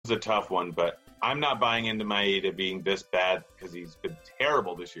a tough one, but I'm not buying into Maeda being this bad because he's been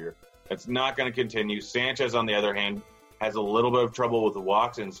terrible this year. It's not going to continue. Sanchez, on the other hand, has a little bit of trouble with the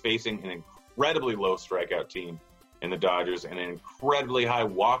walks and is facing an incredibly low strikeout team in the Dodgers and an incredibly high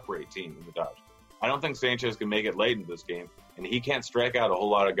walk rate team in the Dodgers. I don't think Sanchez can make it late in this game, and he can't strike out a whole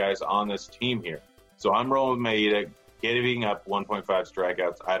lot of guys on this team here. So I'm rolling with Maeda, giving up 1.5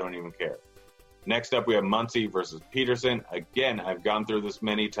 strikeouts. I don't even care. Next up, we have Muncy versus Peterson. Again, I've gone through this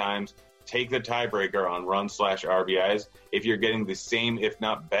many times. Take the tiebreaker on runs/RBIs if you're getting the same, if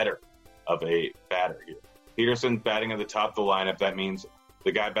not better, of a batter here. Peterson batting at the top of the lineup. That means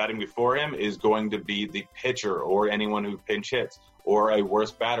the guy batting before him is going to be the pitcher or anyone who pinch hits or a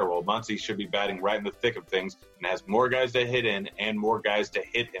worse batter. Well, Muncy should be batting right in the thick of things and has more guys to hit in and more guys to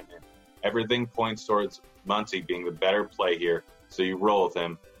hit him in. Everything points towards Muncy being the better play here, so you roll with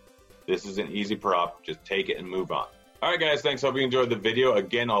him. This is an easy prop. Just take it and move on. All right, guys, thanks. Hope you enjoyed the video.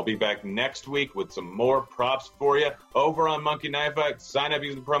 Again, I'll be back next week with some more props for you over on Monkey Knife Fight. Sign up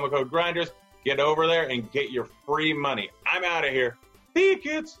using the promo code Grinders. Get over there and get your free money. I'm out of here. See you,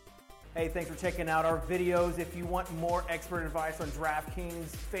 kids. Hey, thanks for checking out our videos. If you want more expert advice on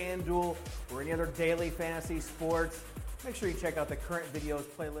DraftKings, FanDuel, or any other daily fantasy sports, make sure you check out the current videos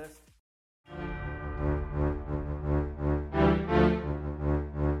playlist.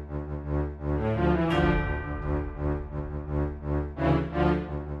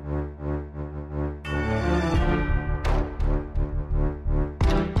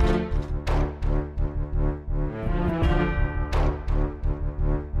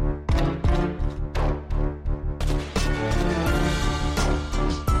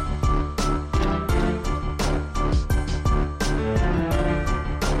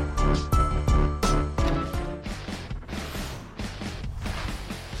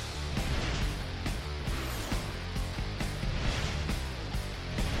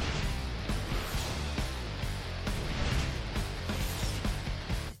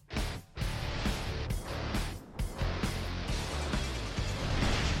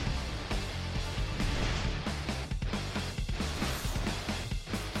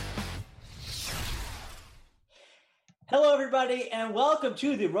 Hello, everybody, and welcome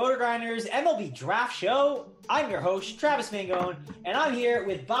to the RotoGrinders MLB Draft Show. I'm your host, Travis Mangone, and I'm here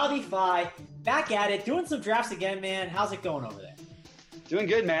with Bobby Fi, back at it, doing some drafts again, man. How's it going over there? Doing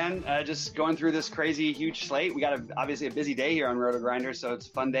good, man. Just going through this crazy, huge slate. We got obviously a busy day here on RotoGrinders, so it's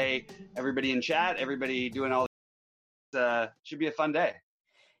a fun day. Everybody in chat, everybody doing all this. Should be a fun day.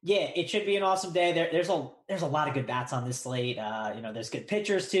 Yeah, it should be an awesome day. There's a lot of good bats on this slate. There's good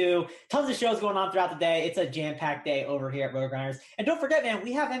pitchers too. Tons of shows going on throughout the day. It's a jam-packed day over here at RotoGrinders. And don't forget, man,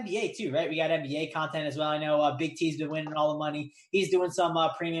 we have NBA too, right? We got NBA content as well. I know Big T's been winning all the money. He's doing some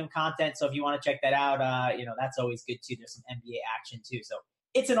premium content. So if you want to check that out, that's always good too. There's some NBA action too. So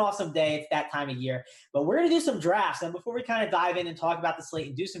it's an awesome day. It's that time of year. But we're going to do some drafts. And before we kind of dive in and talk about the slate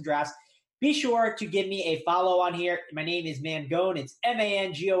and do some drafts, be sure to give me a follow on here. My name is Mangone. It's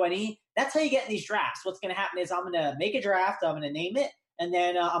Mangone. That's how you get in these drafts. What's going to happen is I'm going to make a draft. I'm going to name it, and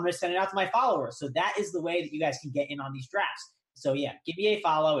then I'm going to send it out to my followers. So that is the way that you guys can get in on these drafts. So, yeah, give me a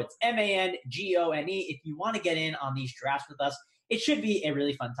follow. It's Mangone. If you want to get in on these drafts with us, it should be a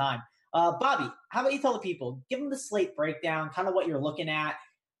really fun time. Bobby, how about you tell the people, give them the slate breakdown, kind of what you're looking at.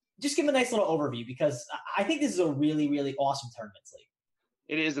 Just give them a nice little overview because I think this is a really, really awesome tournament slate.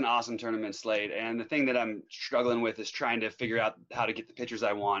 It is an awesome tournament slate, and the thing that I'm struggling with is trying to figure out how to get the pitchers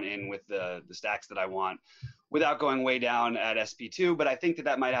I want in with the stacks that I want without going way down at SP2, but I think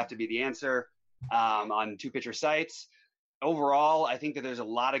that might have to be the answer on two-pitcher sites. Overall, I think that there's a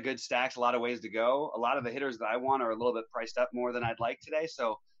lot of good stacks, a lot of ways to go. A lot of the hitters that I want are a little bit priced up more than I'd like today,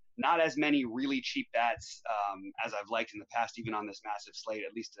 so not as many really cheap bets as I've liked in the past, even on this massive slate,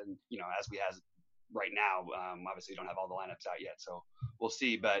 at least as we have right now. Obviously, we don't have all the lineups out yet, so we'll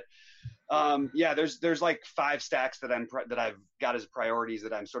see. But there's like 5 stacks that I've got as priorities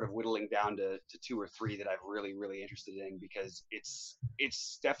that I'm sort of whittling down to 2 or 3 that I'm really, really interested in because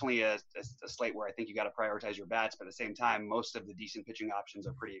it's definitely a slate where I think you got to prioritize your bats, but at the same time, most of the decent pitching options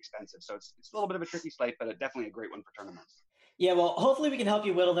are pretty expensive. So it's a little bit of a tricky slate, but definitely a great one for tournaments. Yeah, well, hopefully we can help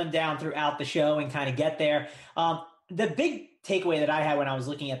you whittle them down throughout the show and kind of get there. The big takeaway that I had when I was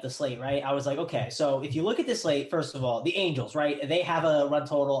looking at the slate, right? I was like, okay, so if you look at this slate, first of all, the Angels, right? They have a run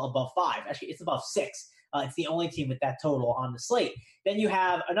total above 5. Actually, it's above 6. It's the only team with that total on the slate. Then you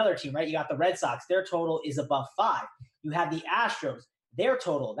have another team, right? You got the Red Sox. Their total is above 5. You have the Astros. Their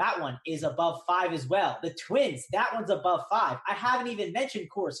total, that one is above 5 as well. The Twins, that one's above 5. I haven't even mentioned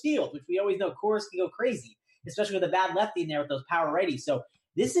Coors Field, which we always know Coors can go crazy, especially with a bad lefty in there with those power righties. So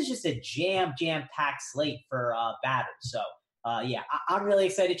this is just a jam-packed slate for batters. So I'm really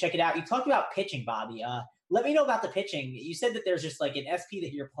excited to check it out. You talked about pitching, Bobby. Let me know about the pitching. You said that there's just like an SP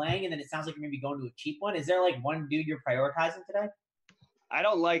that you're playing, and then it sounds like you're maybe going to a cheap one. Is there like one dude you're prioritizing today? I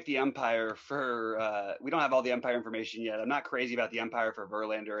don't like the umpire for we don't have all the umpire information yet. I'm not crazy about the umpire for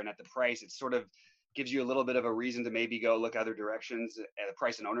Verlander, and at the price, it sort of gives you a little bit of a reason to maybe go look other directions at the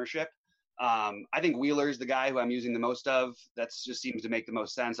price and ownership. I think Wheeler's the guy who I'm using the most of. That just seems to make the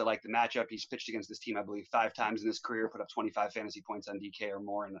most sense. I like the matchup. He's pitched against this team, I believe, 5 times in his career, put up 25 fantasy points on DK or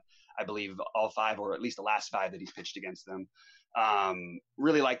more, and I believe all 5, or at least the last 5 that he's pitched against them.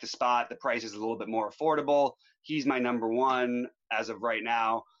 Really like the spot. The price is a little bit more affordable. He's my number 1 as of right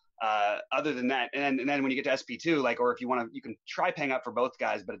now. Other than that, and then when you get to SP2, like, or if you want to, you can try paying up for both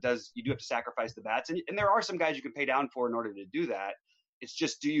guys, but you do have to sacrifice the bats, and there are some guys you can pay down for in order to do that. It's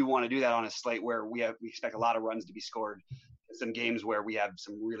just, do you want to do that on a slate where we expect a lot of runs to be scored, some games where we have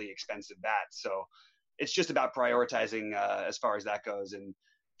some really expensive bats? So it's just about prioritizing as far as that goes. And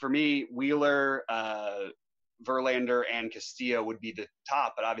for me, Wheeler, Verlander, and Castillo would be the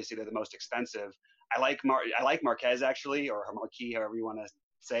top, but obviously they're the most expensive. I like Marquez, actually, or Marquis, however you want to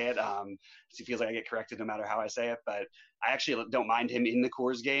say it. He feels like I get corrected no matter how I say it, but I actually don't mind him in the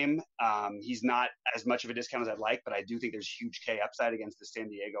Coors game. He's not as much of a discount as I'd like, but I do think there's huge K upside against the San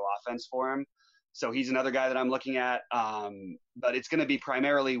Diego offense for him. So he's another guy that I'm looking at. But it's going to be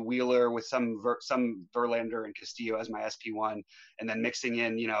primarily Wheeler with some Verlander and Castillo as my SP1, and then mixing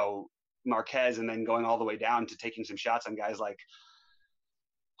in, Marquez, and then going all the way down to taking some shots on guys like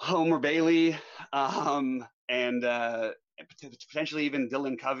Homer Bailey, and potentially even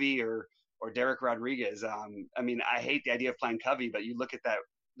Dylan Covey or Derek Rodriguez. I hate the idea of playing Covey, but you look at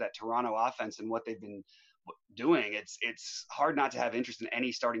that Toronto offense and what they've been doing. It's hard not to have interest in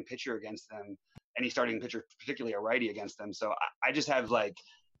any starting pitcher against them, any starting pitcher, particularly a righty against them. So I just have like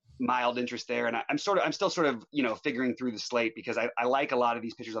mild interest there, and I'm still sort of figuring through the slate, because I like a lot of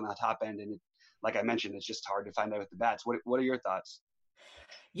these pitchers on the top end, and like I mentioned, it's just hard to find out with the bats. What are your thoughts?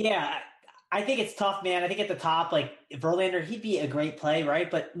 Yeah, I think it's tough, man. I think at the top, like Verlander, he'd be a great play, right?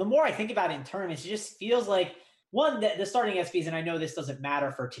 But the more I think about it in tournaments, it just feels like, one, the starting SPs, and I know this doesn't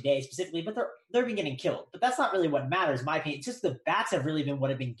matter for today specifically, but they're been getting killed. But that's not really what matters, in my opinion. It's just the bats have really been what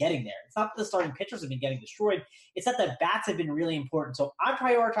have been getting there. It's not that the starting pitchers have been getting destroyed. It's that the bats have been really important. So I'm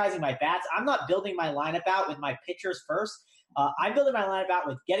prioritizing my bats. I'm not building my lineup out with my pitchers first. I'm building my lineup out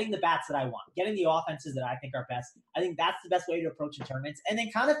with getting the bats that I want, getting the offenses that I think are best. I think that's the best way to approach the tournaments, and then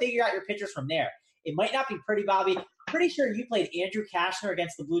kind of figure out your pitchers from there. It might not be pretty, Bobby. Pretty sure you played Andrew Cashner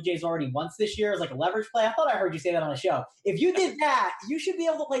against the Blue Jays already once this year as like a leverage play. I thought I heard you say that on the show. If you did that, you should be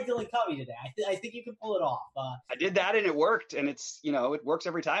able to play Dylan Covey today. I think you can pull it off. I did that, and it worked, and it's it works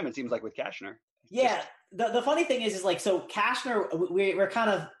every time, it seems like, with Cashner. Yeah, the funny thing is like, so Cashner, we're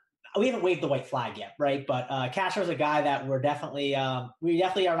kind of, we haven't waved the white flag yet, right? But Cashner's a guy that we definitely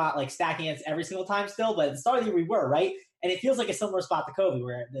are not like stacking against every single time still, but at the start of the year we were, right? And it feels like a similar spot to Covey,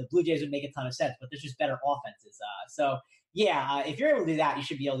 where the Blue Jays would make a ton of sense, but there's just better offenses. If you're able to do that, you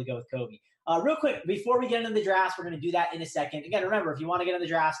should be able to go with Covey. Real quick, before we get into the drafts, we're going to do that in a second. Again, remember, if you want to get into the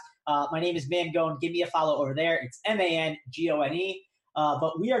drafts, my name is Mangone. Give me a follow over there. It's Mangone.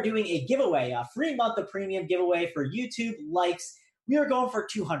 But we are doing a giveaway, a free month of premium giveaway for YouTube likes. We are going for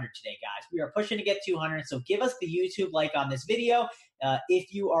 200 today, guys. We are pushing to get 200, so give us the YouTube like on this video.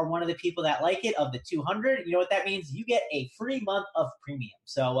 If you are one of the people that like it, of the 200, you know what that means? You get a free month of premium.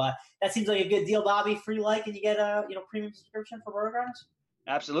 So that seems like a good deal, Bobby. Free like, and you get a premium subscription for RotoGrinders.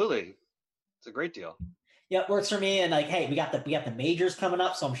 Absolutely, it's a great deal. Yeah, works for me. And like, hey, we got the majors coming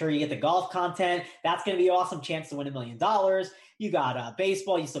up, so I'm sure you get the golf content. That's going to be an awesome chance to win $1 million. You got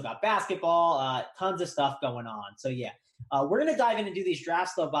baseball, you still got basketball, tons of stuff going on. So yeah. We're going to dive in and do these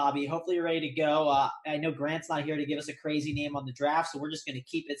drafts, though, Bobby. Hopefully you're ready to go. I know Grant's not here to give us a crazy name on the draft, so we're just going to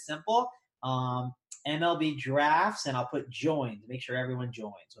keep it simple. MLB drafts, and I'll put join to make sure everyone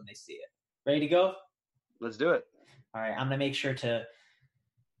joins when they see it. Ready to go? Let's do it. All right, I'm going to make sure to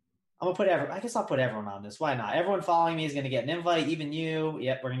 – I'll put everyone on this. Why not? Everyone following me is going to get an invite, even you.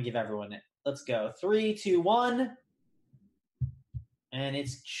 Yep, we're going to give everyone it. Let's go. 3, 2, 1. And it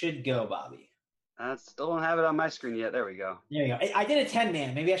should go, Bobby. I still don't have it on my screen yet. There we go. There you go. I did a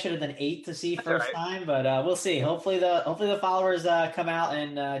 10-man. Maybe I should have done 8 to see first time, but we'll see. Hopefully the followers come out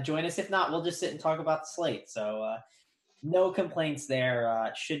and join us. If not, we'll just sit and talk about the slate. So no complaints there.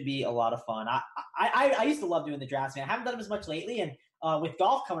 It should be a lot of fun. I used to love doing the drafts, man. I haven't done them as much lately, and with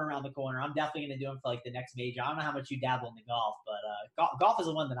golf coming around the corner, I'm definitely going to do them for like the next major. I don't know how much you dabble in the golf, but golf is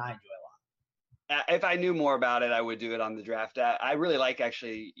the one that I enjoy a lot. If I knew more about it, I would do it on the draft app. I really like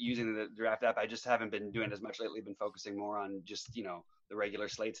actually using the draft app. I just haven't been doing as much lately. Been focusing more on just, the regular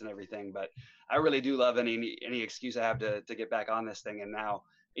slates and everything. But I really do love any excuse I have to get back on this thing. And now,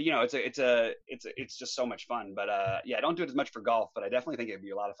 it's just so much fun. But yeah, I don't do it as much for golf, but I definitely think it'd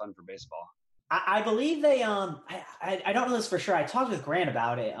be a lot of fun for baseball. I believe they I don't know this for sure. I talked with Grant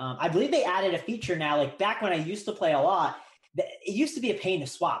about it. I believe they added a feature now. Like back when I used to play a lot, it used to be a pain to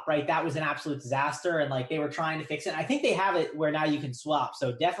swap, right? That was an absolute disaster, and like they were trying to fix it. I think they have it where now you can swap.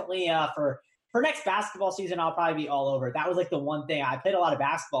 So definitely for next basketball season, I'll probably be all over it. That was like the one thing I played a lot of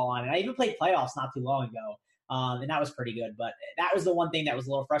basketball on, and I even played playoffs not too long ago, and that was pretty good. But that was the one thing that was a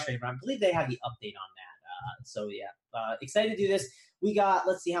little frustrating. But I believe they have the update on that. So yeah, excited to do this. We got,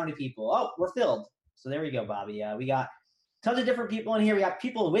 let's see how many people. Oh, we're filled. So there we go, Bobby. We got tons of different people in here. We got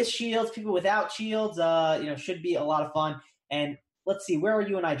people with shields, people without shields. Should be a lot of fun. And let's see, where are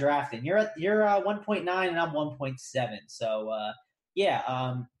you and I drafting? You're 1.9 and I'm 1.7. So I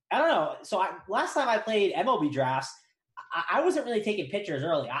don't know. So last time I played MLB drafts, I wasn't really taking pictures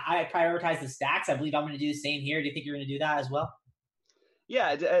early. I prioritized the stacks. I believe I'm going to do the same here. Do you think you're going to do that as well?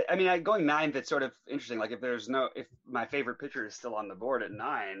 Yeah, I mean, going ninth, it's sort of interesting. Like if my favorite pitcher is still on the board at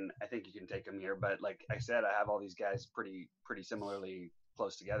 9, I think you can take him here. But like I said, I have all these guys pretty similarly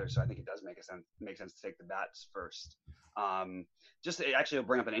close together, so I think it does make sense to take the bats first. Actually, it'll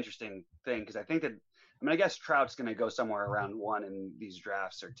bring up an interesting thing because I think that I guess Trout's going to go somewhere around 1 in these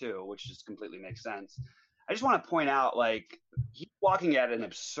drafts or 2, which just completely makes sense. I just want to point out, like, he's walking at an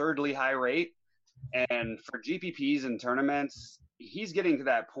absurdly high rate, and for GPPs and tournaments, he's getting to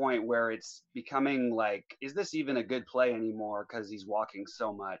that point where it's becoming like, is this even a good play anymore? Because he's walking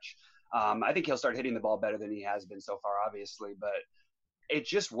so much. I think he'll start hitting the ball better than he has been so far, obviously, but it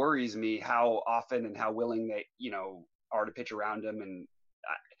just worries me how often and how willing they, are to pitch around him. And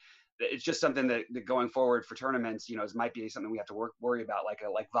it's just something that going forward for tournaments, it might be something we have to worry about,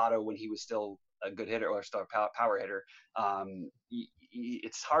 like Votto when he was still a good hitter or still a power hitter.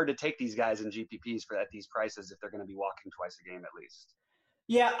 It's hard to take these guys in GPPs at these prices if they're going to be walking twice a game at least.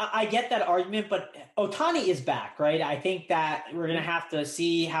 Yeah, I get that argument, but Ohtani is back, right? I think that we're going to have to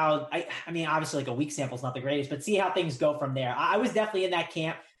see how – I mean, obviously, like a week sample is not the greatest, but see how things go from there. I was definitely in that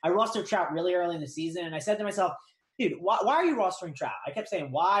camp. I rostered Trout really early in the season, and I said to myself, dude, why are you rostering Trout? I kept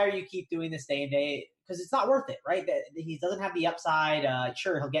saying, why are you keep doing this day and day? Because it's not worth it, right? He doesn't have the upside.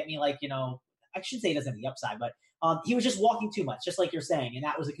 Sure, he'll get me I shouldn't say he doesn't have the upside, but he was just walking too much, just like you're saying, and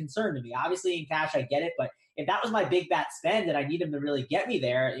that was a concern to me. Obviously, in cash, I get it, but if that was my big bat spend and I need him to really get me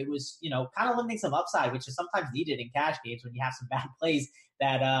there, it was, kind of limiting some upside, which is sometimes needed in cash games when you have some bad plays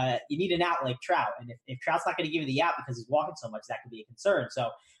that you need an out like Trout. And if Trout's not going to give you the out because he's walking so much, that could be a concern. So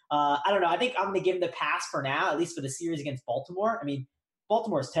I don't know. I think I'm going to give him the pass for now, at least for the series against Baltimore. I mean,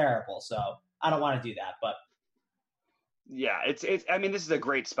 Baltimore is terrible, so I don't want to do that, but. Yeah, it's. I mean, this is a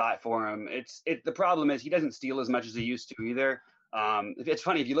great spot for him. The problem is he doesn't steal as much as he used to either. It's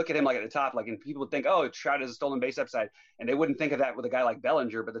funny if you look at him like at the top, like, and people would think, oh, Trout has a stolen base upside, and they wouldn't think of that with a guy like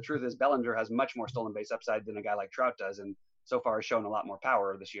Bellinger. But the truth is, Bellinger has much more stolen base upside than a guy like Trout does, and so far has shown a lot more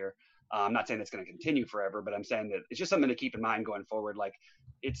power this year. I'm not saying that's going to continue forever, but I'm saying that it's just something to keep in mind going forward. Like,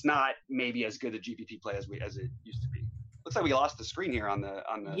 it's not maybe as good a GPP play as it used to be. Looks like we lost the screen here on the.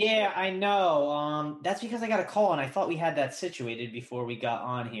 Yeah, I know. That's because I got a call, and I thought we had that situated before we got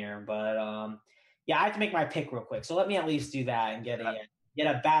on here. But yeah, I have to make my pick real quick. So let me at least do that and get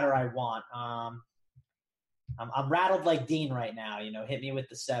a batter I want. I'm rattled like Dean right now. Hit me with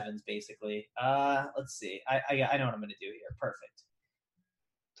the 7s basically. Let's see. I know what I'm going to do here. Perfect.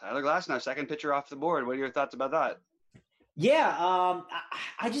 Tyler Glasnow, second pitcher off the board. What are your thoughts about that? Yeah,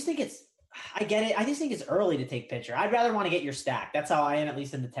 I just think I get it. I just think it's early to take pitcher. I'd rather want to get your stack. That's how I am, at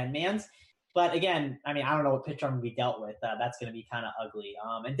least in the 10-mans. But again, I mean, I don't know what pitcher I'm going to be dealt with. That's going to be kind of ugly.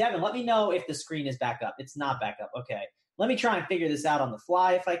 And Devin, let me know if the screen is back up. It's not back up. Okay. Let me try and figure this out on the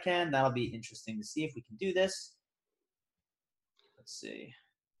fly if I can. That'll be interesting to see if we can do this. Let's see.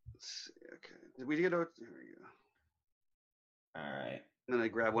 Okay. Did we get a – there we go. All right. I'm going to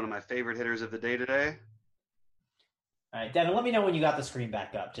grab one of my favorite hitters of the day today. All right, Devin, let me know when you got the screen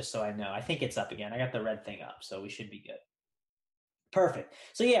back up, just so I know. I think it's up again. I got the red thing up, so we should be good. Perfect.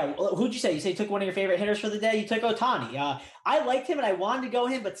 So, yeah, who'd you say? You say you took one of your favorite hitters for the day? You took Ohtani. I liked him, and I wanted to go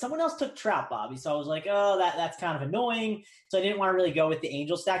him, but someone else took Trout, Bobby. So I was like, oh, that's kind of annoying. So I didn't want to really go with the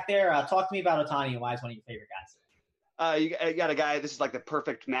Angel stack there. Talk to me about Ohtani and why he's one of your favorite guys. You got a guy. This is like the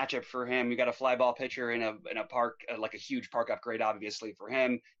perfect matchup for him. You got a fly ball pitcher in a park, like a huge park upgrade, obviously for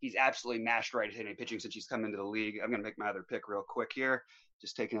him. He's absolutely mashed right at hitting pitching since he's come into the league. I'm gonna make my other pick real quick here.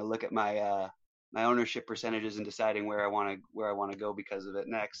 Just taking a look at my my ownership percentages and deciding where I want to go because of it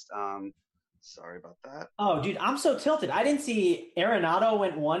next. Sorry about that. Oh, dude, I'm so tilted. I didn't see Arenado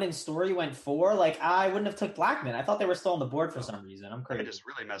went 1 and Story went 4. Like, I wouldn't have took Blackman. I thought they were still on the board for some reason. I'm crazy. I just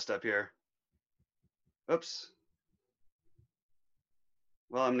really messed up here. Oops.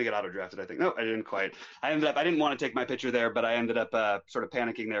 Well, I'm going to get auto-drafted, I think. No, I didn't quite. I didn't want to take my pitcher there, but I ended up sort of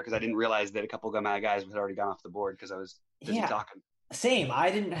panicking there because I didn't realize that a couple of my guys had already gone off the board because I was busy talking. Same. I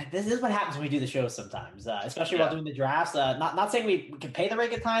didn't. This is what happens when we do the show sometimes, especially while doing the drafts. Not saying we can pay the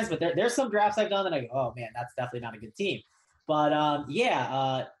rate at times, but there's some drafts I've done that I go, oh man, that's definitely not a good team. But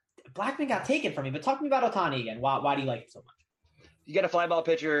Blackman got taken from me. But talk to me about Ohtani again. Why do you like him so much? You got a fly ball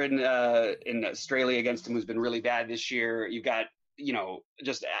pitcher in Australia against him who's been really bad this year. You've got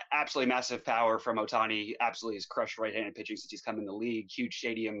just absolutely massive power from Ohtani. Absolutely has crushed right-handed pitching since he's come in the league. Huge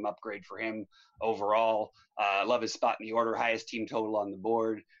stadium upgrade for him overall. Love his spot in the order. Highest team total on the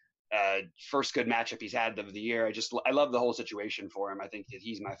board. First good matchup he's had of the year. I love the whole situation for him. I think that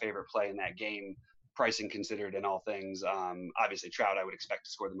he's my favorite play in that game, pricing considered and all things. Obviously, Trout I would expect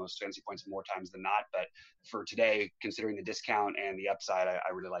to score the most fantasy points more times than not. But for today, considering the discount and the upside, I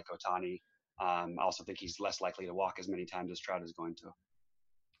really like Ohtani. I also think he's less likely to walk as many times as Trout is going to.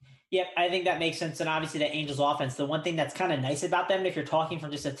 Yep, I think that makes sense. And obviously the Angels offense, the one thing that's kind of nice about them, if you're talking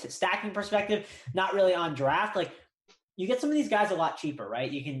from just a stacking perspective, not really on draft, like you get some of these guys a lot cheaper, right?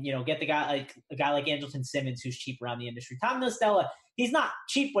 You can, get a guy like Andrelton Simmons, who's cheap around the industry. Tommy La Stella, he's not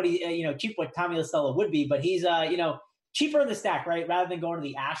cheap what cheap what Tommy La Stella would be, but he's, cheaper in the stack, right? Rather than going to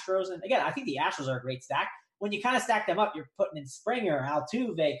the Astros. And again, I think the Astros are a great stack. When you kind of stack them up, you're putting in Springer,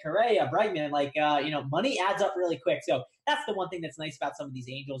 Altuve, Correa, Bregman, money adds up really quick. So that's the one thing that's nice about some of these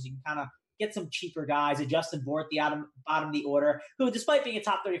Angels. You can kind of get some cheaper guys. A Justin Bour at the bottom of the order, who, despite being a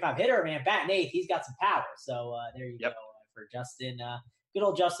top 35 hitter, man, batting eighth, he's got some power. So there you go for Justin. Good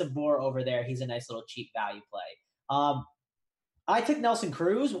old Justin Bour over there. He's a nice little cheap value play. I took Nelson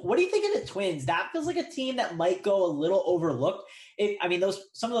Cruz. What do you think of the Twins? That feels like a team that might go a little overlooked.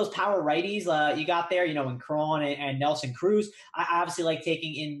 Some of those power righties you got there, in Cron and Nelson Cruz. I obviously like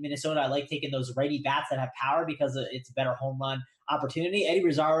taking in Minnesota. I like taking those righty bats that have power because it's a better home run opportunity. Eddie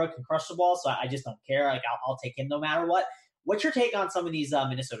Rosario can crush the ball, so I just don't care. Like I'll take him no matter what. What's your take on some of these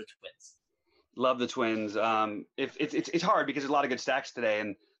Minnesota Twins? Love the Twins. It's hard because there's a lot of good stacks today,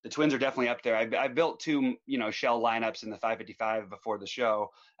 and the Twins are definitely up there. I built two, shell lineups in the 555 before the show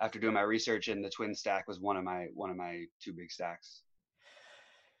after doing my research, and the Twin stack was one of my two big stacks.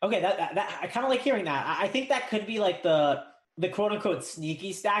 Okay, that I kind of like hearing that. I think that could be like the quote unquote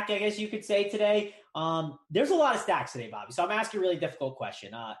sneaky stack, I guess you could say today. There's a lot of stacks today, Bobby. So I'm asking a really difficult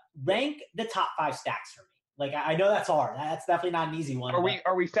question. Rank the top 5 stacks for me. Like I know that's hard. That's definitely not an easy one. Are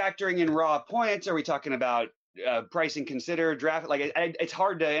we factoring in raw points? Are we talking about pricing considered draft? Like it's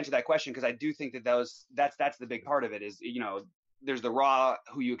hard to answer that question because I do think that that's the big part of it is there's the raw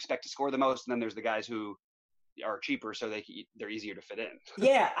who you expect to score the most, and then there's the guys who are cheaper so they're easier to fit in.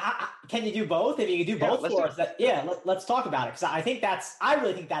 Yeah, can you do both? If you can do both for us, let's talk about it because I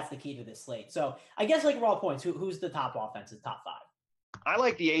really think that's the key to this slate. So I guess like raw points, who's the top offenses, top 5?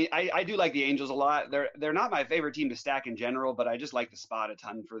 I do like the Angels a lot. They're not my favorite team to stack in general, but I just like the spot a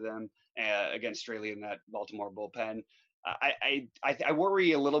ton for them against Straley in that Baltimore bullpen. I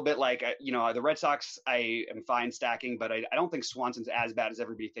worry a little bit the Red Sox I am fine stacking, but I don't think Swanson's as bad as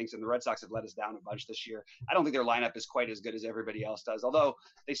everybody thinks, and the Red Sox have let us down a bunch this year. I don't think their lineup is quite as good as everybody else does, although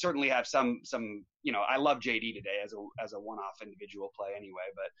they certainly have some I love JD today as a one-off individual play anyway,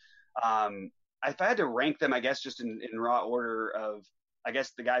 but if I had to rank them, I guess just in raw order of I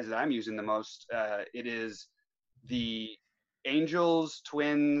guess the guys that I'm using the most, it is the Angels,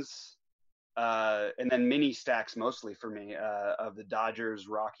 Twins, and then mini stacks mostly for me of the Dodgers,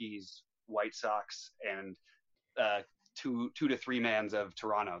 Rockies, White Sox, and 2 to 3 mans of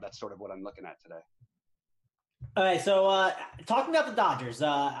Toronto. That's sort of what I'm looking at today. All right, so talking about the Dodgers,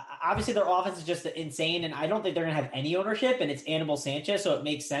 obviously their offense is just insane, and I don't think they're going to have any ownership, and it's Anibal Sanchez, so it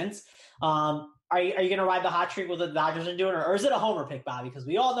makes sense. Are you going to ride the hot streak with what the Dodgers are doing, or is it a homer pick, Bobby? Because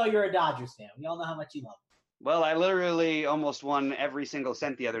we all know you're a Dodgers fan. We all know how much you love them. Well, I literally almost won every single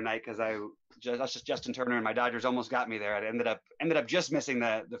cent the other night because that's just Justin Turner and my Dodgers almost got me there. I ended up just missing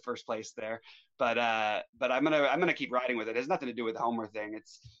the first place there, but I'm gonna keep riding with it. It has nothing to do with the homer thing.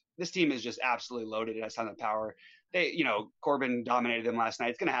 This team is just absolutely loaded. It has a ton of power. Corbin dominated them last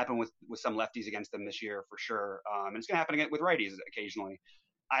night. It's gonna happen with some lefties against them this year for sure, and it's gonna happen again with righties occasionally.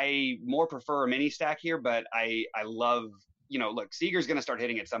 I more prefer a mini stack here, but I love, look, Seager's going to start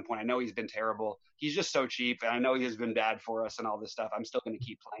hitting at some point. I know he's been terrible. He's just so cheap, and I know he has been bad for us and all this stuff. I'm still going to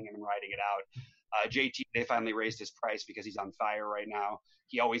keep playing him and riding it out. JT, they finally raised his price because he's on fire right now.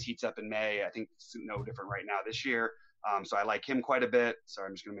 He always heats up in May. I think it's no different right now this year. So I like him quite a bit. So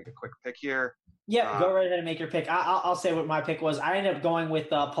I'm just going to make a quick pick here. Yeah, go right ahead and make your pick. I'll say what my pick was. I ended up going with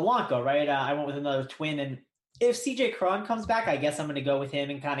Polanco, right? I went with another twin, and if CJ Cron comes back, I guess I'm going to go with him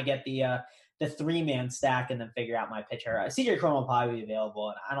and kind of get the 3-man stack and then figure out my pitcher. CJ Cron will probably be available,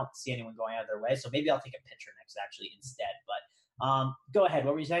 and I don't see anyone going out of their way, so maybe I'll take a pitcher next actually instead. But go ahead.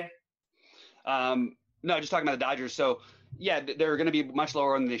 What were you saying? No, just talking about the Dodgers. So, yeah, they're going to be much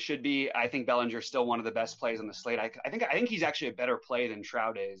lower than they should be. I think Bellinger's still one of the best plays on the slate. I think he's actually a better play than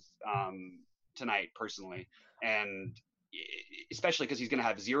Trout is tonight, personally, and especially because he's going to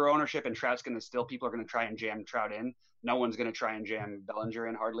have zero ownership, and Trout's going to still people are going to try and jam Trout in. No one's going to try and jam Bellinger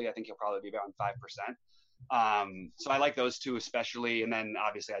in hardly. I think he'll probably be around 5%. So I like those two especially, and then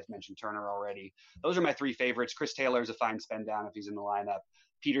obviously I mentioned Turner already. Those are my 3 favorites. Chris Taylor's a fine spend down if he's in the lineup.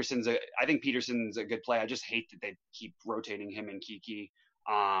 I think Peterson's a good play. I just hate that they keep rotating him and Kiki.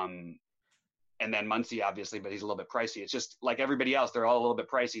 And then Muncy, obviously, but he's a little bit pricey. It's just like everybody else, they're all a little bit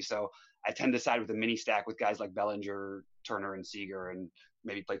pricey. So I tend to side with a mini stack with guys like Bellinger, Turner, and Seager, and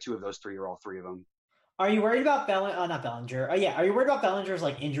maybe play 2 of those 3 or all 3 of them. Are you worried about not Bellinger? Oh yeah, are you worried about Bellinger's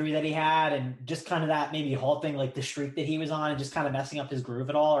like injury that he had and just kind of that maybe halting like the streak that he was on and just kind of messing up his groove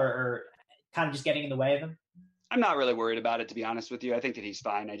at all, or kind of just getting in the way of him? I'm not really worried about it, to be honest with you. I think that he's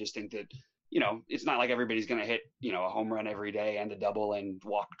fine. I just think that, it's not like everybody's going to hit, a home run every day and a double and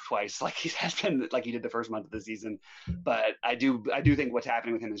walk twice like he has been, like he did the first month of the season. But I do think what's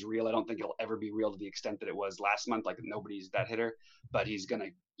happening with him is real. I don't think it'll ever be real to the extent that it was last month. Like nobody's that hitter, but he's going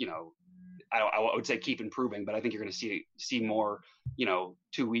to, I would say keep improving, but I think you're going to see more,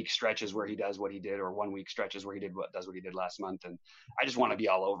 2-week stretches where he does what he did, or 1-week stretches where he does what he did last month. And I just want to be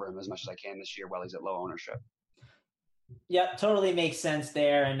all over him as much as I can this year while he's at low ownership. Yep, totally makes sense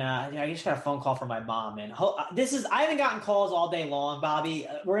there. And I just got a phone call from my mom, and I haven't gotten calls all day long, Bobby.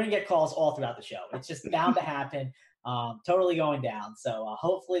 We're gonna get calls all throughout the show. It's just bound to happen. Totally going down. So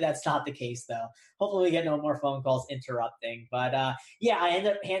hopefully that's not the case, though. Hopefully we get no more phone calls interrupting. But I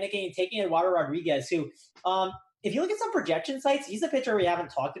ended up panicking and taking Eduardo Rodriguez, who, if you look at some projection sites, he's a pitcher we haven't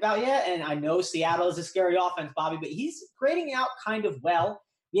talked about yet. And I know Seattle is a scary offense, Bobby, but he's grading out kind of well.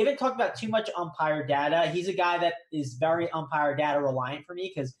 We haven't talked about too much umpire data. He's a guy that is very umpire data reliant for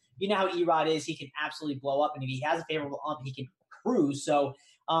me because you know how Erod is. He can absolutely blow up, and if he has a favorable ump, he can cruise. So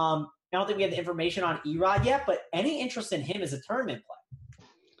I don't think we have the information on Erod yet, but any interest in him as a tournament play?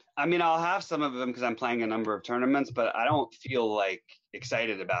 I mean, I'll have some of them because I'm playing a number of tournaments, but I don't feel like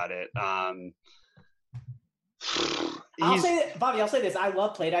excited about it. I'll say this. I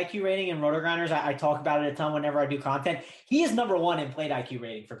love plate IQ rating in RotoGrinders. I talk about it a ton whenever I do content. He is number 1 in plate IQ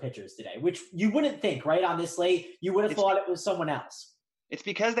rating for pitchers today, which you wouldn't think, right? On this slate, you would have thought it was someone else. It's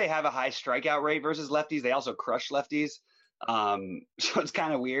because they have a high strikeout rate versus lefties. They also crush lefties. So it's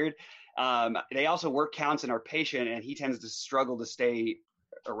kind of weird. They also work counts and are patient, and he tends to struggle to stay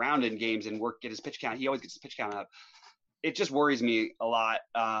around in games and get his pitch count. He always gets his pitch count up. It just worries me a lot.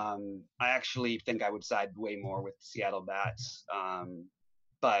 I actually think I would side way more with Seattle bats.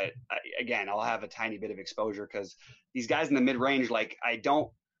 But again, I'll have a tiny bit of exposure because these guys in the mid-range, like I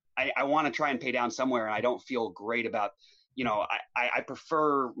want to try and pay down somewhere, and I don't feel great about, I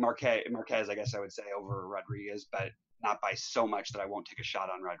prefer Marquez, I guess I would say, over Rodriguez, but not by so much that I won't take a shot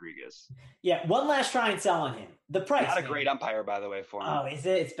on Rodriguez. Yeah, one last try and sell on him. The price. Not a great umpire, by the way, for him. Oh, is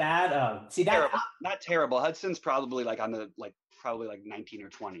it? It's bad. See that? Terrible. Not terrible. Hudson's probably probably 19 or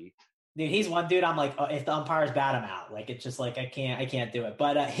 20. Dude, he's one dude. I'm like, if the umpire's bad, I'm out. Like, it's just like I can't do it.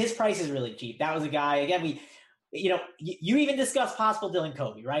 But his price is really cheap. That was a guy. Again, you even discussed possible Dylan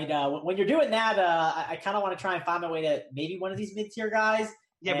Covey, right? When you're doing that, I kind of want to try and find my way to maybe one of these mid-tier guys.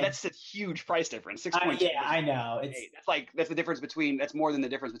 Yeah, but that's a huge price difference. 6.2. Yeah, I know. That's the difference between. That's more than the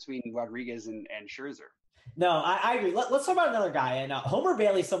difference between Rodriguez and Scherzer. No, I agree. Let's talk about another guy. And Homer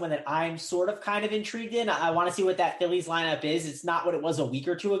Bailey's someone that I'm sort of kind of intrigued in. I want to see what that Phillies lineup is. It's not what it was a week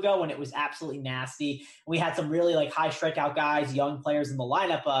or two ago when it was absolutely nasty. We had some really like high strikeout guys, young players in the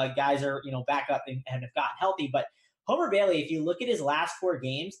lineup. Guys are back up and have gotten healthy. But Homer Bailey, if you look at his last 4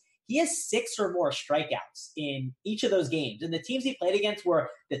 games, he has 6 or more strikeouts in each of those games. And the teams he played against were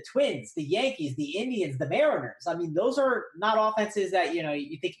the Twins, the Yankees, the Indians, the Mariners. I mean, those are not offenses that,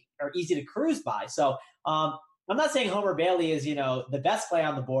 you think are easy to cruise by. So I'm not saying Homer Bailey is, the best play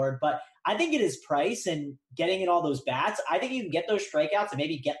on the board, but I think it is price and getting in all those bats. I think you can get those strikeouts and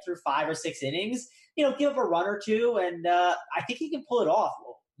maybe get through 5 or 6 innings, give up a run or two. And I think he can pull it off.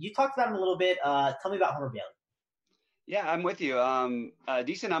 You talked about him a little bit. Tell me about Homer Bailey. Yeah, I'm with you. A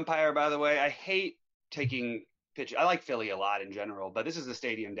decent umpire, by the way. I hate taking pitch. I like Philly a lot in general, but this is a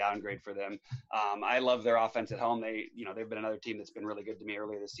stadium downgrade for them. I love their offense at home. They've been another team that's been really good to me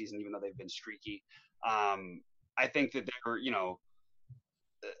earlier this season, even though they've been streaky. I I think that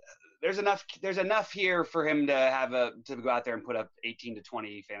there's enough here for him to go out there and put up 18 to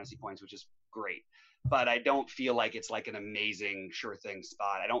 20 fantasy points, which is great. But I don't feel like it's like an amazing sure thing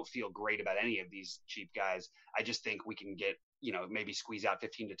spot. I don't feel great about any of these cheap guys. I just think we can get, maybe squeeze out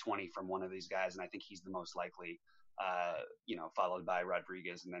 15 to 20 from one of these guys. And I think he's the most likely, followed by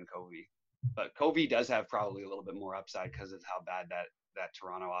Rodriguez and then Covey. But Covey does have probably a little bit more upside because of how bad that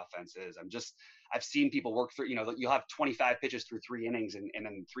Toronto offense is. I've seen people work through, you'll have 25 pitches through 3 innings and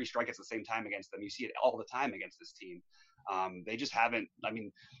then 3 strikeouts at the same time against them. You see it all the time against this team. They just haven't,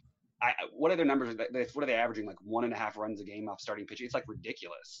 what are their numbers? What are they averaging? Like 1.5 runs a game off starting pitching. It's like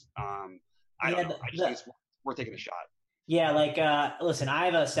ridiculous. I don't know. I just think it's worth taking a shot. Yeah, listen, I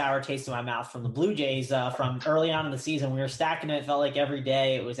have a sour taste in my mouth from the Blue Jays from early on in the season. We were stacking it felt like every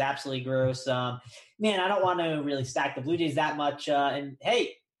day. It was absolutely gross. Man, I don't want to really stack the Blue Jays that much. And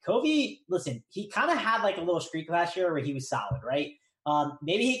hey, Covey, listen, he kind of had like a little streak last year where he was solid, right?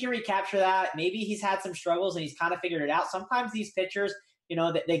 Maybe he can recapture that. Maybe he's had some struggles and he's kind of figured it out. Sometimes these pitchers,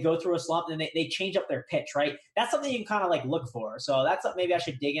 they go through a slump and they change up their pitch, right? That's something you can kind of like look for. So that's something maybe I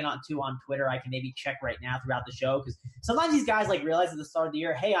should dig in on Twitter. I can maybe check right now throughout the show because sometimes these guys like realize at the start of the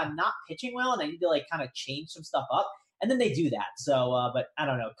year, hey, I'm not pitching well and I need to like kind of change some stuff up. And then they do that. So, but I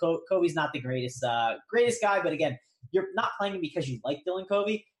don't know. Covey's not the greatest guy. But again, you're not playing him because you like Dylan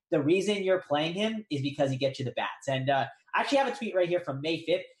Covey. The reason you're playing him is because he gets you the bats. And I actually have a tweet right here from May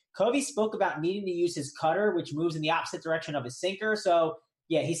 5th. Covey spoke about needing to use his cutter, which moves in the opposite direction of his sinker. So,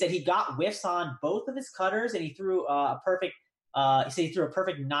 yeah, he said he got whiffs on both of his cutters, and he threw a perfect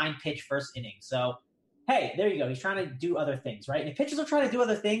 9-pitch first inning. So, hey, there you go. He's trying to do other things, right? And if pitchers are trying to do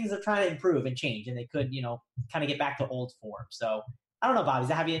other things, they're trying to improve and change, and they could, kind of get back to old form. So, I don't know, Bob. Does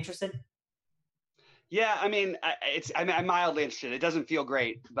that have you interested? Yeah, I'm mildly interested. It doesn't feel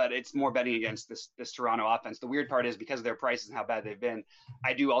great, but it's more betting against this Toronto offense. The weird part is because of their prices and how bad they've been,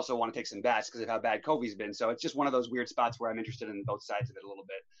 I do also want to take some bats because of how bad Covey's been. So it's just one of those weird spots where I'm interested in both sides of it a little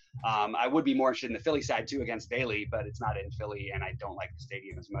bit. I would be more interested in the Philly side too against Bailey, but it's not in Philly, and I don't like the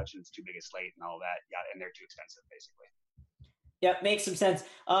stadium as much, and it's too big a slate and all that. Yeah, and they're too expensive, basically. Yep, makes some sense.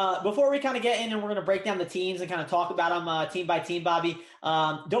 Before we kind of get in and we're going to break down the teams and kind of talk about them team by team, Bobby,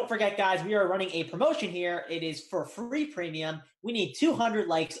 don't forget, guys, we are running a promotion here. It is for free premium. We need 200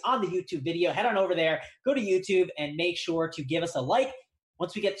 likes on the YouTube video. Head on over there, go to YouTube, and make sure to give us a like.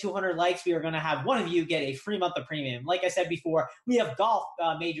 Once we get 200 likes, we are going to have one of you get a free month of premium. Like I said before, we have golf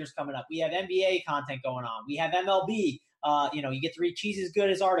majors coming up. We have NBA content going on. We have MLB. You get to read Cheese's Good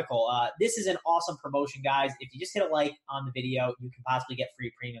as article. This is an awesome promotion, guys. If you just hit a like on the video, you can possibly get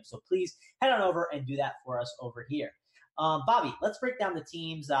free premium. So please head on over and do that for us over here. Bobby, let's break down the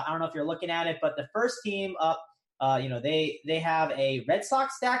teams. I don't know if you're looking at it, but the first team up, they have a Red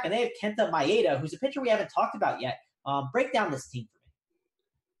Sox stack, and they have Kenta Maeda, who's a pitcher we haven't talked about yet. Break down this team for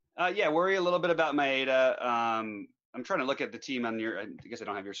me. Worry a little bit about Maeda. I'm trying to look at the team on your. I guess I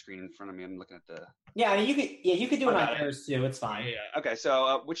don't have your screen in front of me. I'm looking at the. Yeah, you could do it on yours too. It's fine. Yeah. Okay.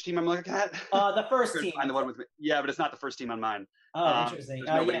 So which team I'm looking at? The first team. Find the one with me. Yeah, but it's not the first team on mine. Oh, interesting.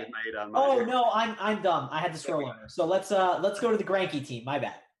 Nobody with Maeda on mine. Oh no, I'm dumb. I had to scroll over. So let's go to the Greinke team. My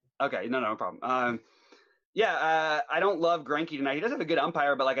bad. Okay. No problem. I don't love Greinke tonight. He does have a good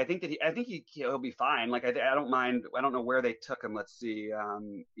umpire, but I think he'll be fine. I don't mind. I don't know where they took him. Let's see.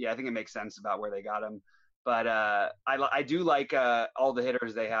 I think it makes sense about where they got him. But I do like all the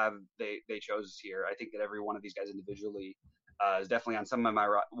hitters they chose here. I think that every one of these guys individually is definitely on some of my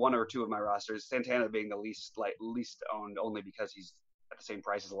one or two of my rosters. Santana being the least owned, only because he's at the same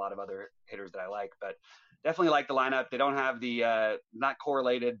price as a lot of other hitters that I like. But definitely like the lineup. They don't have the not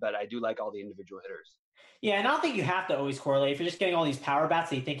correlated, but I do like all the individual hitters. Yeah, and I don't think you have to always correlate. If you're just getting all these power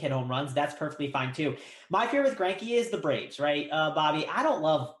bats that you think hit home runs, that's perfectly fine too. My fear with Greinke is the Braves, right, Bobby? I don't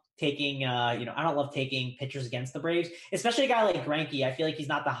love taking pitchers against the Braves, especially a guy like Greinke. I feel like he's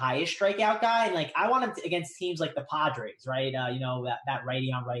not the highest strikeout guy, and I want him against teams like the Padres, right? That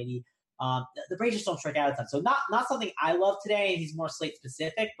righty on righty. The Braves just don't strike out a ton, so not something I love today. And he's more slate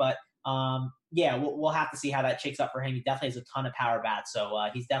specific, but we'll have to see how that shakes up for him. He definitely has a ton of power bats, so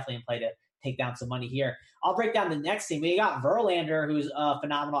he's definitely in play to take down some money here. I'll break down the next team. We got Verlander, who's a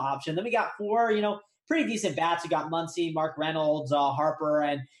phenomenal option. Then we got 4, pretty decent bats. We got Muncy, Mark Reynolds, Harper,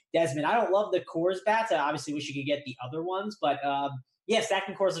 and Desmond. I don't love the Coors bats. I obviously wish you could get the other ones, but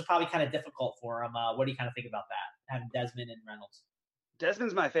stacking Coors is probably kind of difficult for him. What do you kind of think about that, having Desmond and Reynolds?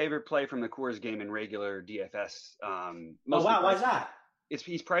 Desmond's my favorite play from the Coors game in regular DFS. Why is that?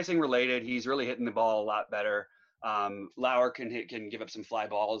 He's pricing related. He's really hitting the ball a lot better. Lauer can give up some fly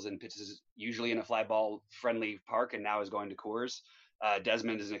balls and pitches usually in a fly ball friendly park, and now is going to Coors.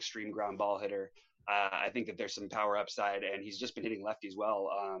 Desmond is an extreme ground ball hitter. I think that there's some power upside, and he's just been hitting lefties well.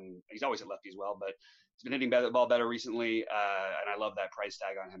 He's always hit lefties well, but he's been hitting the ball better recently, and I love that price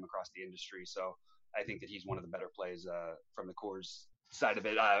tag on him across the industry. So I think that he's one of the better plays from the Coors side of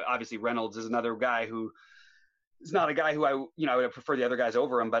it. Obviously, Reynolds is another guy who is not a guy who I would prefer the other guys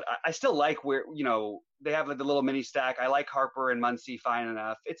over him, but I still like where they have like the little mini stack. I like Harper and Muncy fine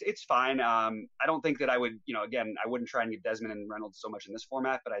enough. It's fine. I don't think that I would again I wouldn't try and get Desmond and Reynolds so much in this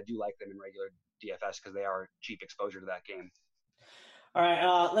format, but I do like them in regular DFS because they are cheap exposure to that game. All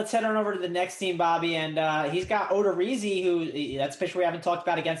right, let's head on over to the next team, Bobby, and he's got Odorizzi, who that's a pitcher we haven't talked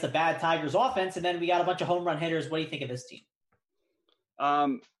about against the bad Tigers offense, and then we got a bunch of home run hitters. What do you think of this team?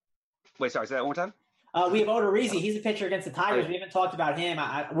 Wait, sorry, say that one more time. We have Odorizzi. He's a pitcher against the Tigers. We haven't talked about him.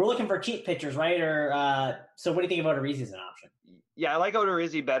 We're looking for cheap pitchers, right? Or so, what do you think of Odorizzi as an option? Yeah, I like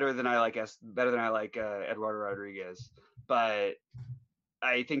Odorizzi better than I like Eduardo Rodriguez, but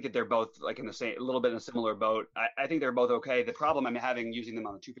I think that they're both like in the same, a little bit in a similar boat. I think they're both okay. The problem I'm having using them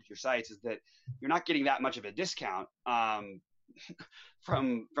on the two pitcher sites is that you're not getting that much of a discount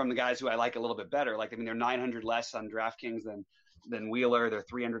from the guys who I like a little bit better. Like, I mean, they're 900 less on DraftKings than Wheeler. They're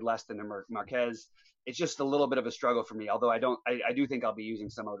 300 less than Marquez. It's just a little bit of a struggle for me. Although I do think I'll be using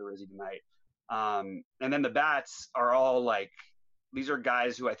some Odorizzi tonight. And then the bats are all like, these are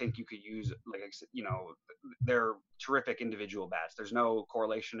guys who I think you could use, like, they're terrific individual bats. There's no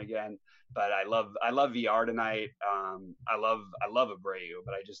correlation again, but I love VR tonight. I love Abreu,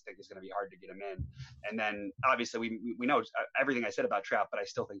 but I just think it's going to be hard to get him in. And then obviously we know everything I said about Trout, but I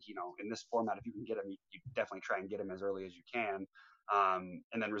still think, in this format, if you can get him, you definitely try and get him as early as you can.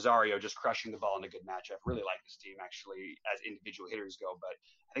 And then Rosario just crushing the ball in a good matchup. Really like this team actually as individual hitters go, but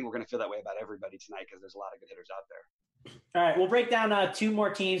I think we're going to feel that way about everybody tonight because there's a lot of good hitters out there. All right, we'll break down two more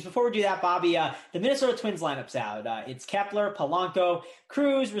teams. Before we do that, Bobby, the Minnesota Twins lineup's out. It's Kepler, Polanco,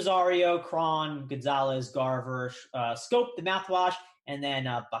 Cruz, Rosario, Cron, Gonzalez, Garver, Scope, the mouthwash, and then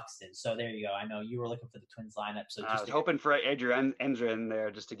Buxton. So there you go. I know you were looking for the Twins lineup. So I was hoping for Adrian Endra in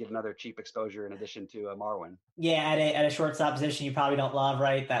there just to get another cheap exposure in addition to Marwin. Yeah, at a shortstop position you probably don't love,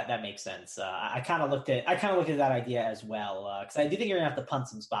 right? That makes sense. I kind of looked at that idea as well because I do think you're gonna have to punt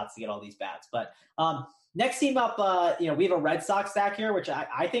some spots to get all these bats, but. Next team up, we have a Red Sox stack here, which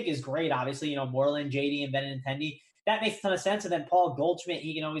I think is great. Obviously, Moreland, JD, and Benintendi. That makes a ton of sense. And then Paul Goldschmidt,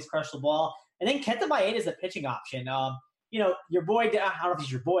 he can always crush the ball. And then Kenta Maeda is the pitching option. Your boy, I don't know if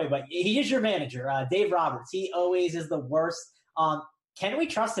he's your boy, but he is your manager, Dave Roberts. He always is the worst. Can we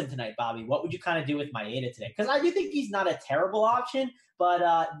trust him tonight, Bobby? What would you kind of do with Maeda today? Because I do think he's not a terrible option, but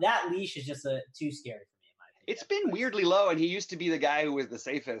that leash is just too scary. It's been weirdly low, and he used to be the guy who was the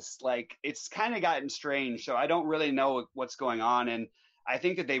safest. Like, it's kind of gotten strange, so I don't really know what's going on. And I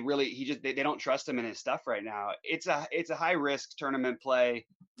think that they don't trust him in his stuff right now. It's a high risk tournament play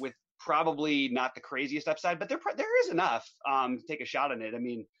with probably not the craziest upside, but there is enough to take a shot on it. I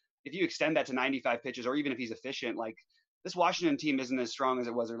mean, if you extend that to 95 pitches, or even if he's efficient, like this Washington team isn't as strong as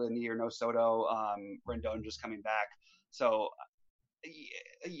it was early in the year. No Soto, Rendon just coming back, so.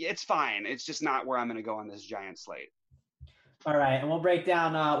 It's fine. It's just not where I'm going to go on this giant slate. All right, and we'll break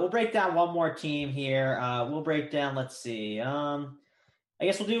down one more team here. We'll break down. Let's see. I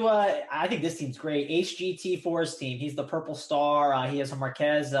guess we'll do. I think this team's great. HGT4's team. He's the Purple Star. He has a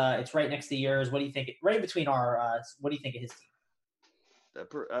Marquez. It's right next to yours. What do you think? Right between our. What do you think of his team?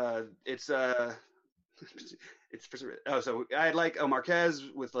 So I like Marquez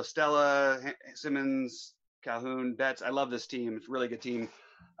with La Stella, Simmons, Calhoun, Betts. I love this team. It's a really good team.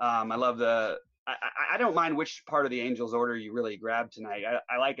 I love I don't mind which part of the Angels order you really grab tonight.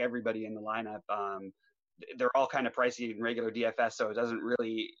 I like everybody in the lineup. They're all kind of pricey in regular DFS, so it doesn't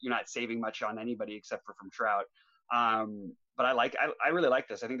really, you're not saving much on anybody except for from Trout. But I really like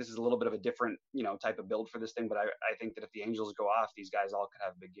this. I think this is a little bit of a different, type of build for this thing, but I think that if the Angels go off, these guys all could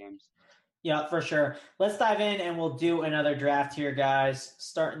have big games. Yeah, for sure. Let's dive in and we'll do another draft here, guys.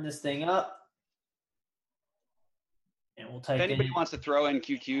 Starting this thing up. And we'll type if anybody wants to throw in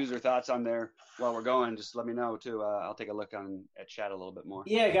QQs or thoughts on there while we're going, just let me know too. I'll take a look at chat a little bit more.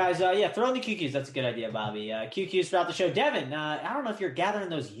 Yeah, guys. Throw in the QQs. That's a good idea, Bobby. QQs throughout the show. Devin, I don't know if you're gathering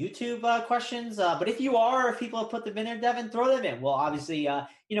those YouTube questions, but if you are, if people have put them in there, Devin, throw them in. Well, obviously,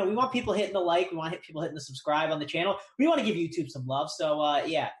 we want people hitting the like. We want people hitting the subscribe on the channel. We want to give YouTube some love. So,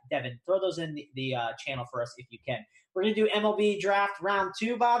 Devin, throw those in the channel for us if you can. We're going to do MLB draft round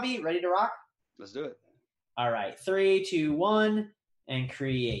 2, Bobby. Ready to rock? Let's do it. All right, 3, 2, 1, and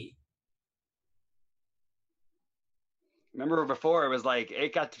create. Remember before, it was like,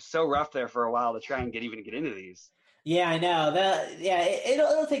 it got so rough there for a while to try and get into these. Yeah, I know.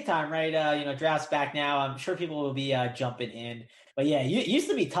 It'll take time, right? Draft's back now. I'm sure people will be jumping in. But yeah, you used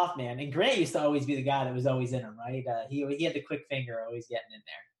to be tough, man. And Grant used to always be the guy that was always in them, right? He had the quick finger, always getting in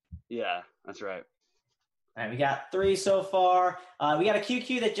there. Yeah, that's right. All right, we got 3 so far. We got a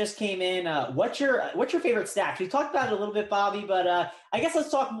QQ that just came in. What's your favorite stacks? We talked about it a little bit, Bobby, but I guess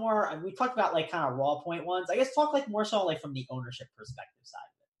let's talk more. We talked about like kind of raw point ones. I guess talk like more so like from the ownership perspective side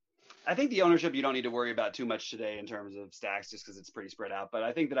of it. I think the ownership you don't need to worry about too much today in terms of stacks, just because it's pretty spread out. But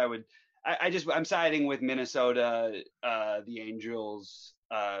I think that I'm siding with Minnesota, the Angels,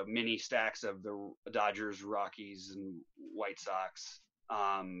 mini stacks of the Dodgers, Rockies, and White Sox.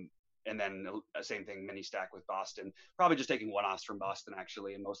 And then same thing, mini stack with Boston. Probably just taking one-offs from Boston,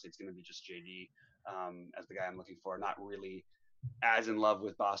 actually, and mostly it's going to be just JD as the guy I'm looking for. Not really as in love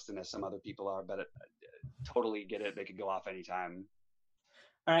with Boston as some other people are, but totally get it. They could go off anytime.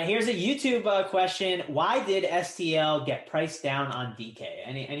 All right, here's a YouTube question. Why did STL get priced down on DK?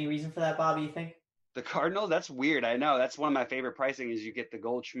 Any reason for that, Bobby, you think? The Cardinals? That's weird. I know. That's one of my favorite pricing is you get the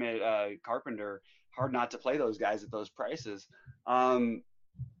Goldschmidt, Carpenter. Hard not to play those guys at those prices.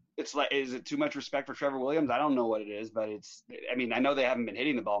 It's like, is it too much respect for Trevor Williams? I don't know what it is, but I know they haven't been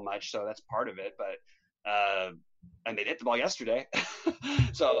hitting the ball much, so that's part of it, but, and they hit the ball yesterday.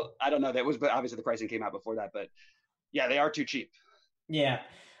 So I don't know. But obviously the pricing came out before that, but yeah, they are too cheap. Yeah.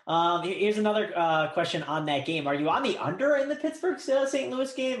 Here's another question on that game. Are you on the under in the Pittsburgh St.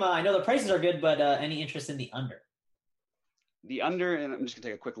 Louis game? I know the prices are good, but any interest in the under? The under, and I'm just gonna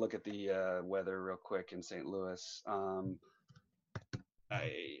take a quick look at the weather real quick in St. Louis.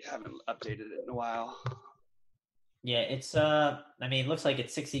 I haven't updated it in a while. Yeah, it's it looks like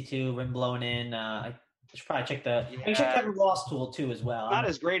it's 62, wind blowing in. I should probably check check that Ross tool too as well. Not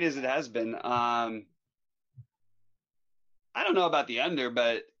as great as it has been. I don't know about the under,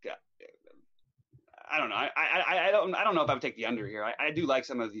 but I don't know. I don't know if I would take the under here. I do like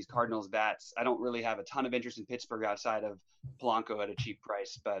some of these Cardinals bats. I don't really have a ton of interest in Pittsburgh outside of Polanco at a cheap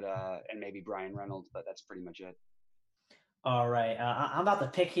price, but and maybe Brian Reynolds, but that's pretty much it. All right. I'm about to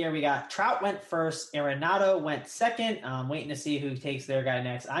pick here. We got Trout went first. Arenado went second. I'm waiting to see who takes their guy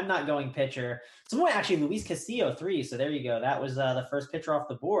next. I'm not going pitcher. Someone actually, Luis Castillo, 3. So there you go. That was the first pitcher off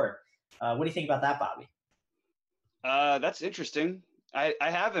the board. What do you think about that, Bobby? That's interesting. I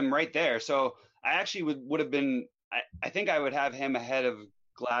have him right there. So I actually would have been, I think I would have him ahead of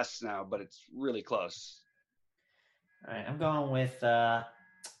Glass now, but it's really close. All right. I'm going with,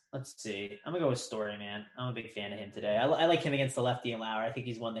 let's see. I'm going to go with Story, man. I'm a big fan of him today. I like him against the lefty and Lauer. I think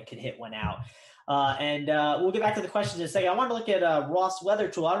he's one that could hit one out. And we'll get back to the questions in a second. I want to look at Ross Weather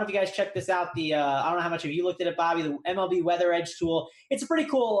Tool. I don't know if you guys checked this out. I don't know how much of you looked at it, Bobby, the MLB Weather Edge tool. It's a pretty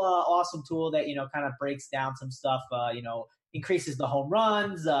cool, awesome tool that, kind of breaks down some stuff, increases the home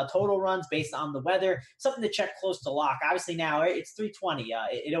runs, total runs based on the weather, something to check close to lock. Obviously now it's 320.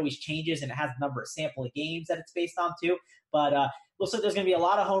 It always changes, and it has the number of sample of games that it's based on too. But looks like there's going to be a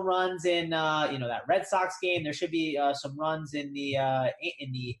lot of home runs in, that Red Sox game. There should be some runs in the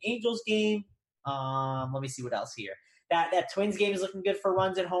Angels game. Let me see what else here. That Twins game is looking good for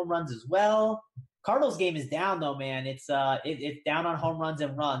runs and home runs as well. Cardinals game is down though, man. It's down on home runs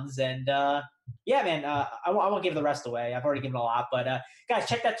and runs, and yeah, man. I won't give the rest away. I've already given a lot, but guys,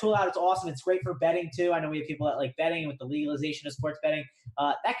 check that tool out. It's awesome. It's great for betting too. I know we have people that like betting with the legalization of sports betting.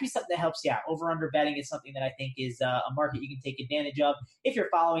 That can be something that helps you out. Over under betting is something that I think is a market you can take advantage of if you're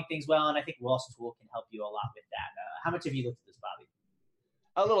following things well, and I think Ross Tool can help you a lot with that. How much have you looked at this, Bobby?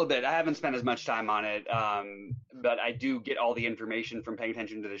 A little bit. I haven't spent as much time on it, but I do get all the information from paying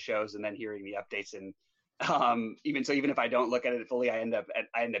attention to the shows and then hearing the updates. And even if I don't look at it fully, I end up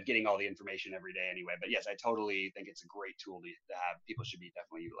getting all the information every day anyway. But yes, I totally think it's a great tool to have. People should be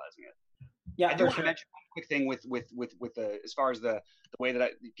definitely utilizing it. Yeah, I do want to mention one quick thing with the as far as the way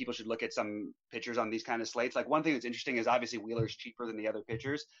that people should look at some pitchers on these kind of slates. Like one thing that's interesting is obviously Wheeler's cheaper than the other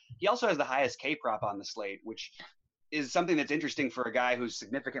pitchers. He also has the highest K prop on the slate, which is something that's interesting for a guy who's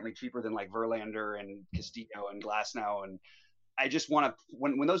significantly cheaper than like Verlander and Castillo and Glasnow. And I just want to,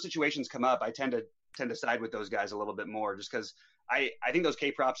 when those situations come up, I tend to side with those guys a little bit more just because I think those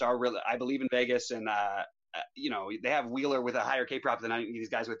K props are really, I believe in Vegas and, they have Wheeler with a higher K prop than these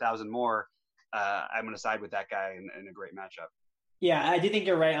guys with 1,000 more. I'm going to side with that guy in a great matchup. Yeah, I do think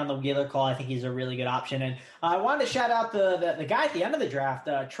you're right on the Wheeler call. I think he's a really good option. And I wanted to shout out the guy at the end of the draft,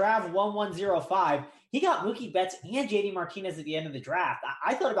 Trav1105. He got Mookie Betts and JD Martinez at the end of the draft.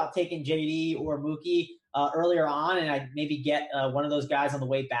 I thought about taking JD or Mookie earlier on, and I'd maybe get one of those guys on the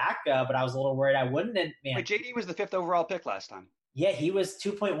way back, but I was a little worried I wouldn't. And man, but JD was the 5th overall pick last time. Yeah, he was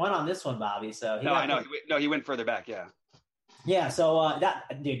 2.1 on this one, Bobby. So I know. He went further back. Yeah. Yeah, so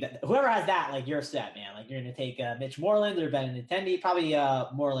whoever has that, like, you're set, man. Like, you're going to take Mitch Moreland or Benintendi, probably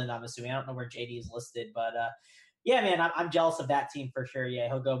Moreland, I'm assuming. I don't know where JD is listed, but Yeah, man, I'm jealous of that team for sure. Yeah,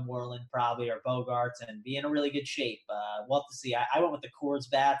 he'll go Moreland probably or Bogarts and be in a really good shape. We'll have to see. I went with the Coors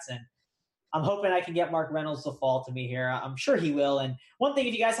bats, and I'm hoping I can get Mark Reynolds to fall to me here. I'm sure he will. And one thing,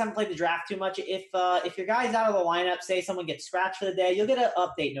 if you guys haven't played the draft too much, if your guy's out of the lineup, say someone gets scratched for the day, you'll get an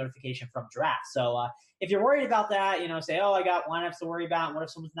update notification from draft. So if you're worried about that, say, oh, I got lineups to worry about. What if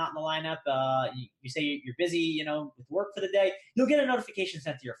someone's not in the lineup? You say you're busy, with work for the day. You'll get a notification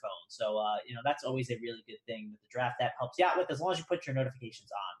sent to your phone. So, that's always a really good thing that the draft app helps you out with, as long as you put your notifications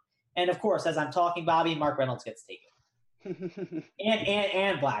on. And of course, as I'm talking, Bobby, Mark Reynolds gets taken.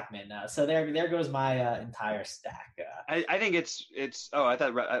 and Blackman. So there goes my entire stack. I think it's. Oh, I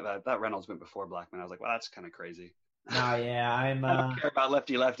thought Reynolds went before Blackman. I was like, well, that's kind of crazy. No, yeah, I don't care about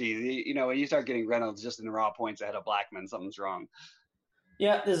lefty. When you start getting Reynolds just in raw points ahead of Blackman, something's wrong.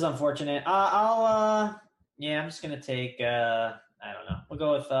 Yeah, this is unfortunate. I'm just gonna take. I don't know. We'll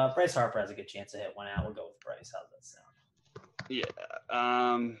go with Bryce Harper has a good chance to hit one out. We'll go with Bryce. How's that sound? Yeah.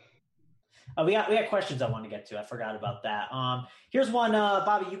 We got questions I want to get to. I forgot about that. Here's one,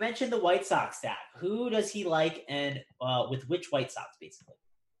 Bobby. You mentioned the White Sox stack. Who does he like, and with which White Sox, basically?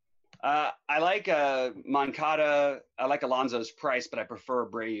 I like Moncada. I like Alonso's price, but I prefer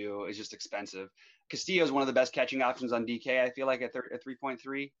Abreu. It's just expensive. Castillo is one of the best catching options on DK. I feel like at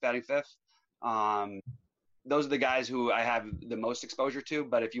 3.3, batting fifth. Those are the guys who I have the most exposure to.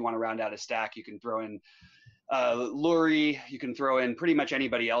 But if you want to round out a stack, you can throw in Lurie. You can throw in pretty much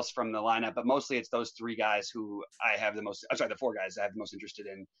anybody else from the lineup, but mostly it's those three guys who I have the most. I'm sorry, the four guys I have the most interested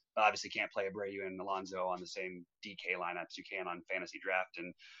in. But obviously, can't play Abreu and Alonso on the same DK lineups you can on FantasyDraft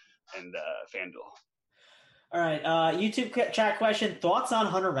and FanDuel. All right, YouTube chat question: thoughts on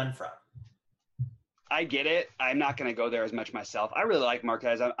Hunter Renfroe? I get it. I'm not going to go there as much myself. I really like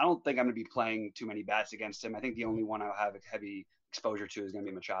Marquez. I don't think I'm going to be playing too many bats against him. I think the only one I'll have a heavy exposure to is going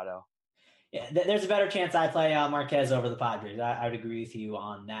to be Machado. Yeah, there's a better chance I play Marquez over the Padres. I would agree with you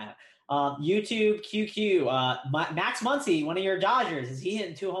on that. YouTube QQ, Max Muncy, one of your Dodgers, is he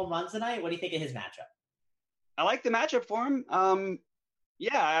hitting 2 home runs tonight? What do you think of his matchup? I like the matchup for him.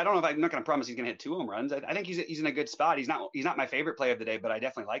 Yeah, I don't know if I'm not going to promise he's going to hit 2 home runs. I think he's in a good spot. He's not my favorite play of the day, but I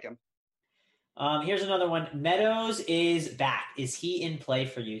definitely like him. Here's another one. Meadows is back. Is he in play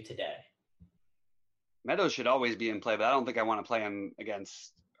for you today? Meadows should always be in play, but I don't think I want to play him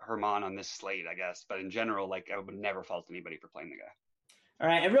against Herman on this slate, I guess. But in general, I would never fault anybody for playing the guy. All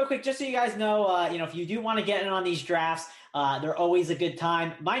right, and real quick, just so you guys know, if you do want to get in on these drafts, they're always a good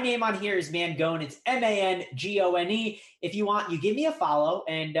time. My name on here is Mangone. It's Mangone. If you want, you give me a follow,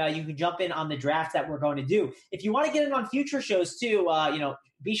 and you can jump in on the draft that we're going to do. If you want to get in on future shows too,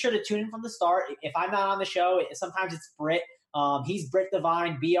 be sure to tune in from the start. If I'm not on the show, sometimes it's Britt. He's Britt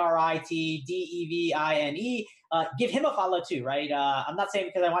Devine, BritDevine. Give him a follow too, right? I'm not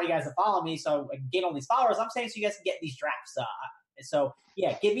saying because I want you guys to follow me so I can gain all these followers. I'm saying so you guys can get these drafts. So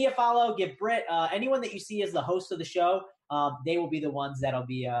yeah, give me a follow. Give Britt, anyone that you see as the host of the show, they will be the ones that'll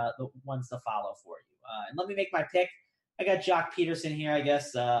be the ones to follow for you. And let me make my pick. I got Jock Peterson here, I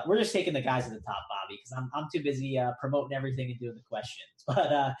guess. We're just taking the guys at the top, Bobby, because I'm too busy promoting everything and doing the questions.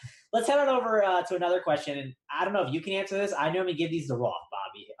 But let's head on over to another question. And I don't know if you can answer this. I normally give these to Roth,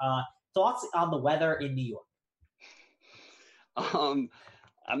 Bobby. Thoughts on the weather in New York? I'm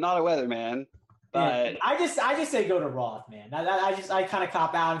not a weatherman, but yeah, I just say go to Roth, man. I kind of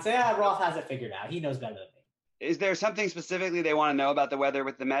cop out and say, Roth has it figured out. He knows better than me. Is there something specifically they want to know about the weather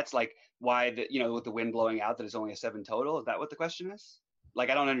with the Mets? Like why, with the wind blowing out, that it's only a 7 total? Is that what the question is? I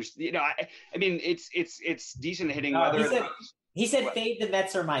don't understand. I mean, it's decent hitting weather. He said fade the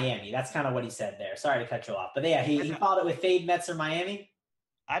Mets or Miami. That's kind of what he said there. Sorry to cut you off. But yeah, he followed it with fade Mets or Miami.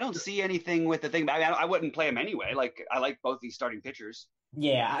 I don't see anything with the thing. I wouldn't play him anyway. I like both these starting pitchers.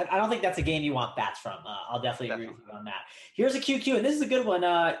 Yeah, I don't think that's a game you want bats from. I'll definitely agree with you on that. Here's a QQ, and this is a good one.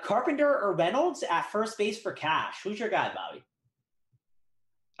 Carpenter or Reynolds at first base for cash. Who's your guy, Bobby?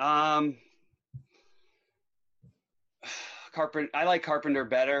 I like Carpenter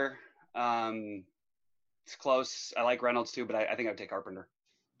better. It's close. I like Reynolds too, but I think I would take Carpenter.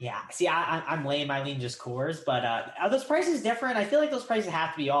 Yeah, see, I'm lame. I lean just Coors, but are those prices different? I feel like those prices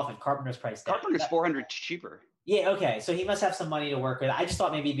have to be off if Carpenter's price down. Carpenter's $400 cheaper. Yeah, okay. So he must have some money to work with. I just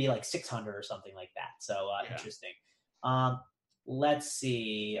thought maybe it'd be like 600 or something like that. So Interesting. Let's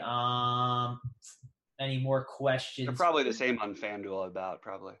see. Any more questions? They're probably the same on FanDuel about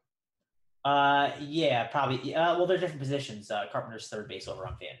probably. Yeah, probably. Well, they're different positions. Carpenter's third base over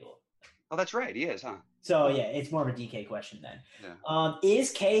on FanDuel. Oh, that's right. He is, huh? So, yeah, it's more of a DK question then. Yeah.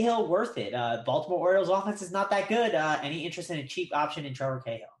 Is Cahill worth it? Baltimore Orioles offense is not that good. Any interest in a cheap option in Trevor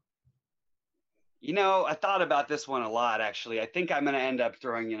Cahill? I thought about this one a lot, actually. I think I'm going to end up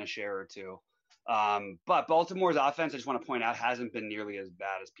throwing in a share or two. But Baltimore's offense, I just want to point out, hasn't been nearly as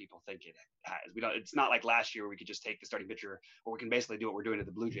bad as people think it has. It's not like last year where we could just take the starting pitcher, or we can basically do what we're doing to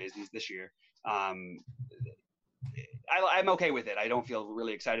the Blue Jays this year. I'm okay with it. I don't feel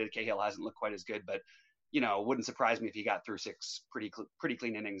really excited. Cahill hasn't looked quite as good, but wouldn't surprise me if he got through 6 pretty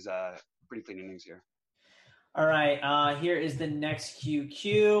clean innings. Pretty clean innings here. All right. Here is the next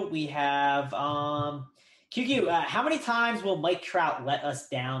QQ. We have QQ. How many times will Mike Trout let us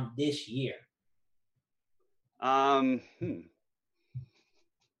down this year? I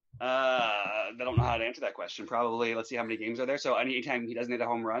don't know how to answer that question. Probably, let's see how many games are there. So anytime he doesn't hit a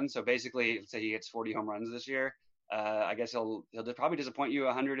home run, so basically, let's say he hits 40 home runs this year, I guess he'll probably disappoint you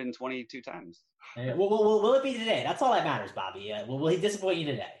 122 times. Will it be today? That's all that matters, Bobby. Will he disappoint you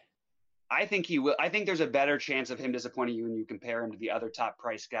today? I think he will. I think there's a better chance of him disappointing you when you compare him to the other top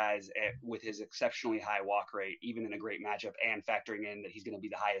price guys with his exceptionally high walk rate, even in a great matchup, and factoring in that he's going to be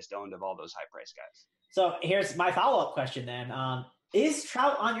the highest owned of all those high price guys. So here's my follow-up question then. Is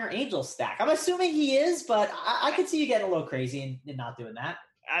Trout on your Angels stack? I'm assuming he is, but I could see you getting a little crazy and not doing that.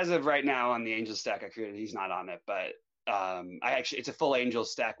 As of right now on the Angels stack I created, he's not on it, but it's a full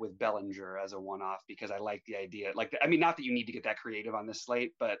Angels stack with Bellinger as a one-off because I like the idea. Not that you need to get that creative on this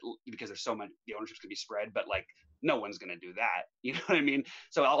slate, but because there's so much, the ownership's going to be spread, but no one's going to do that. You know what I mean?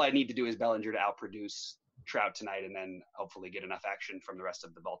 So all I need to do is Bellinger to outproduce Trout tonight and then hopefully get enough action from the rest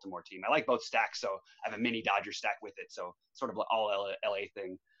of the Baltimore team. I like both stacks, so I have a mini Dodger stack with it, so sort of all LA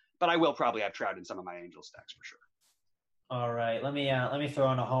thing. But I will probably have Trout in some of my Angel stacks for sure. All right, let me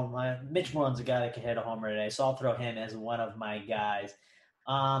throw in a home run. Mitch Moreland's a guy that can hit a homer today, so I'll throw him as one of my guys.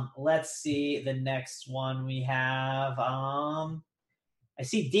 Let's see the next one we have. I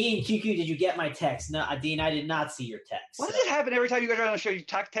see Dean QQ. Did you get my text? No, Dean, I did not see your text. Why does it happen every time you guys are on the show? You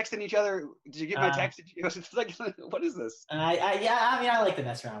texting each other. Did you get my text? It's like, what is this? I like to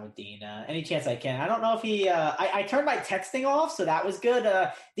mess around with Dean. Any chance I can. I don't know if he. I turned my texting off, so that was good.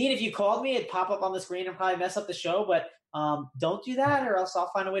 Dean, if you called me, it'd pop up on the screen and probably mess up the show. But don't do that, or else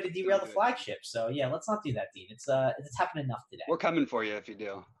I'll find a way to derail the flagship. So yeah, let's not do that, Dean. It's happened enough today. We're coming for you if you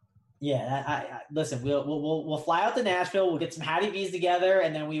do. Yeah, listen. We'll fly out to Nashville. We'll get some Hattie B's together,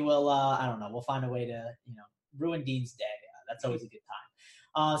 and then we will. I don't know. We'll find a way to ruin Dean's day. That's always a good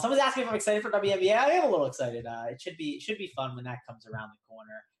time. Someone's asking if I'm excited for WNBA. I am a little excited. It should be fun when that comes around the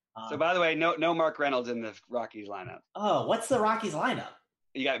corner. So by the way, no Mark Reynolds in the Rockies lineup. Oh, what's the Rockies lineup?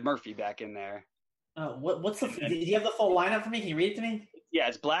 You got Murphy back in there. What's the? Do you have the full lineup for me? Can you read it to me? Yeah,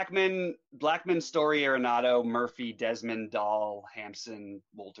 it's Blackman, Story, Arenado, Murphy, Desmond, Dahl, Hampson,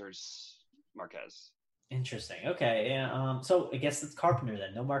 Wolters, Marquez. Interesting. Okay. Yeah. So I guess it's Carpenter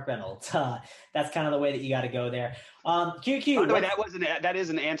then. No Mark Reynolds. That's kind of the way that you got to go there. QQ. By the way, that is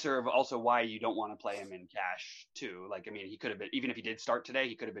an answer of also why you don't want to play him in cash too. He could have been, even if he did start today,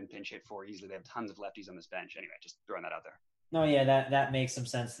 he could have been pinch hit for easily. They have tons of lefties on this bench. Anyway, just throwing that out there. No, yeah, that makes some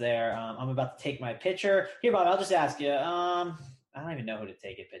sense there. I'm about to take my pitcher here, Bob. I'll just ask you. I don't even know who to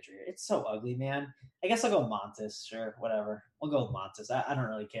take a pitcher here. It's so ugly, man. I guess I'll go Montes. Sure, whatever. We'll go with Montes. I don't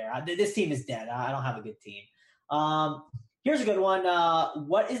really care. This team is dead. I don't have a good team. Here's a good one.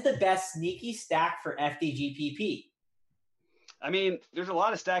 What is the best sneaky stack for FDGPP? I mean, there's a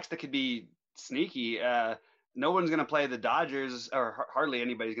lot of stacks that could be sneaky. No one's going to play the Dodgers, or hardly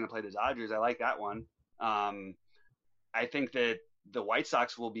anybody's going to play the Dodgers. I like that one. I think that the White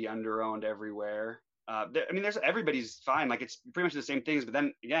Sox will be under-owned everywhere. There's everybody's fine. It's pretty much the same things, but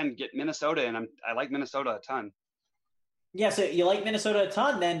then again, get Minnesota, and I like Minnesota a ton. Yeah, so you like Minnesota a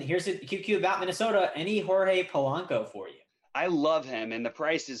ton. Then here's a QQ about Minnesota. Any Jorge Polanco for you? I love him, and the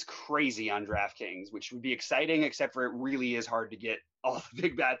price is crazy on DraftKings, which would be exciting, except for it really is hard to get all the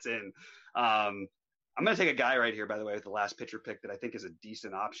big bats in. I'm going to take a guy right here, by the way, with the last pitcher pick that I think is a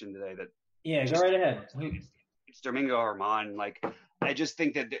decent option today. Go right ahead. It's Domingo Germán. I just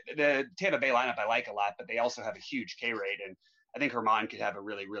think that the Tampa Bay lineup I like a lot, but they also have a huge K rate, and I think Germán could have a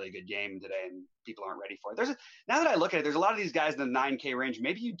really, really good game today, and people aren't ready for it. Now that I look at it, there's a lot of these guys in the 9K range.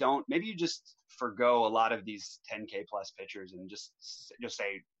 Maybe you don't. Maybe you just forgo a lot of these 10K plus pitchers and just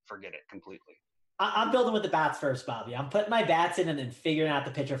say forget it completely. I'm building with the bats first, Bobby. I'm putting my bats in and then figuring out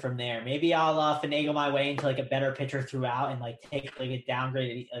the pitcher from there. Maybe I'll finagle my way into a better pitcher throughout and take a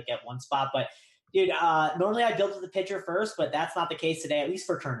downgrade at one spot, but. Dude, normally I build with the pitcher first, but that's not the case today, at least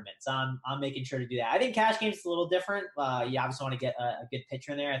for tournaments. I'm making sure to do that. I think cash games is a little different. You obviously want to get a good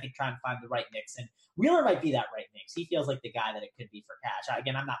pitcher in there. I think try and find the right mix. And Wheeler might be that right mix. He feels like the guy that it could be for cash.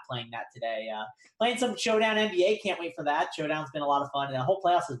 Again, I'm not playing that today. Playing some Showdown NBA. Can't wait for that. Showdown's been a lot of fun. And the whole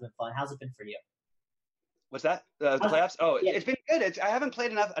playoffs has been fun. How's it been for you? What's that? The playoffs? Oh, yeah. It's been good. I haven't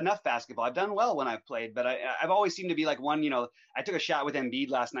played enough basketball. I've done well when I've played, but I've always seemed to be like one. I took a shot with Embiid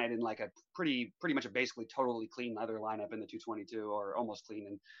last night in like a pretty much a basically totally clean other lineup in the 222 or almost clean,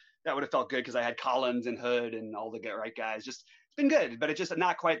 and that would have felt good because I had Collins and Hood and all the right guys. Just it's been good, but it's just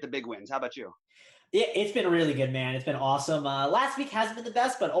not quite the big wins. How about you? Yeah, it's been really good, man. It's been awesome. Last week hasn't been the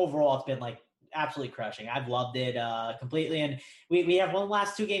best, but overall it's been like absolutely crushing. I've loved it completely. And we have one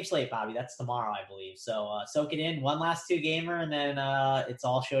last 2-game slate, Bobby. That's tomorrow, I believe. So soak it in. One last 2-gamer, and then it's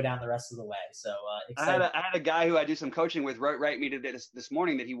all showdown the rest of the way. So I had a guy who I do some coaching with write me this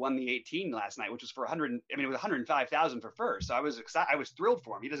morning that he won the 18 last night, which was for 100. I mean, it was 105,000 for first. So I was excited. I was thrilled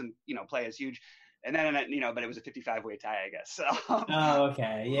for him. He doesn't play as huge. And then, but it was a 55-way tie, I guess. So, oh,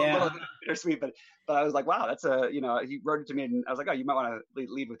 okay. Yeah. A little bit bittersweet, but I was like, wow, that's he wrote it to me and I was like, oh, you might want to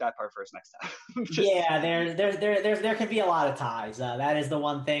lead with that part first next time. Yeah, there can be a lot of ties. That is the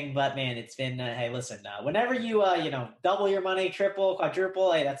one thing, but man, it's been, hey, listen, whenever you, double your money, triple,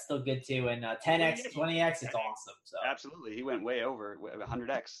 quadruple, hey, that's still good too. And 10X, 20X, it's awesome. So absolutely. He went way over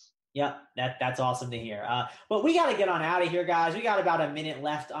 100X. Yeah, that's awesome to hear. But we got to get on out of here, guys. We got about a minute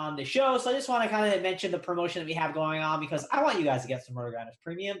left on the show. So I just want to kind of mention the promotion that we have going on because I want you guys to get some RotoGrinders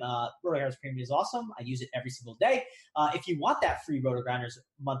Premium. RotoGrinders Premium is awesome. I use it every single day. If you want that free RotoGrinders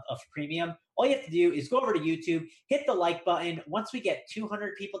month of premium, all you have to do is go over to YouTube, hit the like button. Once we get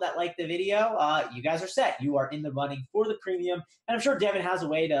 200 people that like the video, you guys are set. You are in the running for the premium. And I'm sure Devin has a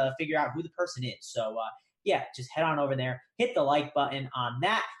way to figure out who the person is. So, just head on over there, hit the like button on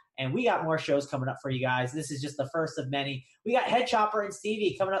that. And we got more shows coming up for you guys. This is just the first of many. We got Head Chopper and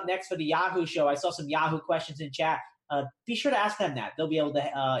Stevie coming up next for the Yahoo show. I saw some Yahoo questions in chat. Be sure to ask them that. They'll be able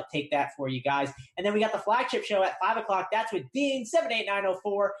to take that for you guys. And then we got the flagship show at 5 o'clock. That's with Dean,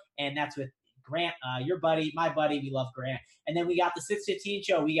 78904. And that's with Grant, your buddy, my buddy. We love Grant. And then we got the 615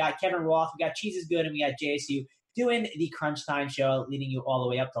 show. We got Kevin Roth. We got Cheese is Good. And we got JSU doing the Crunch Time show, leading you all the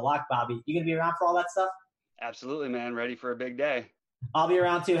way up to lock, Bobby. You going to be around for all that stuff? Absolutely, man. Ready for a big day. I'll be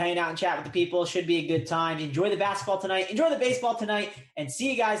around too, hanging out and chat with the people. Should be a good time. Enjoy the basketball tonight. Enjoy the baseball tonight. And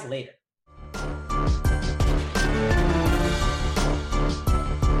see you guys later.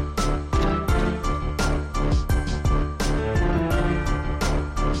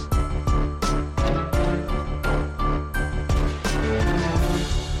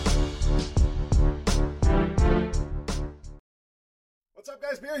 What's up,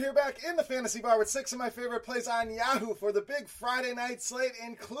 guys? Beer here, back in the Fantasy Bar with 6 of my favorite plays on Yahoo for the big Friday night slate,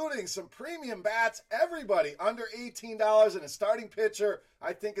 including some premium bats. Everybody under $18 and a starting pitcher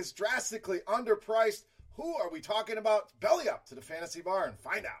I think is drastically underpriced. Who are we talking about? Belly up to the Fantasy Bar and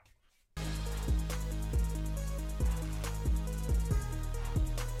find out.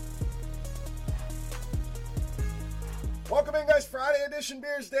 Welcome in, guys. Friday edition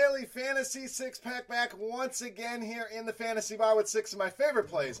Beers Daily Fantasy 6-pack back once again here in the Fantasy Bar with 6 of my favorite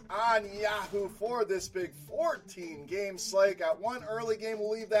plays on Yahoo for this big 14-game slate. Got one early game.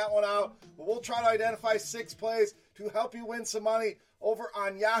 We'll leave that one out, but we'll try to identify 6 plays to help you win some money over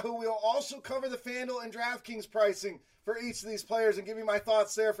on Yahoo. We'll also cover the FanDuel and DraftKings pricing for each of these players and give you my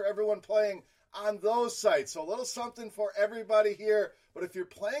thoughts there for everyone playing on those sites. So a little something for everybody here. But if you're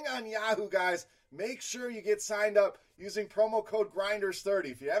playing on Yahoo, guys, make sure you get signed up using promo code GRINDERS30.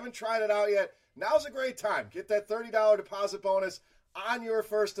 If you haven't tried it out yet, now's a great time. Get that $30 deposit bonus on your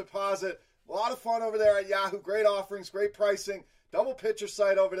first deposit. A lot of fun over there at Yahoo. Great offerings, great pricing. Double pitcher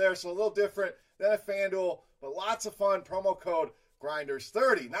site over there, so a little different than a FanDuel, but lots of fun. Promo code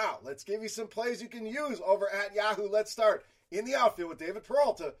GRINDERS30. Now, let's give you some plays you can use over at Yahoo. Let's start in the outfield with David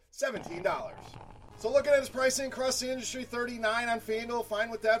Peralta, $17. So looking at his pricing across the industry, $39 on FanDuel,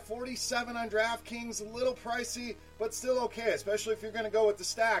 fine with that. $47 on DraftKings, a little pricey, but still okay, especially if you're going to go with the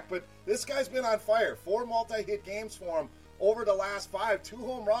stack. But this guy's been on fire. 4 multi-hit games for him over the last 5. 2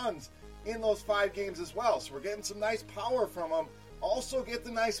 home runs in those 5 games as well. So we're getting some nice power from him. Also get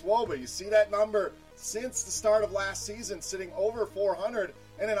the nice WOBA. You see that number since the start of last season, sitting over 400,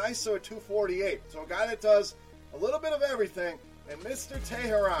 and an ISO at 248. So a guy that does a little bit of everything. And Mr.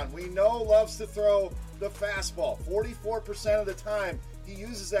 Teheran, we know, loves to throw the fastball. 44% of the time he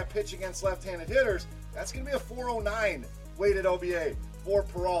uses that pitch against left-handed hitters. That's going to be a 409 weighted OBA for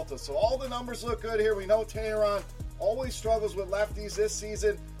Peralta. So all the numbers look good here. We know Teheran always struggles with lefties this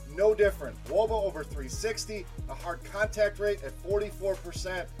season. No different. WOBA over 360, a hard contact rate at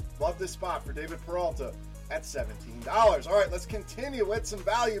 44%. Love this spot for David Peralta at $17. All right, let's continue with some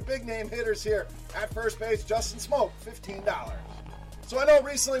value. Big name hitters here at first base. Justin Smoke, $15. So I know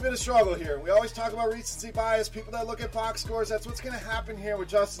recently been a struggle here. We always talk about recency bias, people that look at box scores. That's what's going to happen here with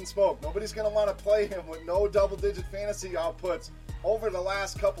Justin Smoke. Nobody's going to want to play him with no double-digit fantasy outputs over the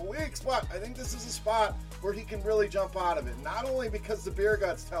last couple weeks, but I think this is a spot where he can really jump out of it. Not only because the beer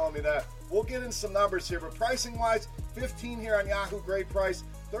gut's telling me that, we'll get in some numbers here, but pricing-wise, 15 here on Yahoo, great price,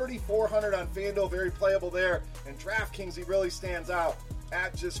 3,400 on FanDuel, very playable there, and DraftKings, he really stands out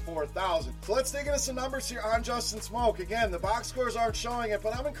at just 4,000. So let's dig into some numbers here on Justin Smoak. Again, the box scores aren't showing it,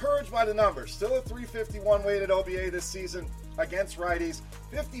 but I'm encouraged by the numbers. Still a 351 weighted OBA this season against righties,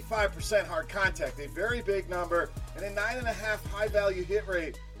 55% hard contact, a very big number, and a 9.5 high value hit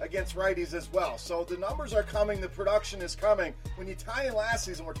rate against righties as well. So the numbers are coming, the production is coming. When you tie in last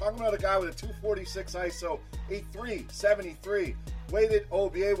season, we're talking about a guy with a 246 ISO, a 373 weighted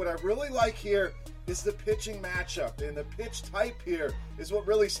OBA. What I really like here is the pitching matchup, and the pitch type here is what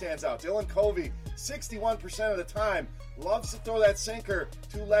really stands out. Dylan Covey, 61% of the time, loves to throw that sinker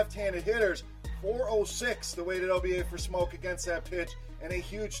to left-handed hitters. 406 the weighted OBA for Smoak against that pitch, and a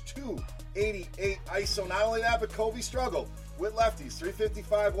huge 288 ISO. Not only that, but Covey struggled with lefties.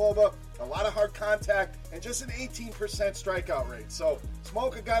 355 WOBA, a lot of hard contact, and just an 18% strikeout rate. So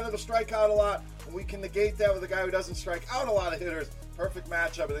Smoak, a guy that'll strike out a lot, and we can negate that with a guy who doesn't strike out a lot of hitters. Perfect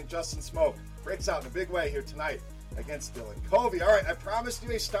matchup. I think Justin Smoak breaks out in a big way here tonight against Dylan Covey. All right, I promised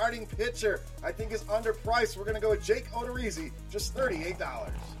you a starting pitcher I think is underpriced. We're going to go with Jake Odorizzi, just $38.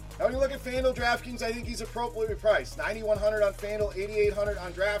 Now, when you look at FanDuel, DraftKings, I think he's appropriately priced. $9,100 on FanDuel, $8,800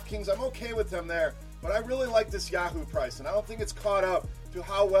 on DraftKings. I'm okay with them there, but I really like this Yahoo price, and I don't think it's caught up to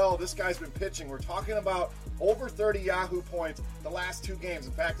how well this guy's been pitching. We're talking about over 30 Yahoo points the last 2 games.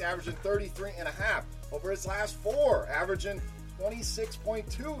 In fact, averaging 33.5 over his last 4, averaging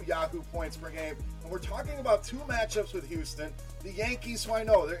 26.2 Yahoo points per game. And we're talking about 2 matchups with Houston. The Yankees, who I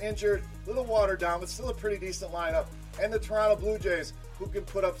know they're injured, a little watered down, but still a pretty decent lineup. And the Toronto Blue Jays, who can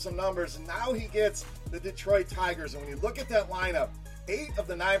put up some numbers. And now he gets the Detroit Tigers. And when you look at that lineup, 8 of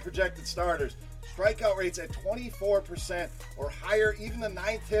the 9 projected starters, strikeout rates at 24% or higher. Even the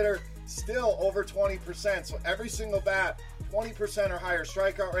 9th hitter, still over 20%. So every single bat, 20% or higher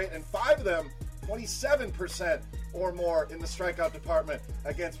strikeout rate. And 5 of them, 27% or more in the strikeout department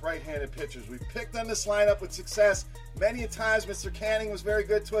against right-handed pitchers. We've picked on this lineup with success many a times. Mr. Canning was very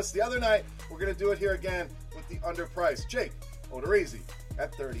good to us the other night. We're going to do it here again with the underpriced Jake Odorizzi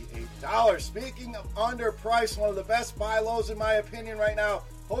at $38. Speaking of underpriced, one of the best buy lows in my opinion right now,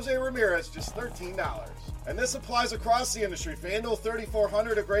 Jose Ramirez, just $13. And this applies across the industry. FanDuel,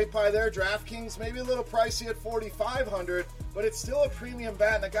 $3,400, a great buy there. DraftKings, maybe a little pricey at $4,500, but it's still a premium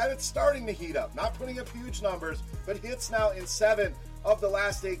bat and a guy that's starting to heat up. Not putting up huge numbers, but hits now in 7 of the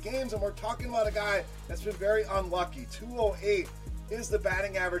last 8 games. And we're talking about a guy that's been very unlucky. 208 is the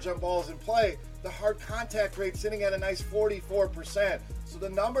batting average on balls in play. The hard contact rate sitting at a nice 44%. So the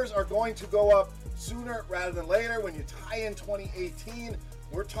numbers are going to go up sooner rather than later. When you tie in 2018,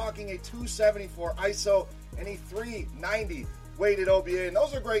 we're talking a 274 ISO and a 390 weighted OBA, and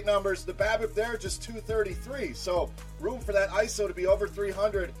those are great numbers. The BABIP there, just 233, so room for that ISO to be over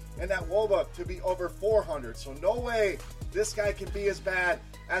 300 and that WOBA to be over 400. So no way this guy can be as bad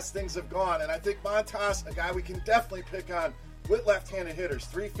as things have gone. And I think Montas, a guy we can definitely pick on with left-handed hitters.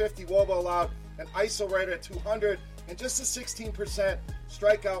 350 WOBA allowed, an ISO right at 200, and just a 16%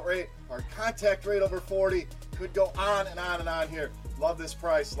 strikeout rate, our contact rate over 40. Could go on and on and on here. Love this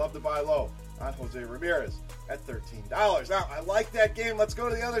price. Love to buy low on Jose Ramirez at $13. Now, I like that game. Let's go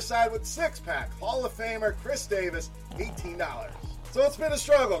to the other side with 6-pack. Hall of Famer Chris Davis, $18. So it's been a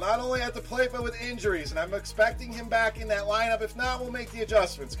struggle, not only at the plate, but with injuries, and I'm expecting him back in that lineup. If not, we'll make the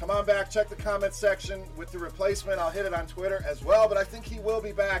adjustments. Come on back, check the comment section with the replacement. I'll hit it on Twitter as well, but I think he will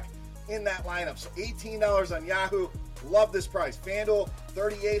be back in that lineup. So $18 on Yahoo. Love this price. FanDuel,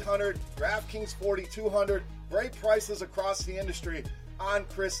 $3,800. DraftKings, $4,200. Great prices across the industry on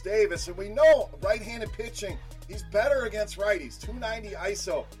Chris Davis. And we know right-handed pitching, he's better against righties. 290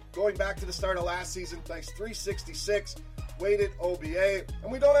 ISO going back to the start of last season. Nice 366 weighted OBA.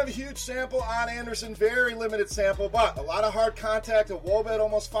 And we don't have a huge sample on Anderson, very limited sample, but a lot of hard contact. A WOBA at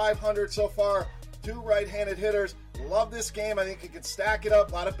almost 500 so far. 2 right-handed hitters. Love this game. I think you can stack it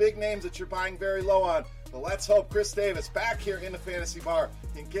up. A lot of big names that you're buying very low on. But let's hope Chris Davis back here in the fantasy bar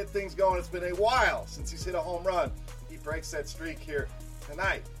can get things going. It's been a while since he's hit a home run. He breaks that streak here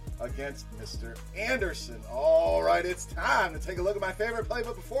tonight against Mr. Anderson. All right, it's time to take a look at my favorite play.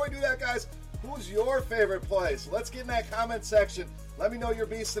 But before we do that, guys, who's your favorite play? So let's get in that comment section. Let me know your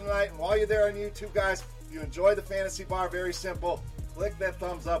beast tonight. And while you're there on YouTube, guys, if you enjoy the fantasy bar, very simple. Click that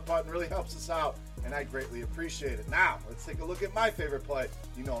thumbs up button. Really helps us out, and I greatly appreciate it. Now, let's take a look at my favorite play.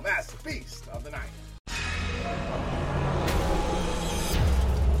 You know him as the beast of the night.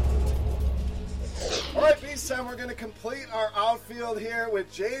 All right, Beast time, we're going to complete our outfield here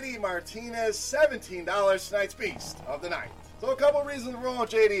with JD Martinez, $17, tonight's Beast of the Night. So a couple reasons we're on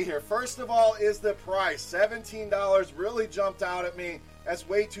JD here. First of all is the price. $17 really jumped out at me as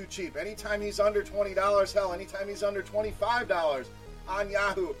way too cheap. Anytime he's under $20, hell, anytime he's under $25 on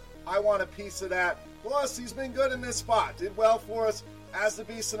Yahoo, I want a piece of that. Plus, he's been good in this spot. Did well for us as the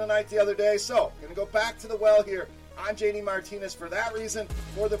beast of the night the other day. So, going to go back to the well here on JD Martinez for that reason,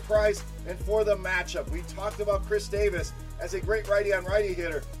 for the price, and for the matchup. We talked about Chris Davis as a great righty-on-righty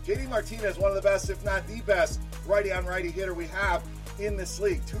hitter. JD Martinez, one of the best, if not the best, righty-on-righty hitter we have in this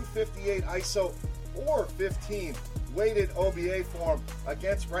league. 258 ISO, 415 weighted OBA form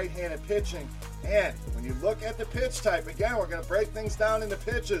against right-handed pitching. And when you look at the pitch type, again, we're going to break things down into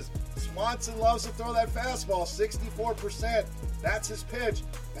pitches. Swanson loves to throw that fastball, 64%. That's his pitch.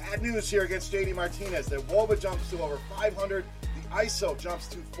 Bad news here against JD Martinez. The WOBA jumps to over 500. The ISO jumps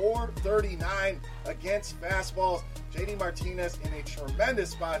to 439 against fastballs. JD Martinez in a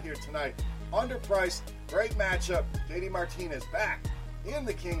tremendous spot here tonight. Underpriced, great matchup. JD Martinez back in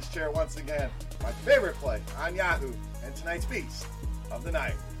the King's chair once again. My favorite play on Yahoo and tonight's beast of the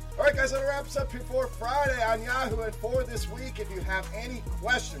night. All right, guys, that wraps up here for Friday on Yahoo and for this week. If you have any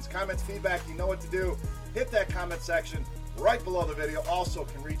questions, comments, feedback, you know what to do. Hit that comment section right below the video. Also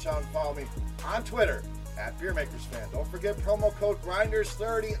can reach out and follow me on Twitter at BeerMakersFan. Don't forget promo code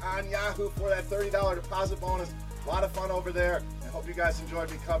Grinders30 on Yahoo for that $30 deposit bonus. A lot of fun over there. I hope you guys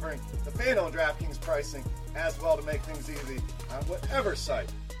enjoyed me covering the FanDuel and DraftKings pricing as well to make things easy on whatever site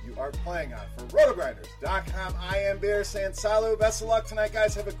you are playing on. For rotogrinders.com, I am Beer saying salut. Best of luck tonight,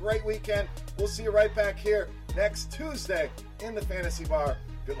 guys. Have a great weekend. We'll see you right back here next Tuesday in the Fantasy Bar.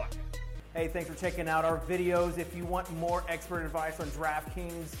 Good luck. Hey, thanks for checking out our videos. If you want more expert advice on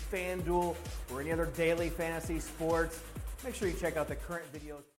DraftKings, FanDuel, or any other daily fantasy sports, make sure you check out the current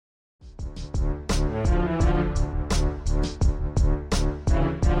videos.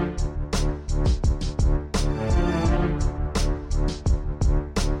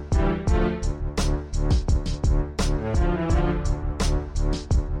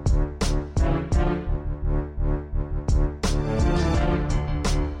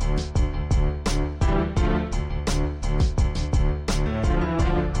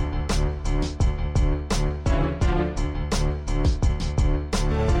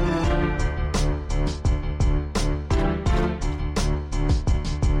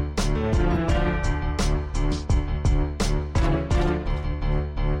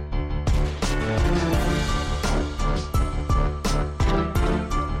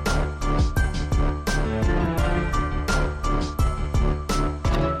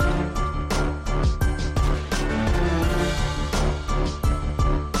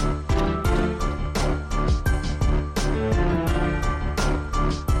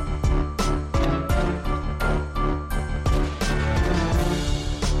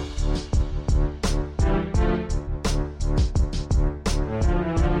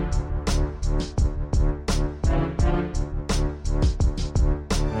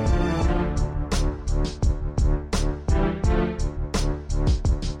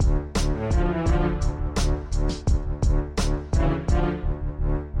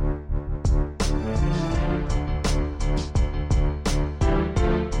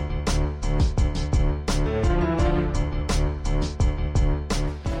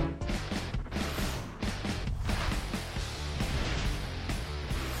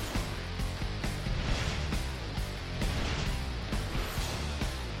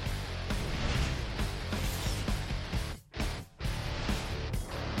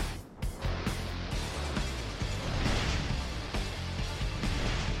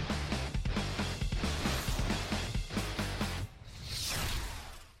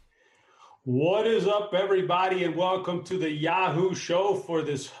 What is up, everybody, and welcome to the Yahoo show for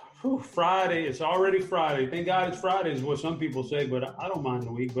this Friday. It's already Friday. Thank God it's Friday is what some people say, but I don't mind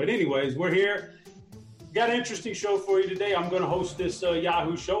the week. But anyways, we're here. Got an interesting show for you today. I'm going to host this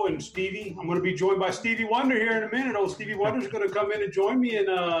Yahoo show, and I'm going to be joined by Stevie Wonder here in a minute. Old Stevie Wonder's going to come in and join me, and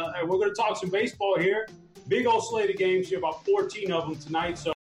we're going to talk some baseball here. Big old slate of games here, about 14 of them tonight.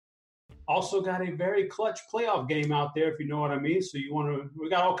 So also got a very clutch playoff game out there, if you know what I mean. So we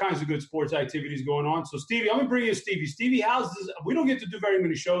got all kinds of good sports activities going on. So Stevie, I'm going to bring you Stevie. Stevie, we don't get to do very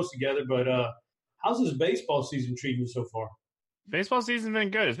many shows together, but how's this baseball season treating you so far? Baseball season's been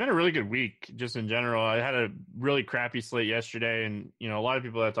good. It's been a really good week just in general. I had a really crappy slate yesterday, and a lot of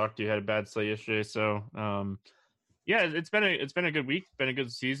people that I talked to had a bad slate yesterday. So yeah, it's been a good week, been a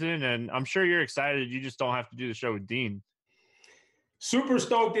good season, and I'm sure you're excited. You just don't have to do the show with Dean. Super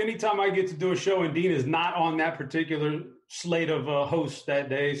stoked anytime I get to do a show and Dean is not on that particular slate of hosts that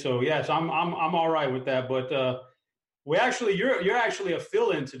day. So yes, I'm all right with that. But You're actually a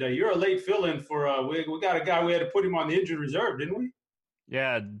fill-in today. You're a late fill-in for we got a guy we had to put him on the injured reserve, didn't we?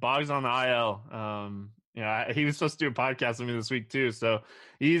 Yeah, Boggs on the IL. He was supposed to do a podcast with me this week too, so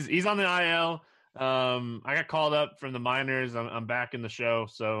he's on the IL. I got called up from the minors. I'm back in the show,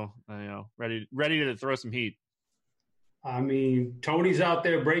 so ready to throw some heat. I mean, Tony's out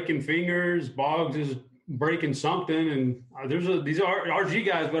there breaking fingers. Boggs is breaking something, and these RG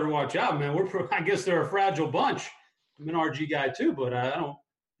guys better watch out, man. I guess they're a fragile bunch. I'm an RG guy too, but I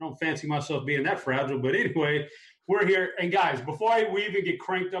don't fancy myself being that fragile. But anyway, we're here. And guys, before we even get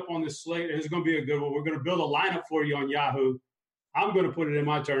cranked up on this slate, it's going to be a good one. We're going to build a lineup for you on Yahoo. I'm going to put it in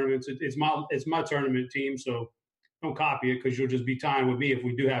my tournaments. It's my tournament team, so don't copy it because you'll just be tying with me if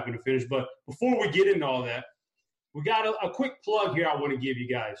we do happen to finish. But before we get into all that, we got a quick plug here I want to give you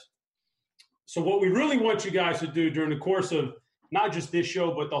guys. So what we really want you guys to do during the course of not just this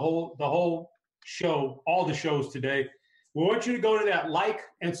show, but the whole show, all the shows today, we want you to go to that like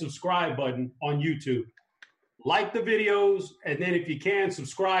and subscribe button on YouTube. Like the videos, and then if you can,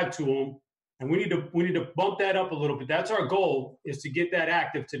 subscribe to them. And we need to bump that up a little bit. That's our goal, is to get that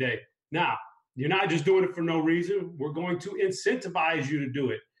active today. Now, you're not just doing it for no reason. We're going to incentivize you to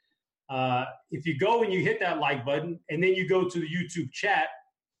do it. If you go and you hit that like button, and then you go to the YouTube chat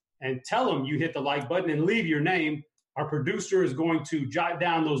and tell them you hit the like button and leave your name, our producer is going to jot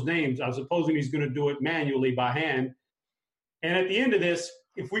down those names. I'm supposing he's going to do it manually by hand. And at the end of this,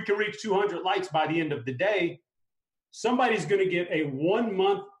 if we can reach 200 likes by the end of the day, somebody's going to get a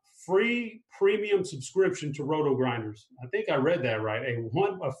 1-month free premium subscription to Roto Grinders. I think I read that right.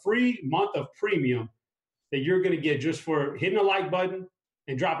 A free month of premium that you're going to get just for hitting the like button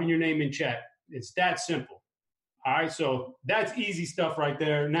and dropping your name in chat. It's that simple. All right, so that's easy stuff right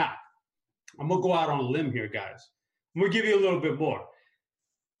there. Now, I'm going to go out on a limb here, guys. I'm going to give you a little bit more.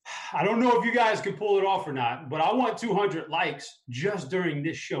 I don't know if you guys can pull it off or not, but I want 200 likes just during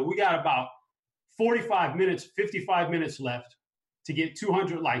this show. We got about 45 minutes, 55 minutes left to get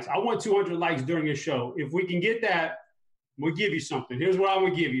 200 likes. I want 200 likes during this show. If we can get that, we'll give you something. Here's what I'm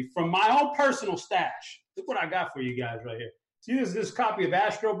going to give you. From my own personal stash, look what I got for you guys right here. See this copy of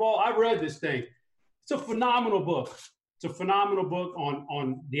Astro Ball? I've read this thing. It's a phenomenal book. It's a phenomenal book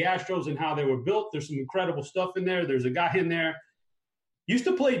on the Astros and how they were built. There's some incredible stuff in there. There's a guy in there, used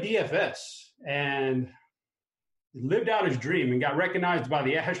to play DFS, and lived out his dream and got recognized by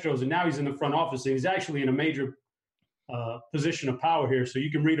the Astros, and now he's in the front office, and he's actually in a major position of power here. So you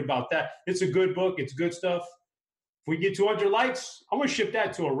can read about that. It's a good book. It's good stuff. If we get 200 likes, I'm going to ship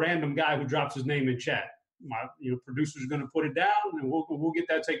that to a random guy who drops his name in chat. My producer's going to put it down, and we'll get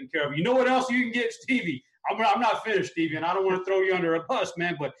that taken care of. You know what else you can get, Stevie? I'm not finished, Stevie, and I don't want to throw you under a bus,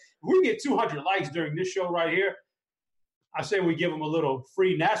 man, but if we get 200 likes during this show right here, I say we give them a little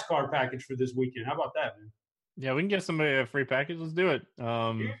free NASCAR package for this weekend. How about that, man? Yeah, we can give somebody a free package. Let's do it.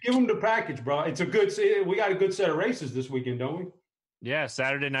 Give them the package, bro. We got a good set of races this weekend, don't we? Yeah,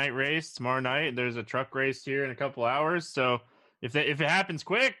 Saturday night race, tomorrow night. There's a truck race here in a couple hours. So if it happens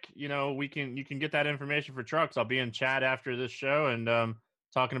quick, you can get that information for trucks. I'll be in chat after this show and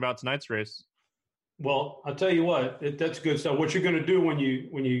talking about tonight's race. Well, I'll tell you what, that's good stuff. What you're going to do when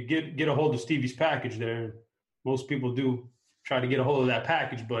you get a hold of Stevie's package there, most people do try to get a hold of that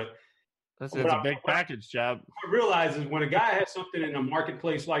package, but it's a big package job. I realize is when a guy has something in a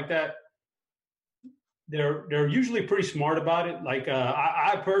marketplace like that, they're usually pretty smart about it. Like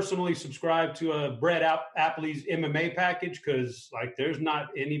I personally subscribe to Brett Appley's MMA package because like there's not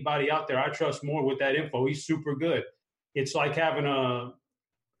anybody out there I trust more with that info. He's super good. It's like having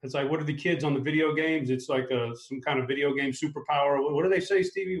it's like, what are the kids on the video games? It's like some kind of video game superpower. What do they say,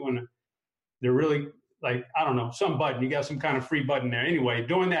 Stevie, when they're really like, I don't know, some button. You got some kind of free button there. Anyway,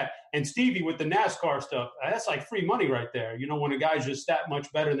 doing that. And Stevie with the NASCAR stuff, that's like free money right there. When a guy's just that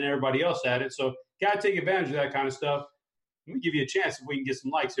much better than everybody else at it. So got to take advantage of that kind of stuff. Let me give you a chance if we can get some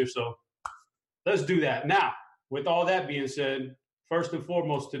likes here. So let's do that. Now, with all that being said, first and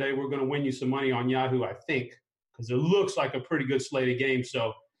foremost today, we're going to win you some money on Yahoo, I think, because it looks like a pretty good slate of games.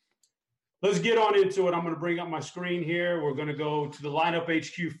 So let's get on into it. I'm going to bring up my screen here. We're going to go to the lineup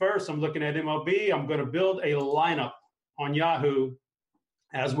HQ first. I'm looking at MLB. I'm going to build a lineup on Yahoo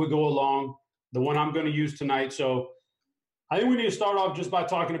as we go along, the one I'm going to use tonight. So I think we need to start off just by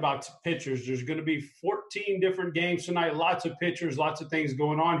talking about pitchers. There's going to be 14 different games tonight, lots of pitchers, lots of things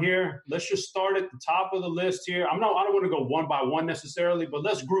going on here. Let's just start at the top of the list here. I don't want to go one by one necessarily, but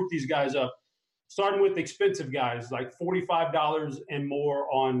let's group these guys up. Starting with expensive guys, like $45 and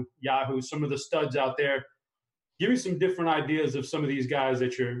more on Yahoo, some of the studs out there. Give me some different ideas of some of these guys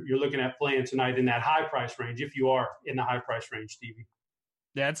that you're looking at playing tonight in that high price range, if you are in the high price range, Stevie.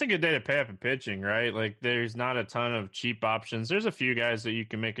 Yeah, it's a good day to pay up in pitching, right? Like, there's not a ton of cheap options. There's a few guys that you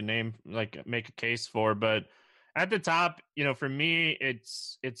can make a case for, but at the top, for me,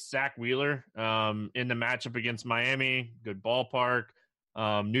 it's Zach Wheeler in the matchup against Miami. Good ballpark,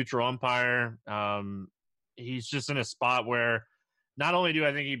 neutral umpire. He's just in a spot where not only do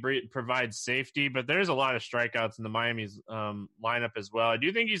I think he provides safety, but there's a lot of strikeouts in the Miami's lineup as well. I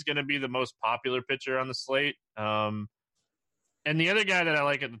do think he's going to be the most popular pitcher on the slate. And the other guy that I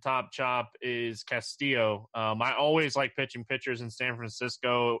like at the top chop is Castillo. I always like pitching pitchers in San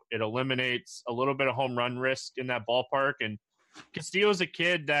Francisco. It eliminates a little bit of home run risk in that ballpark. And Castillo's a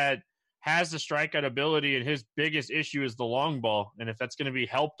kid that has the strikeout ability, and his biggest issue is the long ball. And if that's going to be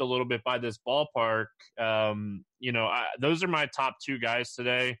helped a little bit by this ballpark, those are my top two guys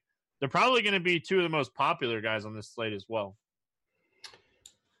today. They're probably going to be two of the most popular guys on this slate as well.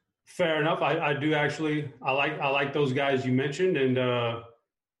 Fair enough. I do actually. I like those guys you mentioned, and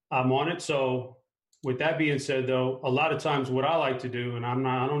I'm on it. So with that being said, though, a lot of times what I like to do, and I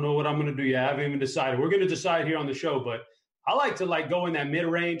don't know what I'm going to do yet. I haven't even decided. We're going to decide here on the show, but I like to go in that mid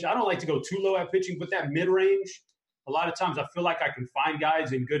range. I don't like to go too low at pitching, but that mid range. A lot of times I feel like I can find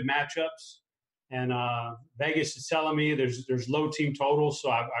guys in good matchups, and Vegas is telling me there's low team totals,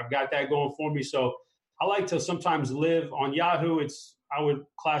 so I've got that going for me. So I like to sometimes live on Yahoo. I would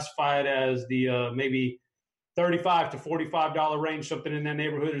classify it as the maybe $35 to $45 range, something in that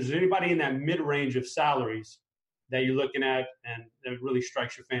neighborhood. Is there anybody in that mid-range of salaries that you're looking at and that really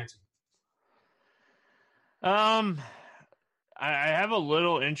strikes your fancy? I have a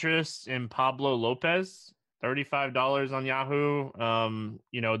little interest in Pablo Lopez, $35 on Yahoo.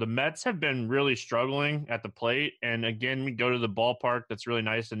 The Mets have been really struggling at the plate. And again, we go to the ballpark that's really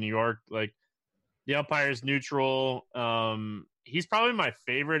nice in New York. Like, the umpire's neutral. He's probably my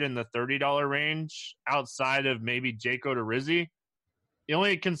favorite in the $30 range outside of maybe Jake Odorizzi. The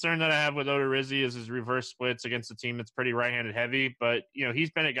only concern that I have with Odorizzi is his reverse splits against a team that's pretty right-handed heavy. But, he's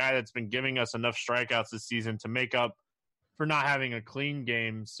been a guy that's been giving us enough strikeouts this season to make up for not having a clean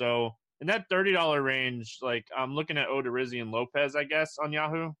game. So in that $30 range, I'm looking at Odorizzi and Lopez, I guess, on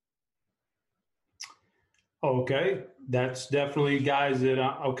Yahoo. Okay, that's definitely guys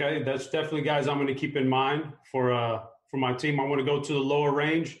that that's definitely guys I'm going to keep in mind for my team. I want to go to the lower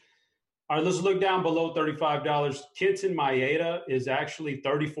range. All right, let's look down below $35. Kenton Maeda is actually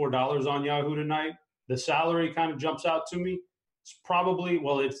 $34 on Yahoo tonight. The salary kind of jumps out to me. It's probably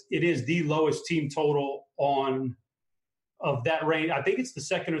it is the lowest team total of that range. I think it's the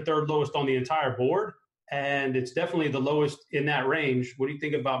second or third lowest on the entire board, and it's definitely the lowest in that range. What do you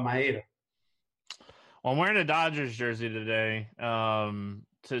think about Maeda? Well, I'm wearing a Dodgers jersey today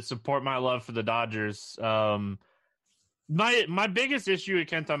to support my love for the Dodgers. My biggest issue with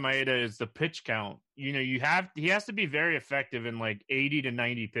Kenta Maeda is the pitch count. He has to be very effective in 80 to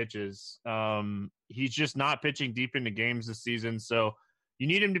 90 pitches. He's just not pitching deep into games this season, so you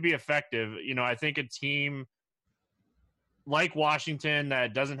need him to be effective. I think a team like Washington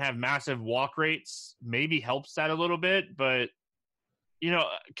that doesn't have massive walk rates maybe helps that a little bit, but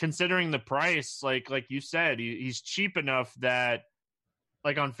considering the price, like you said, he's cheap enough that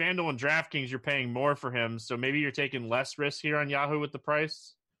on FanDuel and DraftKings, you're paying more for him. So maybe you're taking less risk here on Yahoo with the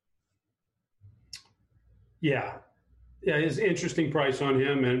price. Yeah, it's an interesting price on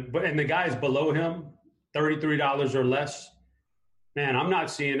him. And the guys below him, $33 or less. Man, I'm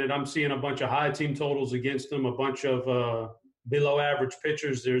not seeing it. I'm seeing a bunch of high team totals against them, a bunch of below average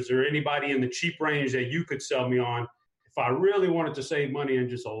pitchers. Is there anybody in the cheap range that you could sell me on if I really wanted to save money and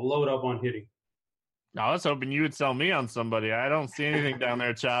just load up on hitting? I was hoping you would sell me on somebody. I don't see anything down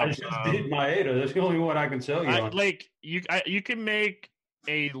there, Chop. I just did Maeda. That's the only one I can sell you on. You can make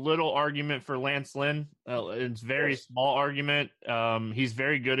a little argument for Lance Lynn. It's a very small argument. He's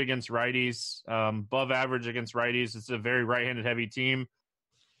very good against righties, above average against righties. It's a very right-handed heavy team.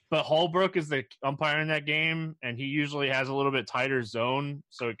 But Holbrook is the umpire in that game, and he usually has a little bit tighter zone,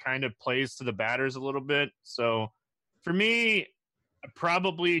 so it kind of plays to the batters a little bit. So for me, I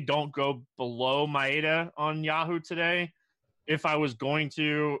probably don't go below Maeda on Yahoo today. If I was playing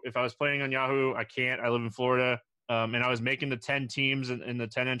on Yahoo, I can't. I live in Florida, and I was making the 10 teams in the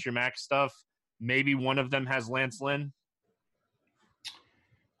 10 entry max stuff. Maybe one of them has Lance Lynn.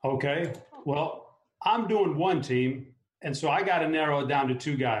 Okay. Well, I'm doing one team, and so I got to narrow it down to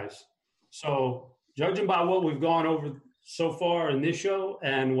two guys. So judging by what we've gone over so far in this show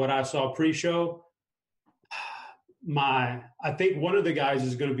and what I saw pre-show, I think one of the guys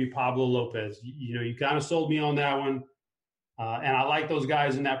is going to be Pablo Lopez. You kind of sold me on that one, and I like those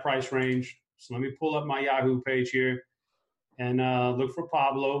guys in that price range. So let me pull up my Yahoo page here and look for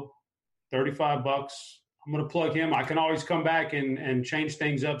Pablo. $35. I'm going to plug him. I can always come back and change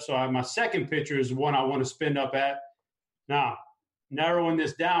things up. So my second pitcher is one I want to spin up at. Now, narrowing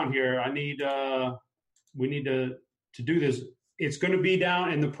this down here, we need to do this. It's going to be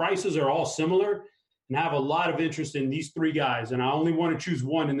down, and the prices are all similar, and I have a lot of interest in these three guys, and I only want to choose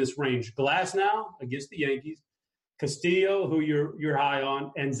one in this range. Glasnow against the Yankees, Castillo, who you're high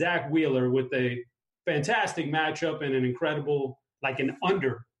on, and Zach Wheeler with a fantastic matchup and an incredible, like an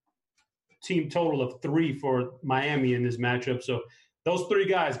under team total of 3 for Miami in this matchup. So those three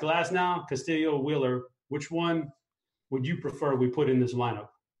guys, Glasnow, Castillo, Wheeler, which one would you prefer we put in this lineup?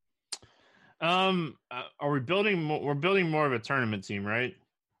 Are we building? We're building more of a tournament team, right?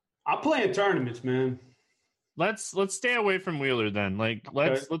 I'm playing tournaments, man. Let's stay away from Wheeler then. Like,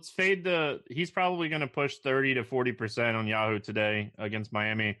 let's fade he's probably going to push 30 to 40% on Yahoo today against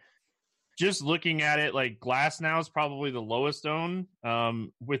Miami. Just looking at it, like Glasnow is probably the lowest owned,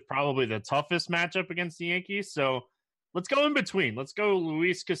 with probably the toughest matchup against the Yankees. So let's go in between. Let's go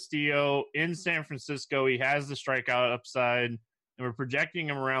Luis Castillo in San Francisco. He has the strikeout upside, and we're projecting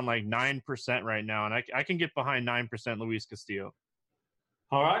him around like 9% right now. And I can get behind 9% Luis Castillo.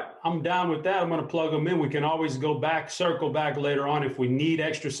 All right, I'm down with that. I'm going to plug them in. We can always circle back later on if we need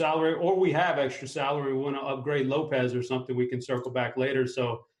extra salary or we have extra salary. We want to upgrade Lopez or something. We can circle back later.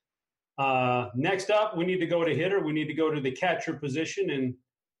 So next up, we need to go to hitter. We need to go to the catcher position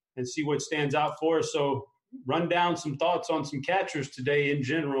and see what stands out for us. So run down some thoughts on some catchers today in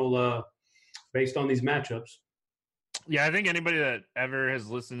general based on these matchups. Yeah, I think anybody that ever has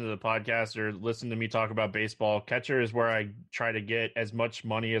listened to the podcast or listened to me talk about baseball, catcher is where I try to get as much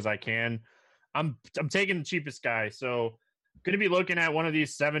money as I can. I'm taking the cheapest guy. So going to be looking at one of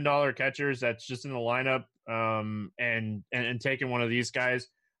these $7 catchers that's just in the lineup and taking one of these guys.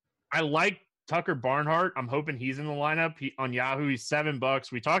 I like Tucker Barnhart. I'm hoping he's in the lineup. On Yahoo, he's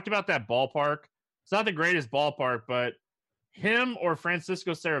 $7. We talked about that ballpark. It's not the greatest ballpark, but him or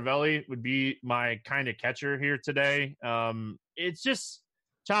Francisco Cervelli would be my kind of catcher here today. It's just,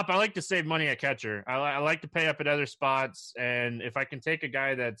 Chop, I like to save money at catcher. I like to pay up at other spots, and if I can take a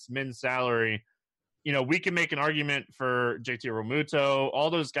guy that's min salary, we can make an argument for JT Realmuto. All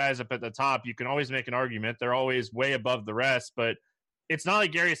those guys up at the top, you can always make an argument. They're always way above the rest, but it's not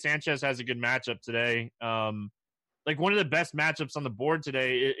like Gary Sanchez has a good matchup today. Like one of the best matchups on the board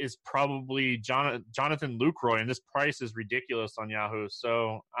today is probably Jonathan Lucroy, and this price is ridiculous on Yahoo.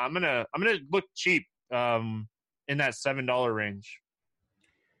 So I'm gonna look cheap in that $7 range.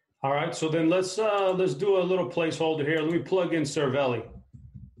 All right, so then let's do a little placeholder here. Let me plug in Cervelli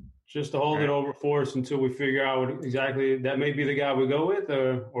just to hold it over for us until we figure out what exactly that may be the guy we go with,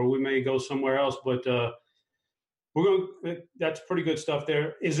 or we may go somewhere else. But that's pretty good stuff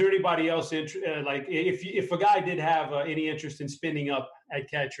there. Is there anybody else like if a guy did have any interest in spinning up at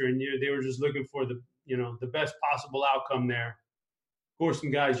catcher and they were just looking for the best possible outcome there, who are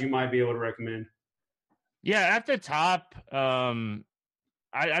some guys you might be able to recommend? Yeah, at the top,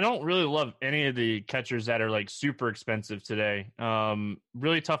 I don't really love any of the catchers that are like super expensive today.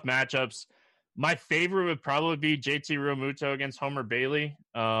 Really tough matchups. My favorite would probably be JT Realmuto against Homer Bailey.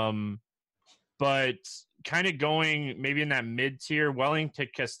 But kind of going maybe in that mid-tier, Wellington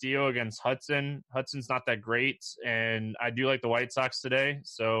Castillo against Hudson. Hudson's not that great, and I do like the White Sox today.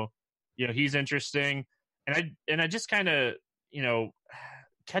 So, he's interesting. And I just kind of,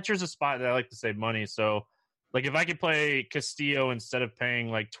 catcher's a spot that I like to save money. So, like if I could play Castillo instead of paying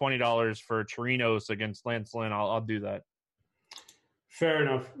like $20 for Chirinos against Lance Lynn, I'll do that. Fair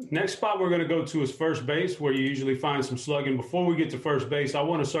enough. Next spot we're going to go to is first base, where you usually find some slugging. Before we get to first base, I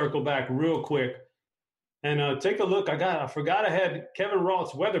want to circle back real quick and take a look. I forgot I had Kevin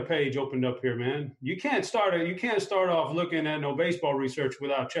Roth's weather page opened up here, man. You can't start off looking at no baseball research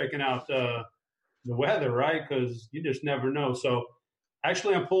without checking out the weather, right? Because you just never know. So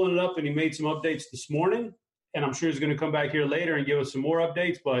actually, I'm pulling it up, and he made some updates this morning, and I'm sure he's going to come back here later and give us some more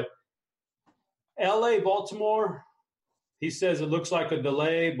updates. But LA, Baltimore, he says it looks like a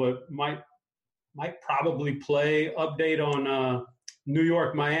delay, but might probably play. Update on New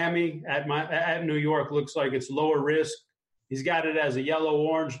York, Miami. At New York, looks like it's lower risk. He's got it as a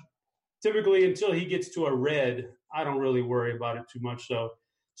yellow-orange. Typically, until he gets to a red, I don't really worry about it too much.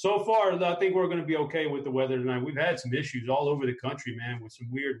 So far, I think we're going to be okay with the weather tonight. We've had some issues all over the country, man, with some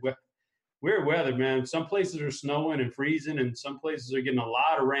weird weather, man. Some places are snowing and freezing, and some places are getting a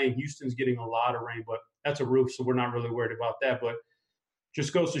lot of rain. Houston's getting a lot of rain, but that's a roof, so we're not really worried about that. But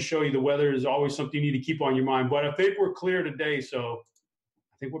just goes to show you the weather is always something you need to keep on your mind. But I think we're clear today, so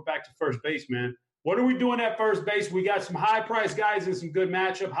I think we're back to first base, man. What are we doing at first base? We got some high-priced guys and some good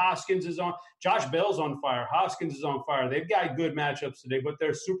matchup. Hoskins is on. Josh Bell's on fire. Hoskins is on fire. They've got good matchups today, but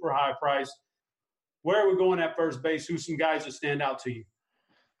they're super high-priced. where are we going at first base? Who's some guys that stand out to you?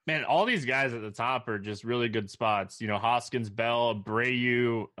 Man, all these guys at the top are just really good spots. You know, Hoskins, Bell,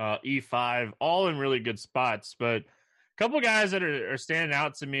 Abreu, E5, all in really good spots. But a couple guys that are standing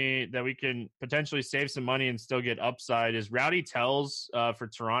out to me that we can potentially save some money and still get upside is Rowdy Tells for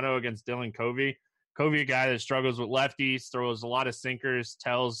Toronto against Dylan Covey. Covey, a guy that struggles with lefties, throws a lot of sinkers.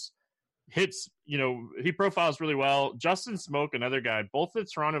 Tells hits, he profiles really well. Justin Smoke, another guy. Both the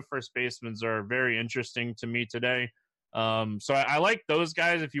Toronto first basemen are very interesting to me today. So I like those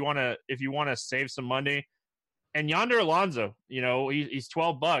guys if you want to save some money. And Yonder Alonso, he's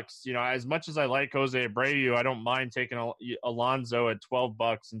 $12. As much as I like Jose Abreu, I don't mind taking Alonso at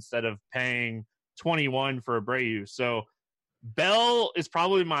 $12 instead of paying 21 for Abreu. So Bell is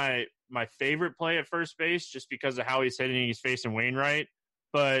probably my favorite play at first base just because of how he's hitting. He's facing Wainwright.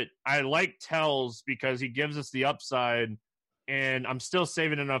 But I like Tells because he gives us the upside, and I'm still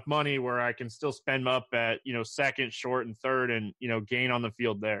saving enough money where I can still spend up at, second, short, and third and, gain on the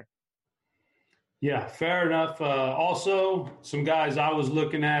field there. Yeah, fair enough. Also, some guys I was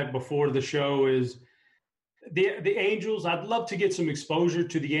looking at before the show is the Angels. I'd love to get some exposure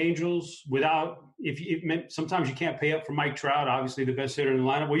to the Angels sometimes you can't pay up for Mike Trout, obviously the best hitter in the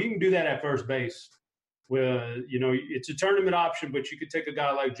lineup. Well, you can do that at first base. It's a tournament option, but you could take a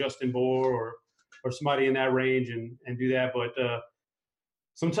guy like Justin Bour or somebody in that range and do that. But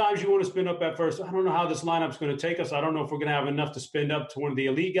sometimes you want to spin up at first. I don't know how this lineup's going to take us. I don't know if we're going to have enough to spend up to one of the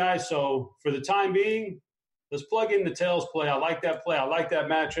elite guys. So for the time being, let's plug in the Tells play. I like that play. I like that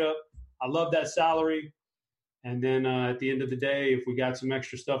matchup. I love that salary. And then at the end of the day, if we got some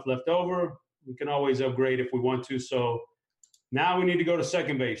extra stuff left over, we can always upgrade if we want to. So now we need to go to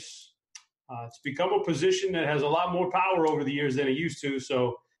second base. It's become a position that has a lot more power over the years than it used to.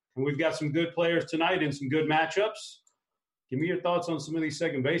 So, and we've got some good players tonight and some good matchups. Give me your thoughts on some of these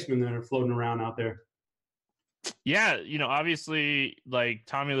second basemen that are floating around out there. Yeah, obviously, like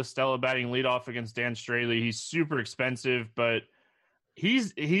Tommy La Stella batting leadoff against Dan Straley, he's super expensive, but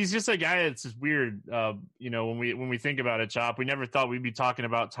he's just a guy that's just weird. When we think about it, Chop, we never thought we'd be talking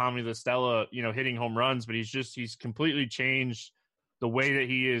about Tommy La Stella, hitting home runs, but he's completely changed the way that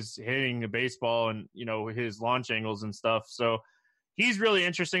he is hitting the baseball and, his launch angles and stuff. So he's really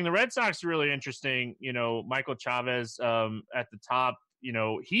interesting. The Red Sox are really interesting. Michael Chavez at the top,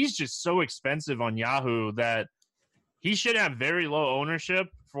 he's just so expensive on Yahoo that he should have very low ownership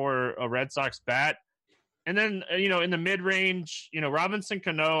for a Red Sox bat. And then, in the mid-range, Robinson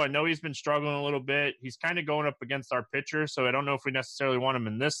Cano, I know he's been struggling a little bit. He's kind of going up against our pitcher, so I don't know if we necessarily want him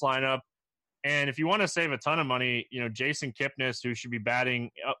in this lineup. And if you want to save a ton of money, Jason Kipnis, who should be batting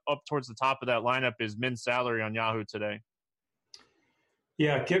up towards the top of that lineup, is min salary on Yahoo today.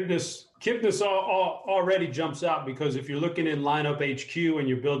 Yeah, Kipnis already jumps out because if you're looking in lineup HQ and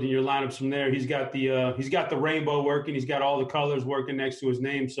you're building your lineups from there, he's got the rainbow working. He's got all the colors working next to his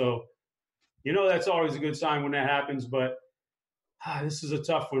name. So, that's always a good sign when that happens. But this is a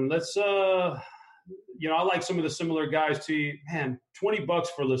tough one. Let's I like some of the similar guys to you. Man, $20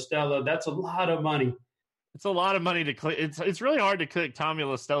 for La Stella. That's a lot of money. It's a lot of money to click. It's really hard to click Tommy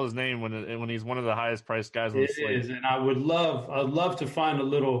La Stella's name when he's one of the highest priced guys on the slate. It is, and I'd love to find a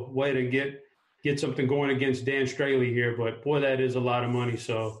little way to get something going against Dan Straley here. But boy, that is a lot of money.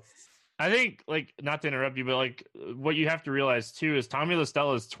 So I think, not to interrupt you, but what you have to realize too is Tommy La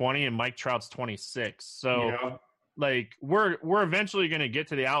Stella is 20 and Mike Trout's 26. So. Yeah. We're eventually going to get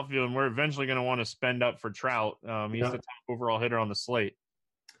to the outfield, and we're eventually going to want to spend up for Trout. He's the top overall hitter on the slate.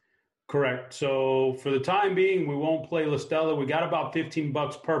 Correct. So for the time being, we won't play La Stella. We got about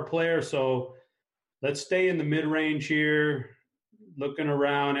 $15 per player. So let's stay in the mid-range here, looking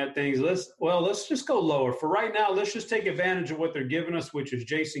around at things. Let's just go lower. For right now, let's just take advantage of what they're giving us, which is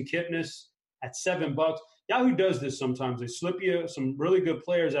Jason Kipnis at $7. Yahoo does this sometimes. They slip you some really good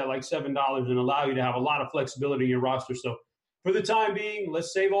players at like $7 and allow you to have a lot of flexibility in your roster. So for the time being,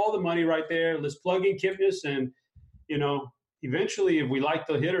 let's save all the money right there. Let's plug in Kipnis and, eventually if we like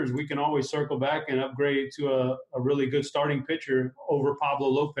the hitters, we can always circle back and upgrade to a really good starting pitcher over Pablo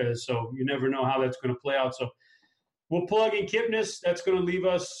Lopez. So you never know how that's going to play out. So we'll plug in Kipnis. That's going to leave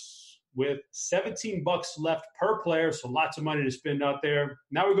us with $17 left per player. So lots of money to spend out there.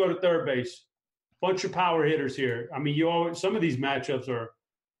 Now we go to third base. Bunch of power hitters here. I mean, some of these matchups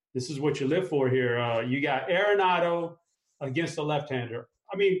this is what you live for here. You got Arenado against a left-hander.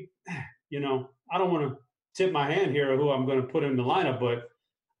 I mean, I don't want to tip my hand here of who I'm going to put in the lineup, but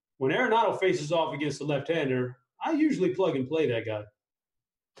when Arenado faces off against a left-hander, I usually plug and play that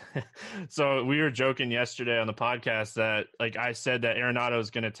guy. So we were joking yesterday on the podcast that I said that Arenado is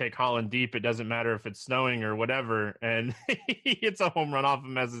going to take Holland deep. It doesn't matter if it's snowing or whatever. And he hits a home run off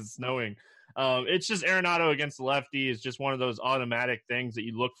him as it's snowing. It's just Arenado against the lefty is just one of those automatic things that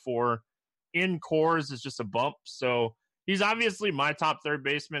you look for in cores is just a bump. So he's obviously my top third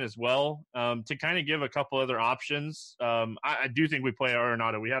baseman as well. To kind of give a couple other options, I do think we play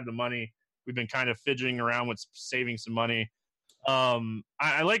Arenado. We have the money. We've been kind of fidgeting around with saving some money.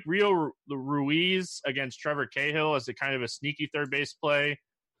 I like Rio Ruiz against Trevor Cahill as a kind of a sneaky third base play.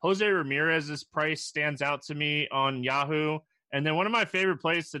 Jose Ramirez's price stands out to me on Yahoo. And then one of my favorite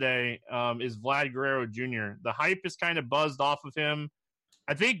plays today is Vlad Guerrero Jr. The hype is kind of buzzed off of him.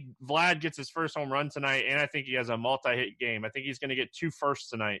 I think Vlad gets his first home run tonight, and I think he has a multi-hit game. I think he's going to get 2 firsts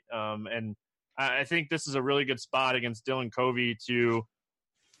tonight. And I think this is a really good spot against Dylan Covey to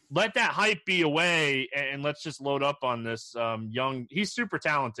let that hype be away, and let's just load up on this young – he's super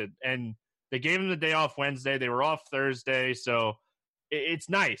talented. And they gave him the day off Wednesday. They were off Thursday. So it's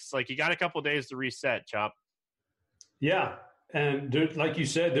nice. Like, you got a couple days to reset, Chop. Yeah. And there, like you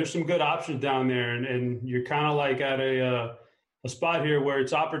said, there's some good options down there, and you're kind of like at a spot here where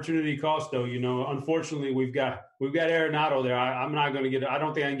it's opportunity cost, though. You know, unfortunately, we've got Arenado there. I'm not going to get. I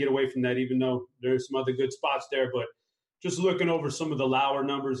don't think I can get away from that, even though there's some other good spots there. But just looking over some of the Lauer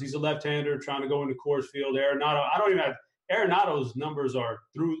numbers, he's a left-hander trying to go into Coors Field. Arenado's numbers are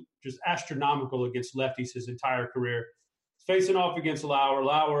through just astronomical against lefties his entire career. Facing off against Lauer.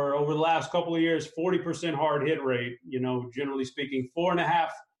 Lauer, over the last couple of years, 40% hard hit rate, you know, generally speaking, 4.5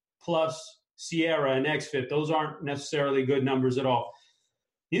 plus Sierra and XFIP. Those aren't necessarily good numbers at all.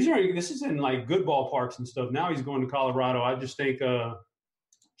 This is in like good ballparks and stuff. Now he's going to Colorado. I just think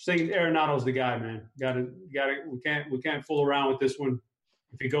Arenado's the guy, man. Got it. We can't fool around with this one.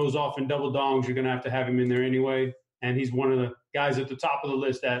 If he goes off in double dongs, you're going to have him in there anyway. And he's one of the guys at the top of the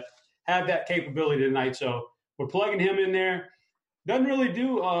list that have that capability tonight. So we're plugging him in there. Doesn't really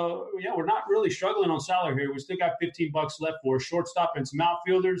do we're not really struggling on salary here. We still got $15 left for a shortstop and some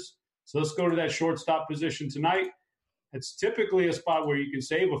outfielders. So let's go to that shortstop position tonight. It's typically a spot where you can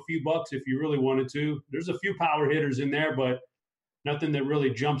save a few bucks if you really wanted to. There's a few power hitters in there, but nothing that really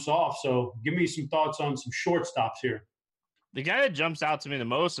jumps off. So give me some thoughts on some shortstops here. The guy that jumps out to me the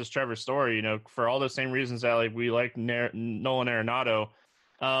most is Trevor Story, you know, for all the same reasons that we like Nolan Arenado.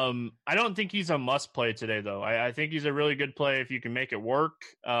 I don't think he's a must play today, though. I think he's a really good play if you can make it work.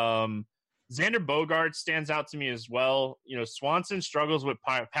 Xander Bogaerts stands out to me as well. You know, Swanson struggles with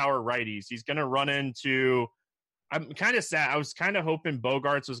power righties. He's going to run into – I'm kind of sad. I was kind of hoping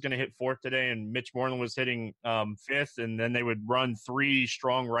Bogaerts was going to hit 4th today and Mitch Moreland was hitting 5th, and then they would run 3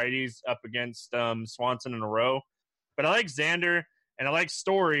 strong righties up against Swanson in a row. But I like Xander and I like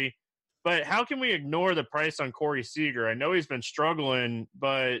Story. But how can we ignore the price on Corey Seager? I know he's been struggling,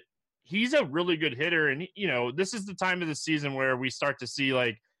 but he's a really good hitter. And, you know, this is the time of the season where we start to see,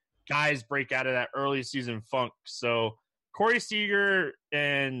 like, guys break out of that early season funk. So Corey Seager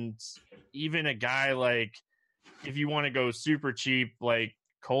and even a guy like, if you want to go super cheap, like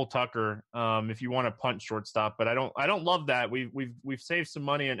Cole Tucker, if you want to punt shortstop. But I don't love that. We've saved some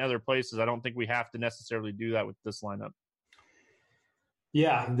money in other places. I don't think we have to necessarily do that with this lineup.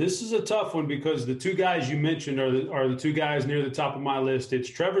 Yeah, this is a tough one because the 2 guys you mentioned are the 2 guys near the top of my list. It's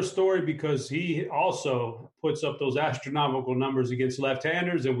Trevor Story because he also puts up those astronomical numbers against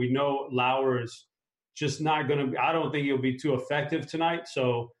left-handers, and we know Lauer is just not going to – I don't think he'll be too effective tonight.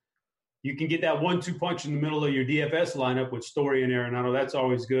 So you can get that 1-2 punch in the middle of your DFS lineup with Story and Arenado. That's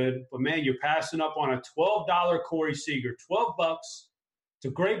always good. But, man, you're passing up on a $12 Corey Seager. $12. It's a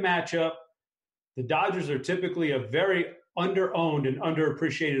great matchup. The Dodgers are typically a very – under-owned and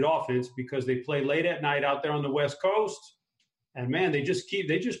underappreciated offense because they play late at night out there on the West Coast. And, man, they just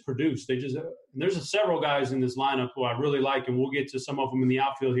produce. There's several guys in this lineup who I really like, and we'll get to some of them in the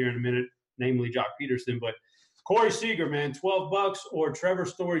outfield here in a minute, namely Jock Peterson. But Corey Seager, man, $12 or Trevor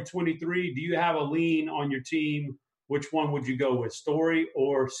Story, 23. Do you have a lean on your team? Which one would you go with, Story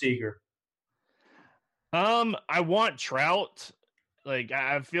or Seager? I want Trout. Like,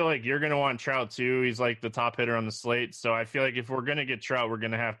 I feel like you're going to want Trout, too. He's, like, the top hitter on the slate. So I feel like if we're going to get Trout, we're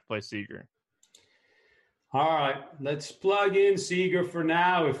going to have to play Seager. All right. Let's plug in Seager for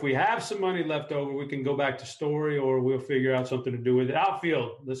now. If we have some money left over, we can go back to Story or we'll figure out something to do with it.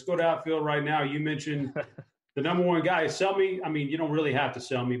 Outfield. Let's go to outfield right now. You mentioned the number one guy. Sell me. I mean, you don't really have to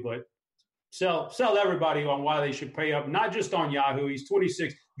sell me, but sell everybody on why they should pay up, not just on Yahoo. He's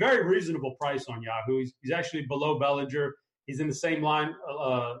 26. Very reasonable price on Yahoo. He's actually below Bellinger. He's in the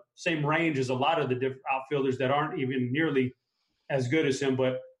same range as a lot of the different outfielders that aren't even nearly as good as him.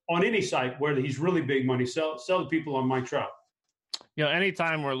 But on any site where he's really big money, sell the people on Mike Trout. You know,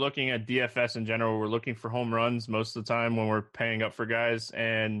 anytime we're looking at DFS in general, we're looking for home runs most of the time when we're paying up for guys.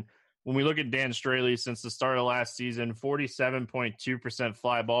 And when we look at Dan Straley since the start of last season, 47.2%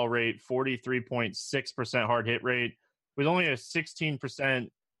 fly ball rate, 43.6% hard hit rate, with only a 16%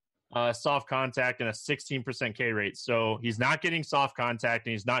 soft contact and a 16% K rate. So he's not getting soft contact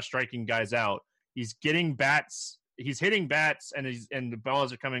and he's not striking guys out. He's getting bats. He's hitting bats and the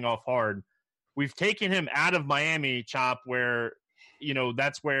balls are coming off hard. We've taken him out of Miami, Chop, where,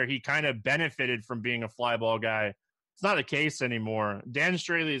 that's where he kind of benefited from being a fly ball guy. It's not the case anymore. Dan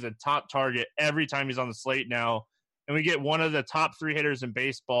Straley is a top target every time he's on the slate now. And we get one of the top 3 hitters in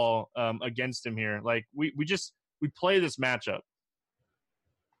baseball against him here. Like we play this matchup.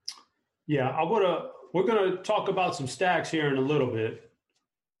 Yeah, we're gonna talk about some stacks here in a little bit,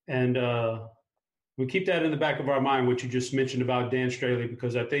 and we keep that in the back of our mind, what you just mentioned about Dan Straley,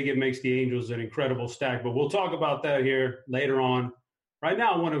 because I think it makes the Angels an incredible stack. But we'll talk about that here later on. Right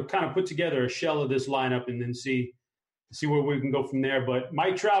now, I want to kind of put together a shell of this lineup and then see where we can go from there. But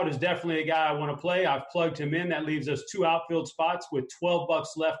Mike Trout is definitely a guy I want to play. I've plugged him in. That leaves us 2 outfield spots with $12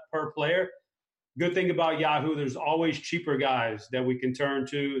 left per player. Good thing about Yahoo, there's always cheaper guys that we can turn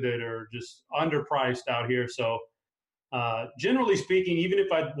to that are just underpriced out here. So generally speaking, even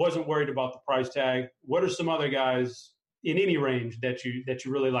if I wasn't worried about the price tag, what are some other guys in any range that you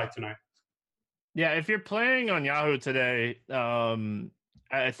really like tonight? Yeah, if you're playing on Yahoo today,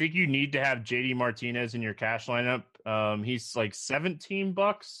 I think you need to have JD Martinez in your cash lineup. He's like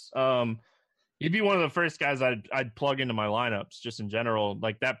 $17. He'd be one of the first guys I'd plug into my lineups just in general.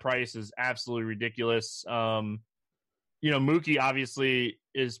 Like that price is absolutely ridiculous. Mookie obviously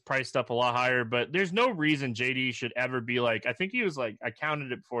is priced up a lot higher, but there's no reason JD should ever be like, I think he was like, I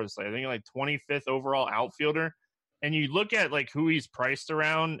counted it before this, I think like 25th overall outfielder. And you look at like who he's priced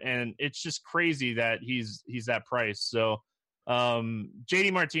around and it's just crazy that he's that price. So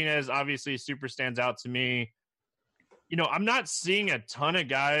JD Martinez obviously super stands out to me. I'm not seeing a ton of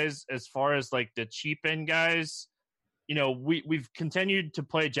guys as far as like the cheap end guys. We've continued to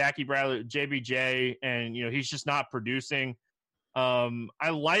play Jackie Bradley, JBJ, and he's just not producing. I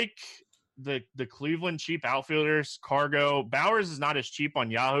like the Cleveland cheap outfielders, Cargo. Bowers is not as cheap on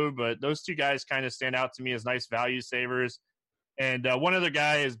Yahoo, but those 2 guys kind of stand out to me as nice value savers. And one other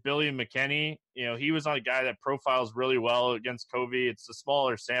guy is Billy McKinney. He was a guy that profiles really well against Covey. It's a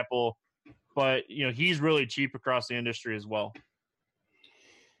smaller sample, but he's really cheap across the industry as well.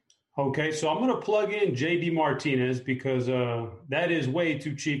 Okay, so I'm going to plug in JD Martinez because that is way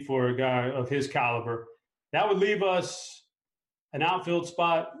too cheap for a guy of his caliber. That would leave us an outfield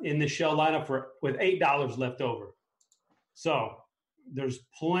spot in the shell lineup with $8 left over. So there's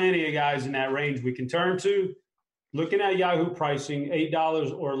plenty of guys in that range we can turn to. Looking at Yahoo pricing,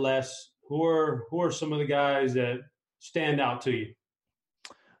 $8 or less, who are some of the guys that stand out to you?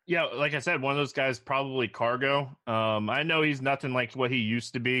 Yeah, like I said, one of those guys probably Cargo. I know he's nothing like what he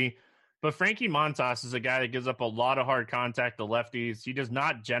used to be, but Frankie Montas is a guy that gives up a lot of hard contact to lefties. He does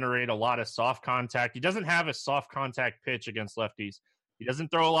not generate a lot of soft contact. He doesn't have a soft contact pitch against lefties. He doesn't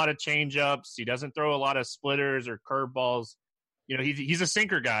throw a lot of changeups. He doesn't throw a lot of splitters or curveballs. He's a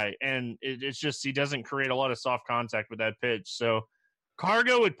sinker guy, and it's just he doesn't create a lot of soft contact with that pitch. So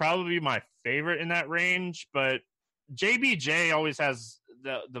Cargo would probably be my favorite in that range, but JBJ always has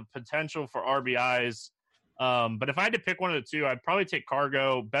the potential for RBIs. But if I had to pick one of the 2, I'd probably take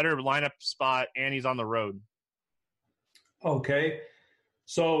Cargo, better lineup spot, and he's on the road. Okay.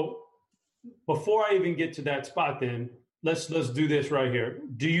 So before I even get to that spot then, let's do this right here.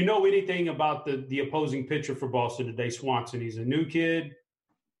 Do you know anything about the opposing pitcher for Boston today, Swanson? He's a new kid,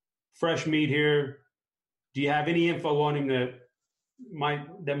 fresh meat here. Do you have any info on him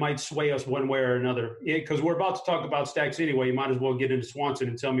that might sway us one way or another? Because we're about to talk about stacks anyway. You might as well get into Swanson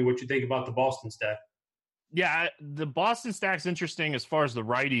and tell me what you think about the Boston stack. Yeah, the Boston stack's interesting as far as the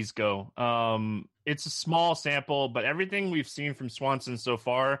righties go. It's a small sample, but everything we've seen from Swanson so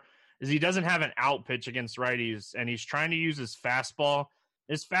far is he doesn't have an out pitch against righties, and he's trying to use his fastball.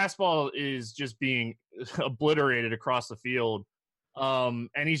 His fastball is just being obliterated across the field. And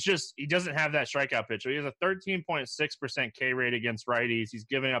he doesn't have that strikeout pitch. So he has a 13.6% K rate against righties. He's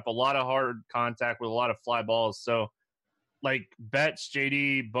giving up a lot of hard contact with a lot of fly balls. So like Betts,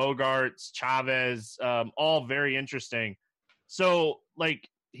 JD, Bogarts, Chavez, all very interesting. So like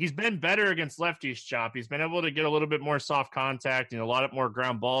he's been better against lefties, Chop. He's been able to get a little bit more soft contact and a lot more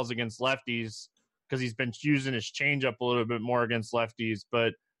ground balls against lefties because he's been using his changeup a little bit more against lefties.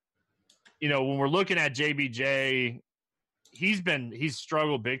 But, when we're looking at JBJ, he's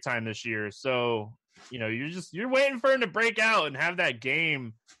struggled big time this year. So, you're waiting for him to break out and have that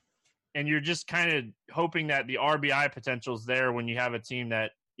game. And you're just kind of hoping that the RBI potential is there when you have a team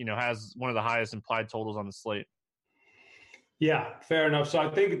that, has one of the highest implied totals on the slate. Yeah, fair enough. So I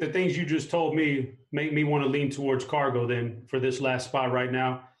think the things you just told me make me want to lean towards Cargo then for this last spot right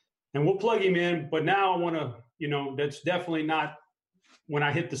now. And we'll plug him in. But now I want to, that's definitely not when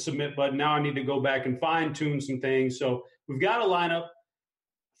I hit the submit button. Now I need to go back and fine tune some things. So we've got a lineup,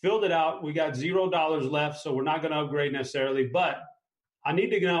 filled it out. We got $0 left, so we're not going to upgrade necessarily. But I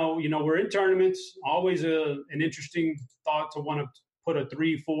need to know, we're in tournaments, always an interesting thought to want to put a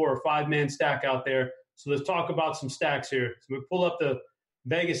 3, 4, or 5-man stack out there. So let's talk about some stacks here. So we pull up the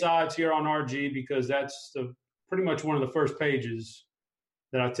Vegas odds here on RG because that's pretty much one of the first pages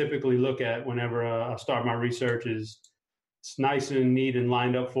that I typically look at whenever I start my research. It's nice and neat and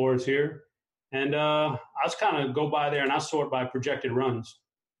lined up for us here. And I just kind of go by there and I sort by projected runs,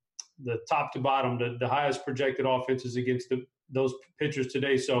 the top to bottom, the highest projected offenses against those pitchers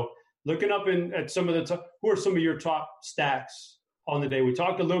today. So looking up at some of who are some of your top stacks on the day? We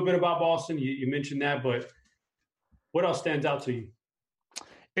talked a little bit about Boston. You mentioned that, but what else stands out to you?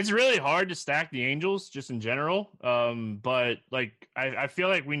 It's really hard to stack the Angels just in general. But I feel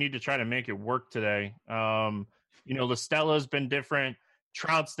like we need to try to make it work today. La Stella's been different.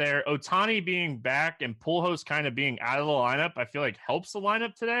 Trout's there. Ohtani being back and Pujols kind of being out of the lineup, I feel like helps the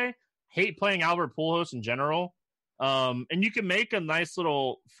lineup today. Hate playing Albert Pujols in general. And you can make a nice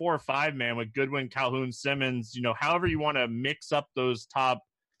little 4 or 5 man with Goodwin, Calhoun, Simmons, however you want to mix up those top,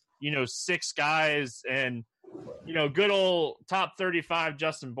 6 guys and, good old top 35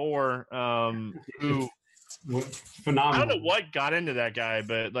 Justin Bour, who phenomenal. I don't know what got into that guy,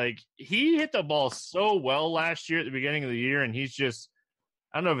 but he hit the ball so well last year at the beginning of the year. And he's just,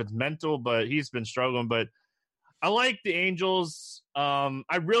 I don't know if it's mental, but he's been struggling, but I like the Angels.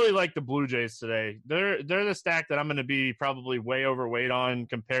 I really like the Blue Jays today. They're the stack that I'm going to be probably way overweight on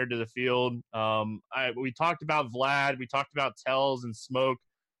compared to the field. We talked about Vlad. We talked about Tells and Smoke.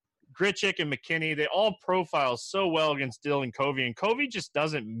 Grichuk and McKinney, they all profile so well against Dylan Covey, and Covey just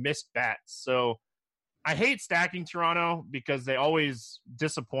doesn't miss bats. So I hate stacking Toronto because they always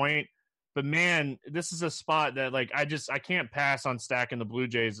disappoint. But, man, this is a spot that, I can't pass on stacking the Blue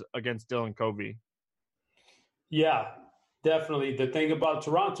Jays against Dylan Covey. Yeah, definitely. The thing about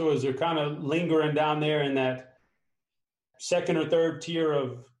Toronto is they're kind of lingering down there in that second or third tier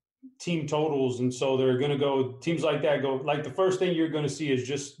of team totals. And so they're going to go – teams like that go – the first thing you're going to see is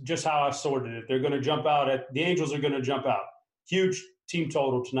just how I sorted it. They're going to jump out – the Angels are going to jump out. Huge team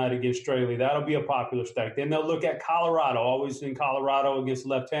total tonight against Straley. That'll be a popular stack. Then they'll look at Colorado, always in Colorado against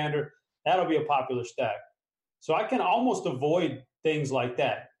left-hander. That'll be a popular stack. So I can almost avoid things like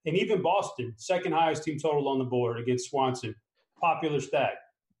that. And even Boston, second highest team total on the board against Swanson, popular stack.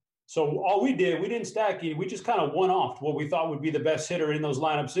 So all we didn't stack it. We just kind of one-offed what we thought would be the best hitter in those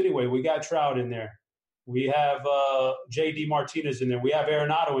lineups anyway. We got Trout in there. We have J.D. Martinez in there. We have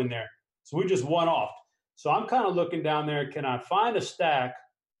Arenado in there. So we just one-offed. So I'm kind of looking down there. Can I find a stack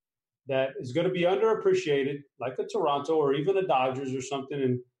that is going to be underappreciated, like a Toronto or even a Dodgers or something,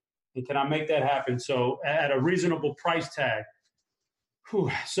 and can I make that happen? So at a reasonable price tag.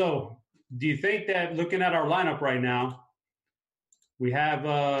 Whew. So do you think that looking at our lineup right now,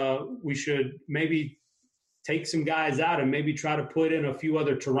 we should maybe take some guys out and maybe try to put in a few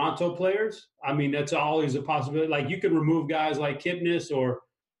other Toronto players? I mean, that's always a possibility. You can remove guys like Kipnis or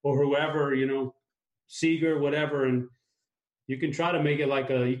whoever, Seager, whatever, and you can try to make it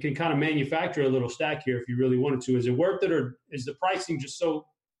you can kind of manufacture a little stack here if you really wanted to. Is it worth it, or is the pricing just so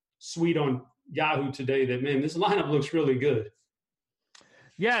sweet on Yahoo today that, man, this lineup looks really good?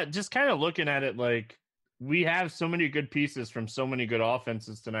 Yeah, just kind of looking at it, we have so many good pieces from so many good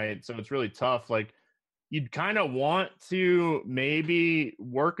offenses tonight, so it's really tough. You'd kind of want to maybe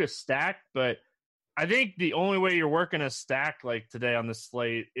work a stack, but I think the only way you're working a stack today on the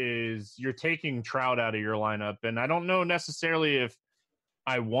slate is you're taking Trout out of your lineup, and I don't know necessarily if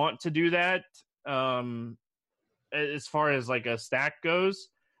I want to do that as far as a stack goes.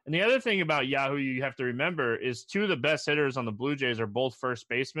 And the other thing about Yahoo you have to remember is 2 of the best hitters on the Blue Jays are both first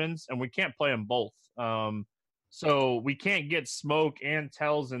basemen, and we can't play them both. So we can't get Smoke and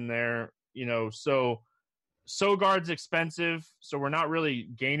Tells in there, so Sogard's expensive, so we're not really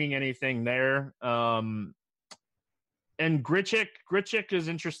gaining anything there. And Grichuk is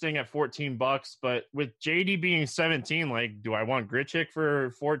interesting at $14, but with JD being 17, do I want Grichuk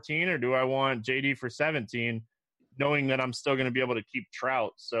for 14 or do I want JD for 17? Knowing that I'm still going to be able to keep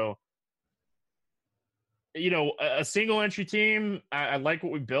Trout. So, a single entry team, I like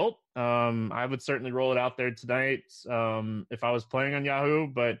what we built. I would certainly roll it out there tonight if I was playing on Yahoo,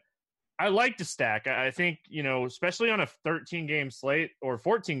 but I like to stack. I think, especially on a 13-game slate or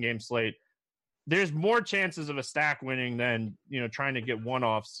 14-game slate, there's more chances of a stack winning than, trying to get one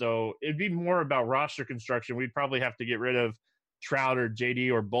off. So it'd be more about roster construction. We'd probably have to get rid of Trout or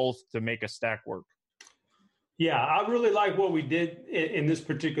JD or both to make a stack work. Yeah, I really like what we did in this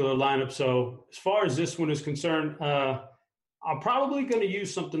particular lineup. So as far as this one is concerned, I'm probably going to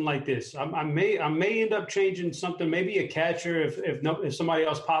use something like this. I may end up changing something, maybe a catcher if somebody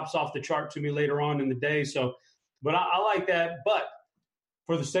else pops off the chart to me later on in the day. So, but I like that. But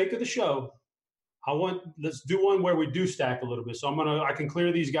for the sake of the show, let's do one where we do stack a little bit. So I can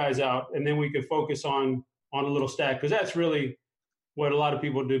clear these guys out, and then we can focus on a little stack, because that's really what a lot of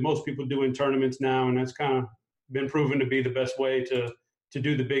people do. Most people do in tournaments now, and that's kind of been proven to be the best way to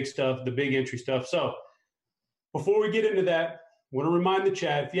do the big stuff, the big entry stuff. So before we get into that, I want to remind the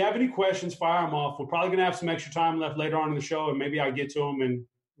chat, if you have any questions, fire them off. We're probably going to have some extra time left later on in the show, and maybe I'll get to them and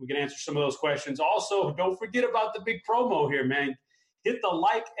we can answer some of those questions. Also, don't forget about the big promo here, man. Hit the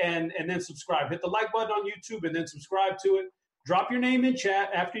like and then subscribe. Hit the like button on YouTube and then subscribe to it. Drop your name in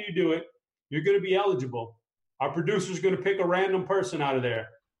chat after you do it. You're going to be eligible. Our producer's going to pick a random person out of there.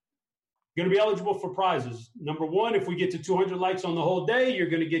 You're going to be eligible for prizes. Number one, if we get to 200 likes on the whole day, you're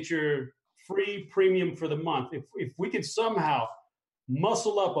going to get your free premium for the month. If we can somehow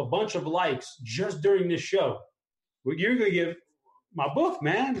muscle up a bunch of likes just during this show, you're going to get my book,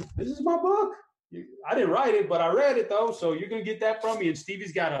 man. This is my book. I didn't write it, but I read it, though, so you're going to get that from me. And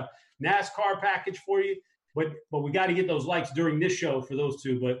Stevie's got a NASCAR package for you, but we got to get those likes during this show for those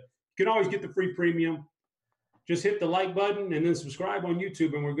two. But you can always get the free premium. Just hit the like button and then subscribe on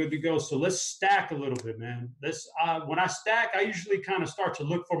YouTube, and we're good to go. So let's stack a little bit, man. When I stack, I usually kind of start to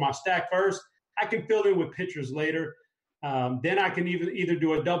look for my stack first. I can fill in with pitchers later. Then I can either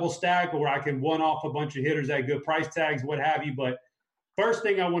do a double stack, or I can one off a bunch of hitters at good price tags, what have you. But first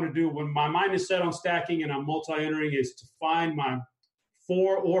thing I want to do when my mind is set on stacking and I'm multi-entering is to find my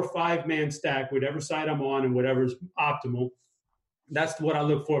 4 or 5 man stack, whatever side I'm on and whatever's optimal. That's what I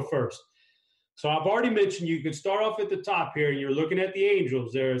look for first. So I've already mentioned you can start off at the top here, and you're looking at the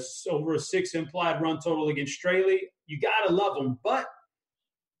Angels. There's over a 6 implied run total against Straley. You got to love them, but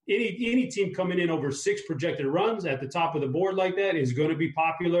any team coming in over 6 projected runs at the top of the board like that is going to be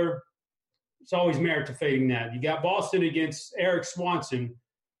popular. It's always merit to fading that. You got Boston against Eric Swanson,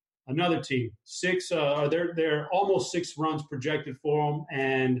 another team. They're almost 6 runs projected for them,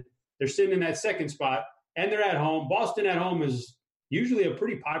 and they're sitting in that second spot, and they're at home. Boston at home is usually a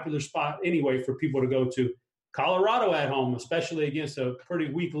pretty popular spot anyway for people to go to. Colorado at home, especially against a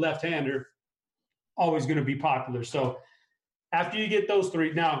pretty weak left-hander, always going to be popular. So after you get those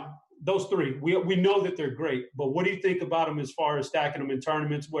 3, now those 3, we know that they're great, but what do you think about them as far as stacking them in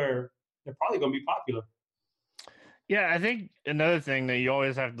tournaments where they're probably going to be popular? Yeah, I think another thing that you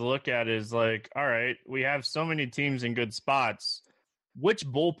always have to look at is like, all right, we have so many teams in good spots. Which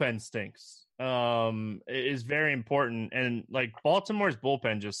bullpen stinks? Is very important. And like Baltimore's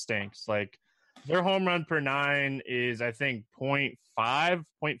bullpen just stinks. Like their home run per 9 is, I think, 0.5,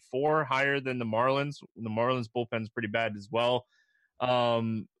 0.4 higher than the Marlins. The Marlins bullpen is pretty bad as well.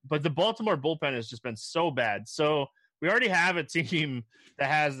 But the Baltimore bullpen has just been so bad. So we already have a team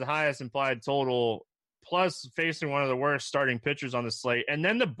that has the highest implied total, plus facing one of the worst starting pitchers on the slate. And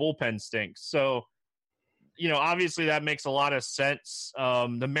then the bullpen stinks. So, obviously that makes a lot of sense.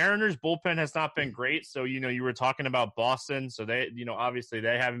 The Mariners bullpen has not been great. So, you were talking about Boston. So they, obviously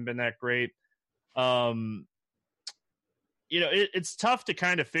they haven't been that great. It's tough to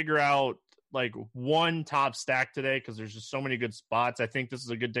kind of figure out like one top stack today, because there's just so many good spots. I think this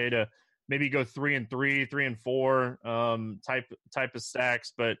is a good day to maybe go 3 and 3, 3 and 4 type of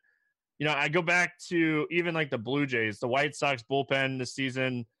stacks. But, I go back to even like the Blue Jays, the White Sox bullpen this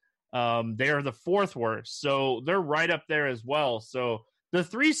season. They are the 4th worst. So they're right up there as well. So the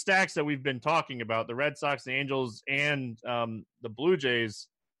 3 stacks that we've been talking about, the Red Sox, the Angels, and the Blue Jays,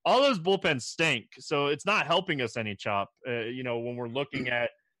 all those bullpens stink. So it's not helping us any chop, when we're looking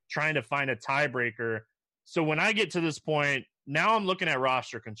at trying to find a tiebreaker. So when I get to this point, now I'm looking at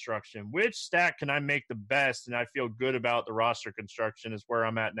roster construction. Which stack can I make the best? And I feel good about the roster construction is where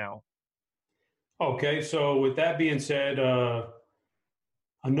I'm at now. Okay, so with that being said,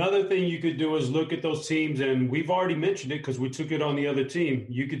 another thing you could do is look at those teams, and we've already mentioned it because we took it on the other team.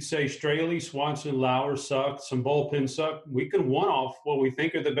 You could say Straley, Swanson, Lauer suck, some bullpen suck. We could one-off what we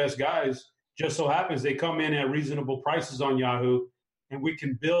think are the best guys. Just so happens they come in at reasonable prices on Yahoo, and we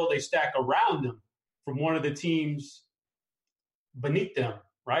can build a stack around them from one of the teams beneath them,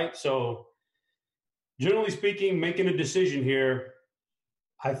 right? So generally speaking, making a decision here,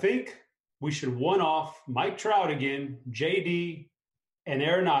 I think we should one-off Mike Trout again, JD, and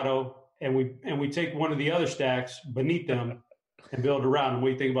Arenado, and we take one of the other stacks beneath them and build around them. What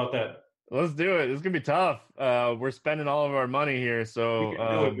do you think about that? Let's do it. It's gonna be tough. We're spending all of our money here, so We can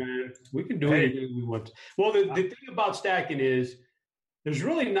do it, man. We can do anything we want. Well, the thing about stacking is there's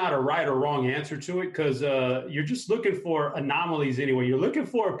really not a right or wrong answer to it because you're just looking for anomalies anyway. You're looking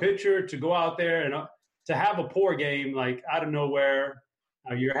for a pitcher to go out there and to have a poor game like out of nowhere.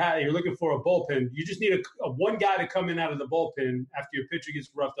 You're looking for a bullpen. You just need a one guy to come in out of the bullpen after your pitcher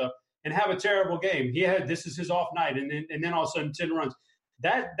gets roughed up and have a terrible game. This is his off night, and then all of a sudden 10 runs.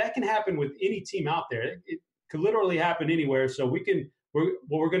 That can happen with any team out there. It could literally happen anywhere. So what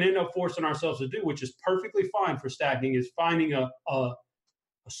we're going to end up forcing ourselves to do, which is perfectly fine for stacking, is finding a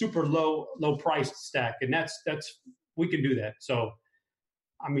super low priced stack, and that's we can do that. So,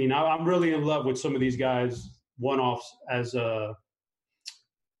 I mean, I'm really in love with some of these guys one-offs as on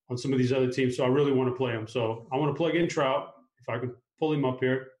some of these other teams. So I really want to play them. So I want to plug in Trout if I can pull him up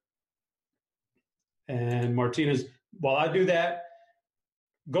here, and Martinez. While I do that,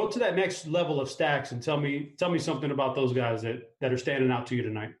 go to that next level of stacks and tell me something about those guys that are standing out to you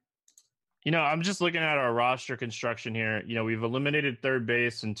tonight. I'm just looking at our roster construction here. We've eliminated third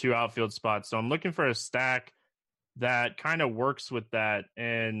base and 2 outfield spots. So I'm looking for a stack that kind of works with that.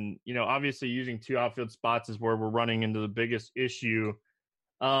 And, obviously using 2 outfield spots is where we're running into the biggest issue.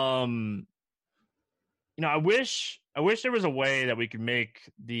 I wish there was a way that we could make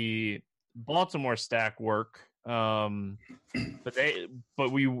the Baltimore stack work. But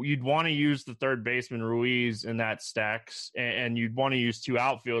you'd want to use the third baseman Ruiz in that stacks, and you'd want to use 2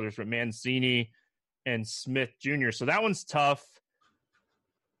 outfielders with Mancini and Smith Jr. So that one's tough.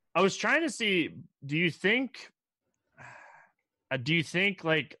 I was trying to see, do you think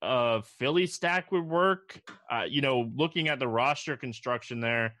like a Philly stack would work? Looking at the roster construction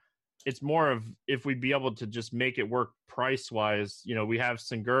there, it's more of if we'd be able to just make it work price wise. We have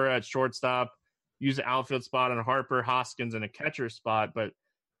Segura at shortstop, use an outfield spot on Harper, Hoskins, and a catcher spot. But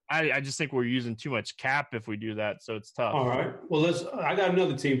I just think we're using too much cap if we do that, so it's tough. All right. Well, I got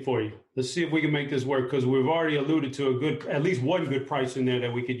another team for you. Let's see if we can make this work because we've already alluded to at least one good price in there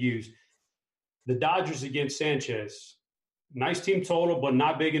that we could use. The Dodgers against Sanchez. Nice team total, but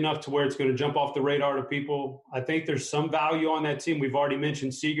not big enough to where it's going to jump off the radar to people. I think there's some value on that team. We've already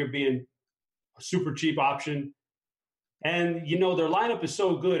mentioned Seager being a super cheap option. And, their lineup is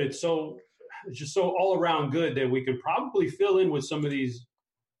so good. It's just so all around good that we could probably fill in with some of these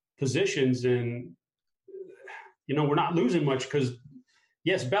positions. And, we're not losing much because,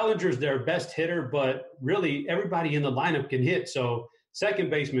 yes, Bellinger's their best hitter, but really everybody in the lineup can hit. So second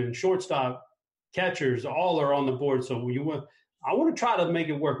baseman, shortstop, catchers, all are on the board. So I want to try to make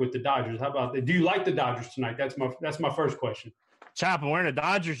it work with the Dodgers. How about that? Do you like the Dodgers tonight? That's my first question. Chop, I'm wearing a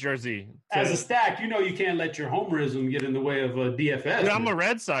Dodgers jersey. As a stack, you can't let your homerism get in the way of a DFS. Dude, I'm a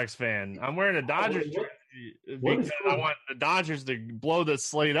Red Sox fan. I'm wearing a Dodgers jersey because I want the Dodgers to blow the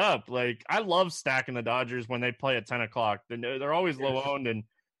slate up. Like, I love stacking the Dodgers when they play at 10 o'clock. They're always low-owned, and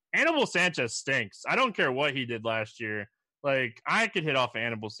Anibal Sanchez stinks. I don't care what he did last year. Like, I could hit off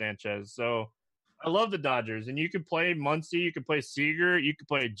Anibal Sanchez. So I love the Dodgers. And you could play Muncy, you could play Seager, you could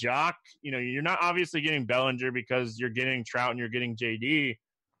play Jock. You're not obviously getting Bellinger because you're getting Trout and you're getting JD.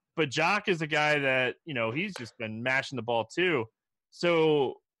 But Jock is a guy that, he's just been mashing the ball too.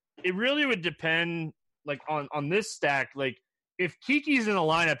 So it really would depend, like, on this stack. Like, if Kiki's in the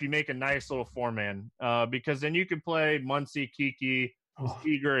lineup, you make a nice little 4-man because then you can play Muncy, Kiki,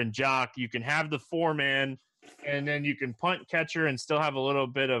 Seager, and Jock. You can have the 4-man. And then you can punt, catcher, and still have a little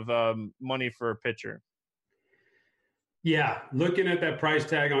bit of money for a pitcher. Yeah, looking at that price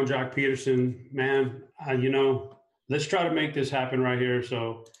tag on Jock Peterson, man, let's try to make this happen right here.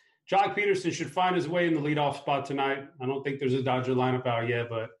 So Jock Peterson should find his way in the leadoff spot tonight. I don't think there's a Dodger lineup out yet,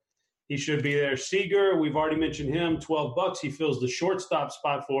 but he should be there. Seager, we've already mentioned him, $12. He fills the shortstop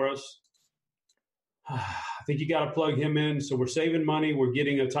spot for us. I think you got to plug him in. So we're saving money. We're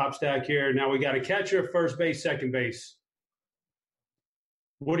getting a top stack here. Now we got a catcher, first base, second base.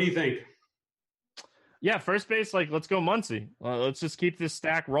 What do you think? Yeah, first base, let's go Muncy. Let's just keep this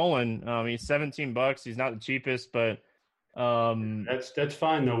stack rolling. He's $17. He's not the cheapest, but that's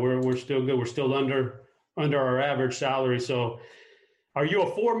fine though. We're still good. We're still under our average salary. So are you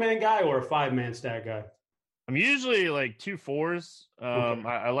a 4-man guy or a 5-man stack guy? I'm usually 2 4s. Okay.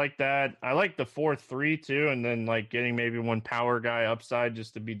 I like that. I like the 4-3 too, and then getting maybe one power guy upside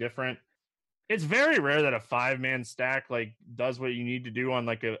just to be different. It's very rare that a 5-man stack does what you need to do on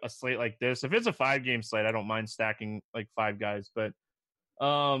a slate like this. If it's a 5-game slate, I don't mind stacking 5 guys. But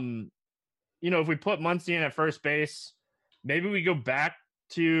if we put Muncy in at first base, maybe we go back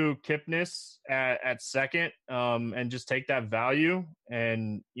to Kipnis at second, and just take that value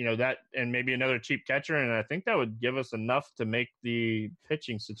and, that, and maybe another cheap catcher. And I think that would give us enough to make the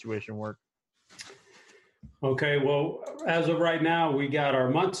pitching situation work. Okay, well, as of right now, we got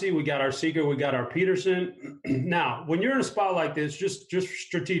our Muncy, we got our Seager, we got our Peterson. Now, when you're in a spot like this, just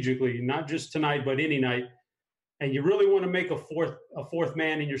strategically, not just tonight, but any night, and you really want to make a fourth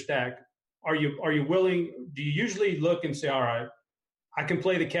man in your stack, are you willing? Do you usually look and say, all right, I can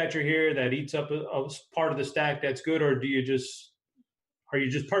play the catcher here that eats up a part of the stack that's good, or are you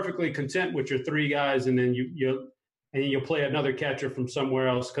just perfectly content with your three guys, and then you'll play another catcher from somewhere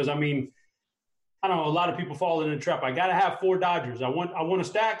else? Because I mean, I don't know, a lot of people fall in the trap. I got to have 4 Dodgers. I want a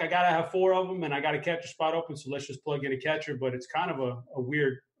stack. I got to have 4 of them, and I got a catcher spot open. So let's just plug in a catcher. But it's kind of a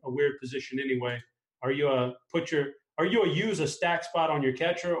weird position anyway. Are you use a stack spot on your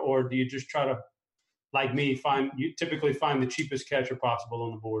catcher, or do you just try to, like me, typically find the cheapest catcher possible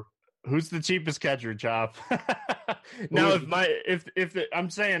on the board? Who's the cheapest catcher, Chop? Now, I'm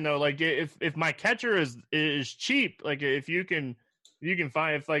saying though, like if my catcher is cheap, like if you can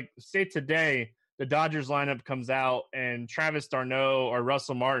find, if like say today the Dodgers lineup comes out and Travis d'Arnaud or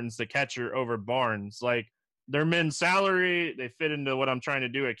Russell Martin's the catcher over Barnes, like they're min salary, they fit into what I'm trying to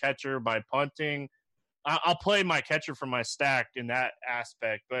do at catcher by punting. I'll play my catcher for my stack in that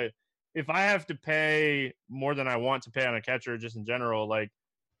aspect. But if I have to pay more than I want to pay on a catcher, just in general, like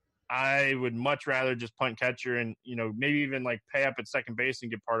I would much rather just punt catcher and, maybe even like pay up at second base and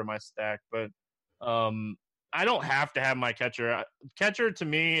get part of my stack. But I don't have to have my catcher. Catcher to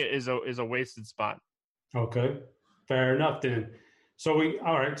me is a wasted spot. Okay, fair enough then. So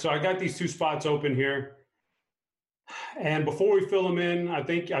I got these 2 spots open here. And before we fill them in, I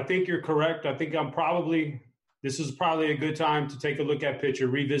think you're correct. I think this is probably a good time to take a look at pitcher,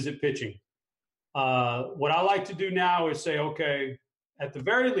 revisit pitching. What I like to do now is say, okay, at the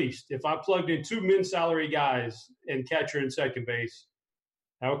very least, if I plugged in 2 min salary guys and catcher and second base,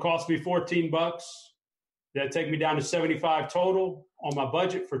 that would cost me $14. That'd take me down to 75 total on my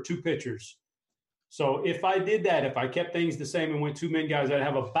budget for 2 pitchers. So if I did that, if I kept things the same and went 2 min guys, I'd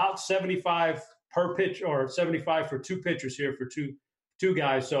have about 75 per pitch, or 75 for 2 pitchers here for two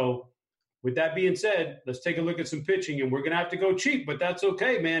guys. So with that being said, let's take a look at some pitching, and we're going to have to go cheap, but that's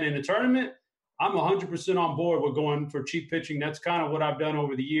okay, man. In the tournament, I'm 100% on board with going for cheap pitching. That's kind of what I've done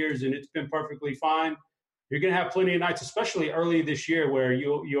over the years, and it's been perfectly fine. You're going to have plenty of nights, especially early this year, where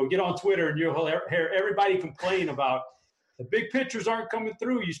you'll get on Twitter and you'll hear everybody complain about the big pitchers aren't coming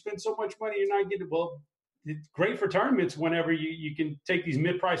through. You spend so much money, you're not getting – well, it's great for tournaments whenever you can take these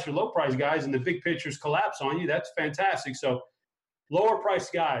mid-price or low-price guys and the big pitchers collapse on you. That's fantastic. So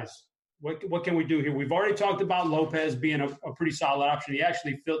lower-priced guys, what can we do here? We've already talked about Lopez being a pretty solid option. He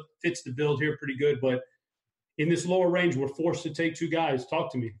actually fits the build here pretty good. But in this lower range, we're forced to take 2 guys.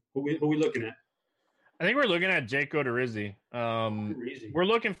 Talk to me. Who are we looking at? I think we're looking at Jake Odorizzi. We're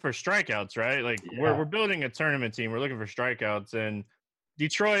looking for strikeouts, right? Like we're building a tournament team. We're looking for strikeouts. And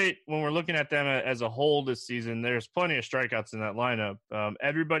Detroit, when we're looking at them as a whole this season, there's plenty of strikeouts in that lineup.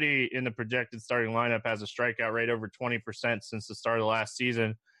 Everybody in the projected starting lineup has a strikeout rate over 20% since the start of the last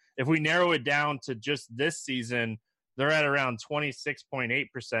season. If we narrow it down to just this season, they're at around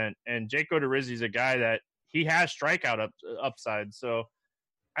 26.8%. And Jake Odorizzi is a guy that he has strikeout upside. So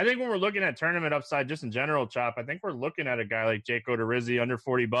I think when we're looking at tournament upside, just in general, Chop, I think we're looking at a guy like Jake Odorizzi under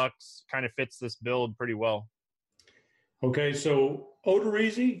 $40, kind of fits this build pretty well. Okay, so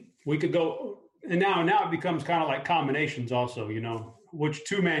Odorizzi, we could go, and now it becomes kind of like combinations also, which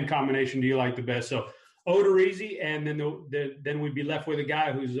 2-man combination do you like the best? So Odorizzi, and then we'd be left with a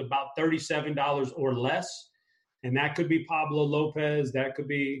guy who's about $37 or less, and that could be Pablo Lopez. That could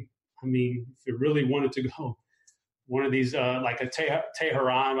be, if you really wanted to go one of these, like a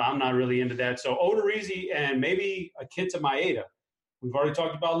Teheran. I'm not really into that. So Odorizzi and maybe a Kenta Maeda. We've already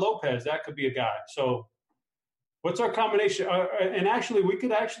talked about Lopez. That could be a guy. So what's our combination? And actually, we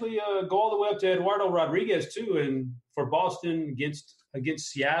could go all the way up to Eduardo Rodriguez too. And for Boston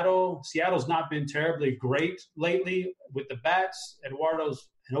against Seattle, Seattle's not been terribly great lately with the bats. Eduardo's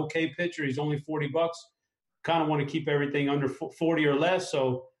an okay pitcher. He's only $40. Kind of want to keep everything under 40 or less.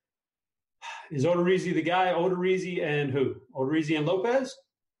 So is Odorizzi the guy? Odorizzi and who? Odorizzi and Lopez?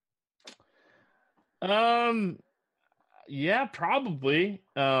 Yeah, probably.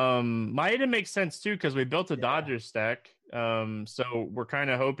 Maeda makes sense too because we built a Dodgers stack. So we're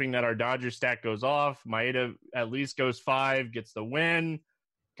kind of hoping that our Dodgers stack goes off. Maeda at least goes 5, gets the win,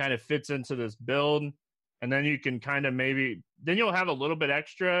 kind of fits into this build, and then you can kind of then you'll have a little bit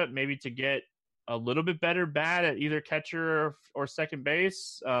extra maybe to get a little bit better bat at either catcher or second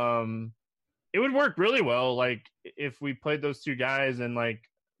base. it would work really well. Like if we played those two guys and like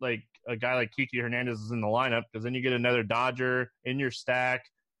a guy like Kiki Hernandez is in the lineup, because then you get another Dodger in your stack.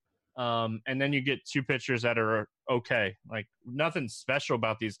 And then you get two pitchers that are okay. Like nothing special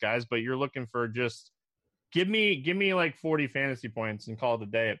about these guys, but you're looking for just give me like 40 fantasy points and call it a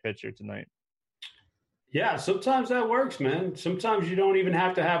day at pitcher tonight. Yeah, sometimes that works, man. Sometimes you don't even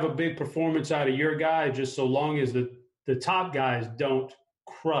have to have a big performance out of your guy, just so long as the top guys don't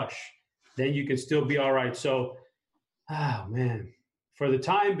crush, then you can still be all right. So, man, for the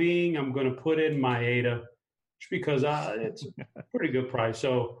time being, I'm going to put in Maeda just because it's a pretty good price.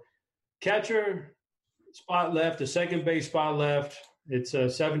 So, catcher spot left, the second base spot left. It's a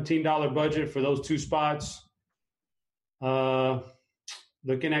 $17 budget for those two spots.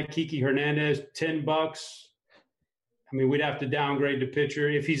 Looking at Kiki Hernandez, $10. I mean, we'd have to downgrade the pitcher.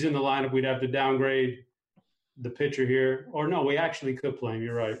 If he's in the lineup, we'd have to downgrade the pitcher here. Or no, we actually could play him.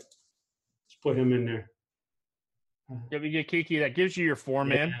 You're right. Let's put him in there. Yeah, we get Kiki. That gives you your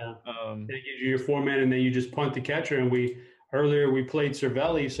 4-man. Yeah. That gives you your 4-man, and then you just punt the catcher. And earlier we played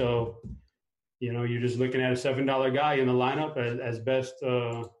Cervelli, so you're just looking at a $7 guy in the lineup as best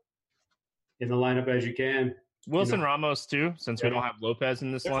in the lineup as you can. Wilson Ramos too, since we don't have Lopez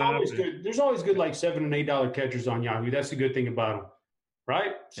in this lineup. There's always good like $7 and $8 catchers on Yahoo. That's the good thing about them,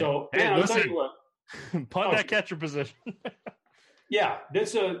 right? So, hey, I'll tell you what. Punt that catcher position. Yeah,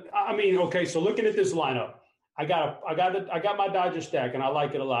 okay. So looking at this lineup, I got my Dodger stack, and I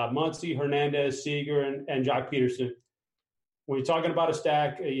like it a lot. Muncy, Hernandez, Seager, and Jock Peterson. When you're talking about a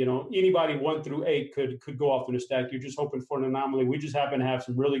stack, anybody 1 through 8 could go off in a stack. You're just hoping for an anomaly. We just happen to have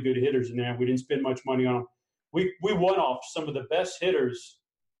some really good hitters in there. We didn't spend much money on them. We won off some of the best hitters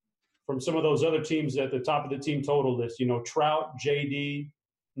from some of those other teams at the top of the team total list. Trout, JD,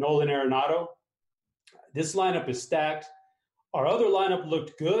 Nolan Arenado. This lineup is stacked. Our other lineup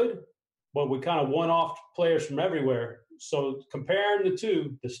looked good, but we kind of won off players from everywhere. So comparing the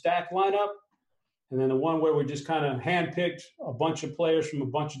two, the stacked lineup and then the one where we just kind of handpicked a bunch of players from a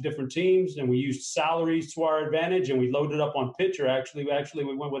bunch of different teams, and we used salaries to our advantage, and we loaded up on pitcher. Actually,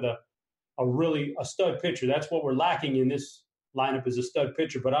 we went with a stud pitcher. That's what we're lacking in this lineup is a stud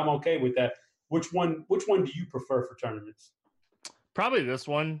pitcher, but I'm okay with that. Which one do you prefer for tournaments? Probably this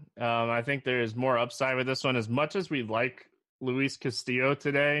one. I think there is more upside with this one. As much as we like Luis Castillo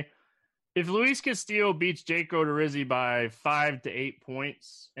today, if Luis Castillo beats Jake Odorizzi by 5 to 8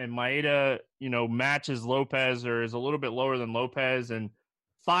 points and Maeda, matches Lopez or is a little bit lower than Lopez and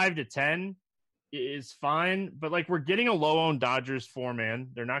 5 to 10 is fine. But we're getting a low-owned Dodgers 4-man.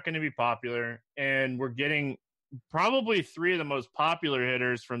 They're not going to be popular. And we're getting probably 3 of the most popular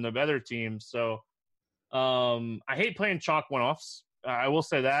hitters from the other teams. So I hate playing chalk one-offs. I will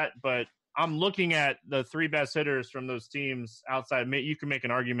say that, but I'm looking at the 3 best hitters from those teams outside. You can make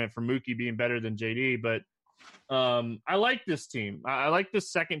an argument for Mookie being better than JD, but I like this team. I like this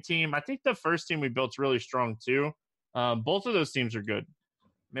second team. I think the first team we built's really strong too. Both of those teams are good.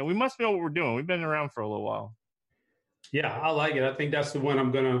 Man, we must know what we're doing. We've been around for a little while. Yeah, I like it. I think that's the one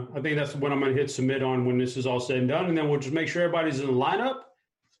I'm gonna hit submit on when this is all said and done, and then we'll just make sure everybody's in the lineup,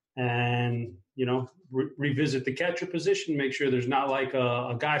 and revisit the catcher position. Make sure there's not like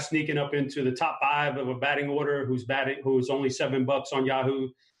a guy sneaking up into the top 5 of a batting order who's only $7 on Yahoo.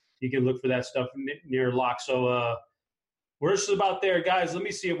 You can look for that stuff near lock. So we're just about there, guys. Let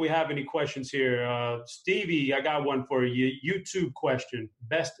me see if we have any questions here. Stevie, I got one for you. YouTube question: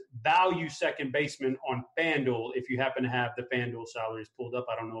 best value second baseman on FanDuel if you happen to have the FanDuel salaries pulled up.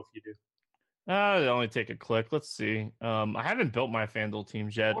 I don't know if you do. It'll only take a click. Let's see. I haven't built my FanDuel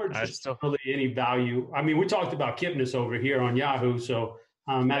teams yet. Or just really any value. I mean, we talked about Kipnis over here on Yahoo, so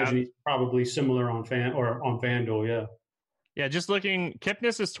I imagine he's probably similar on FanDuel. Yeah. Yeah, just looking.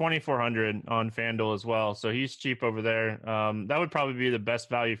 Kipnis is 2,400 on FanDuel as well, so he's cheap over there. That would probably be the best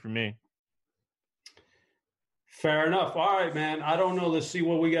value for me. Fair enough. All right, man. I don't know. Let's see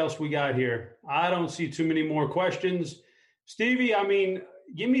what else we got here. I don't see too many more questions. Stevie, I mean,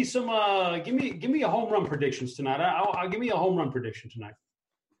 give me some. Give me a home run predictions tonight. I'll give me a home run prediction tonight.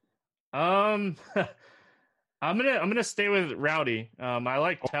 I'm gonna stay with Rowdy. I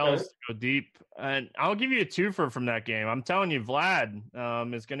like Tells to go deep, and I'll give you a twofer from that game. I'm telling you, Vlad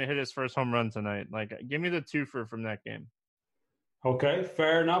is gonna hit his first home run tonight. Give me the twofer from that game. Okay,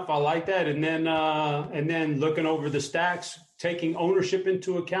 fair enough. I like that. And then looking over the stacks, taking ownership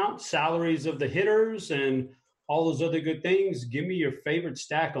into account, salaries of the hitters, and all those other good things. Give me your favorite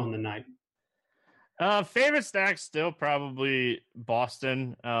stack on the night. Favorite stack still probably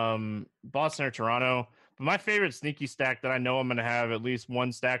Boston or Toronto. But my favorite sneaky stack that I know I'm going to have at least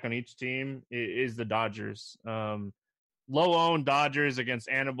one stack on each team is the Dodgers. low-owned Dodgers against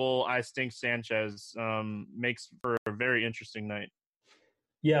Anibal, I stink Sanchez makes for a very interesting night.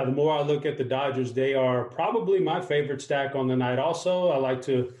 Yeah, the more I look at the Dodgers, they are probably my favorite stack on the night. Also,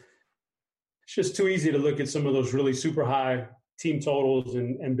 it's just too easy to look at some of those really super high team totals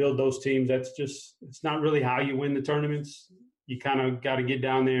and build those teams. It's not really how you win the tournaments. You kind of got to get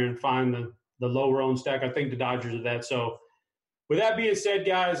down there and find the lower owned stack. I think the Dodgers are that. So with that being said,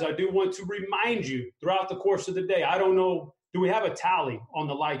 guys, I do want to remind you throughout the course of the day, I don't know, do we have a tally on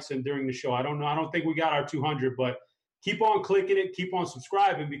the likes and during the show? I don't know. I don't think we got our 200, but keep on clicking it, keep on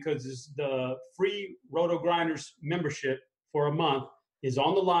subscribing, because the free Roto Grinders membership for a month is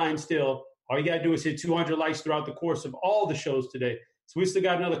on the line still. All you got to do is hit 200 likes throughout the course of all the shows today. So we still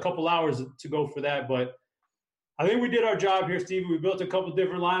got another couple hours to go for that. But I think we did our job here, Stevie. We built a couple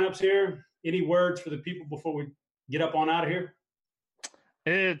different lineups here. Any words for the people before we get up on out of here?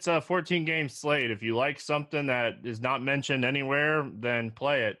 It's a 14-game slate. If you like something that is not mentioned anywhere, then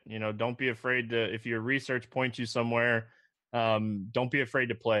play it. Don't be afraid to, if your research points you somewhere, don't be afraid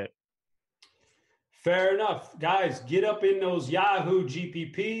to play it. Fair enough. Guys, get up in those Yahoo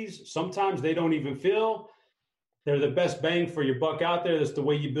GPPs. Sometimes they don't even fill. They're the best bang for your buck out there. That's the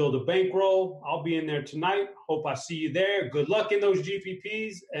way you build a bankroll. I'll be in there tonight. Hope I see you there. Good luck in those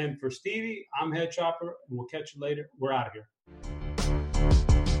GPPs. And for Stevie, I'm Head Chopper, and we'll catch you later. We're out of here.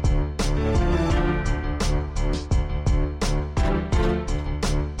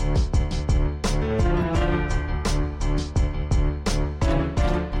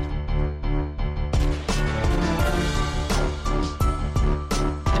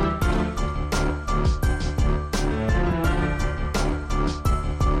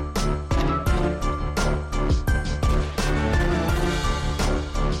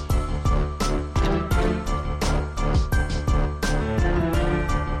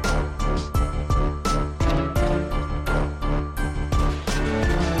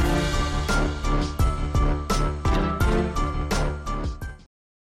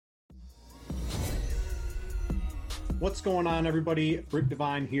 What's going on, everybody? Rick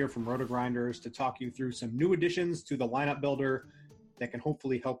Devine here from Roto Grinders to talk you through some new additions to the lineup builder that can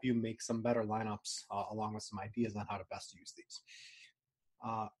hopefully help you make some better lineups, along with some ideas on how to best use these.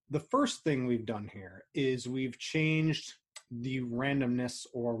 The first thing we've done here is we've changed the randomness,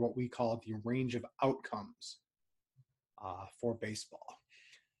 or what we call the range of outcomes for baseball.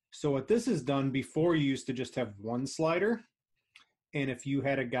 So what this has done, before you used to just have one slider, and if you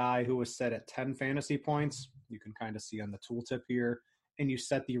had a guy who was set at 10 fantasy points, you can kind of see on the tooltip here, and you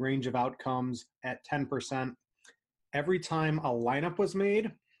set the range of outcomes at 10%. Every time a lineup was made,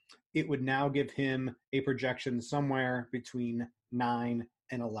 it would now give him a projection somewhere between 9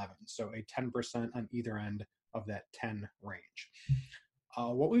 and 11. So a 10% on either end of that 10 range.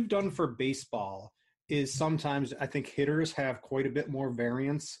 What we've done for baseball is sometimes I think hitters have quite a bit more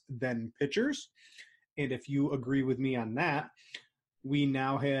variance than pitchers. And if you agree with me on that, we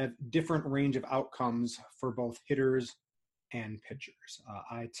now have different range of outcomes for both hitters and pitchers.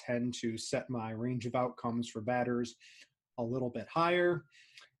 I tend to set my range of outcomes for batters a little bit higher.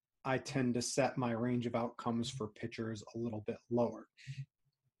 I tend to set my range of outcomes for pitchers a little bit lower.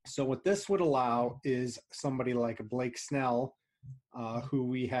 So what this would allow is somebody like Blake Snell, who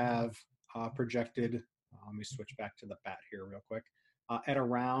we have projected, let me switch back to the bat here real quick, at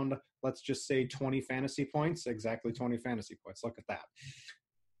around, let's just say 20 fantasy points, exactly 20 fantasy points. Look at that.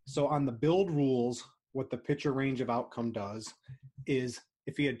 So on the build rules, what the pitcher range of outcome does is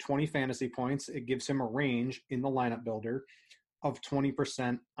if he had 20 fantasy points, it gives him a range in the lineup builder of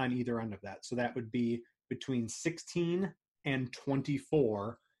 20% on either end of that. So that would be between 16 and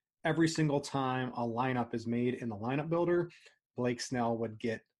 24 every single time a lineup is made in the lineup builder. Blake Snell would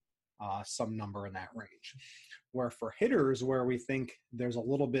get some number in that range. Where for hitters, where we think there's a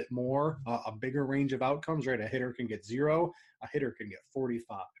little bit more, a bigger range of outcomes, right? A hitter can get 0, a hitter can get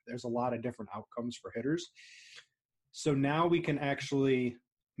 45. There's a lot of different outcomes for hitters. So now we can actually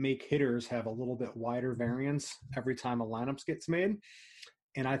make hitters have a little bit wider variance every time a lineup gets made.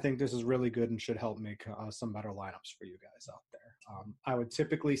 And I think this is really good and should help make some better lineups for you guys out there. I would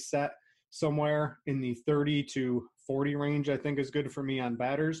typically set somewhere in the 30 to 40 range, I think is good for me on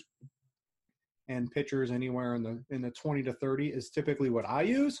batters. And pitchers anywhere in the 20 to 30 is typically what I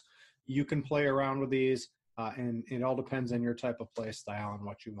use. You can play around with these, and it all depends on your type of play style and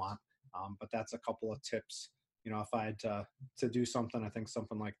what you want. But that's a couple of tips. If I had to do something, I think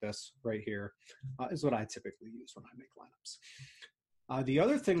something like this right here is what I typically use when I make lineups. The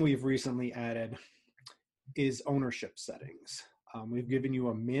other thing we've recently added is ownership settings. We've given you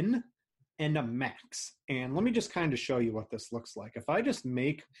a min and a max. And let me just kind of show you what this looks like. If I just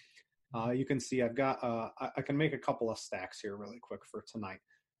make You can see I've got, I can make a couple of stacks here really quick for tonight.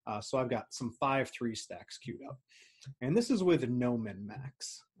 So I've got some 5-3 stacks queued up. And this is with no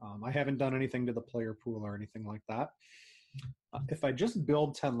min-max. I haven't done anything to the player pool or anything like that. If I just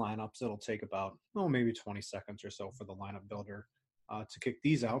build 10 lineups, it'll take about, maybe 20 seconds or so for the lineup builder to kick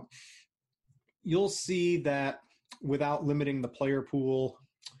these out. You'll see that without limiting the player pool,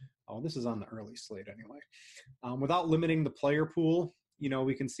 this is on the early slate anyway. Without limiting the player pool,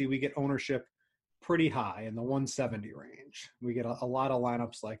 we can see we get ownership pretty high in the 170 range. We get a lot of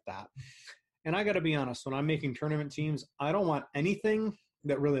lineups like that. And I got to be honest, when I'm making tournament teams, I don't want anything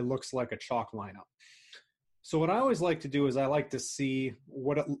that really looks like a chalk lineup. So what I always like to do is I like to see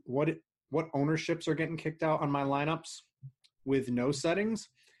what ownerships are getting kicked out on my lineups with no settings.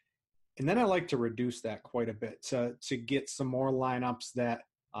 And then I like to reduce that quite a bit to get some more lineups that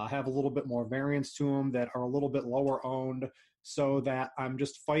have a little bit more variance to them, that are a little bit lower owned, so that I'm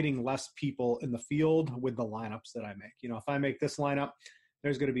just fighting less people in the field with the lineups that I make. If I make this lineup,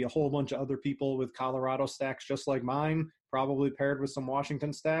 there's going to be a whole bunch of other people with Colorado stacks just like mine, probably paired with some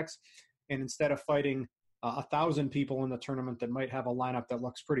Washington stacks. And instead of fighting 1,000 people in the tournament that might have a lineup that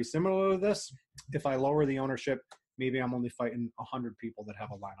looks pretty similar to this, if I lower the ownership, maybe I'm only fighting 100 people that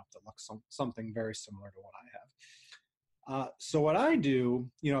have a lineup that looks something very similar to what I have. So what I do,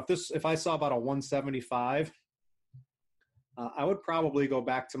 if I saw about a 175, I would probably go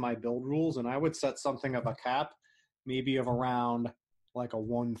back to my build rules and I would set something of a cap, maybe of around like a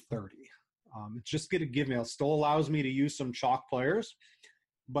 130. It's just going to give me, it still allows me to use some chalk players,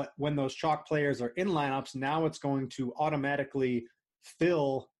 but when those chalk players are in lineups, now it's going to automatically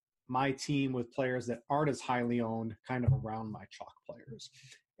fill my team with players that aren't as highly owned kind of around my chalk players.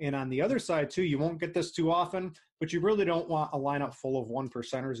 And on the other side too, you won't get this too often, but you really don't want a lineup full of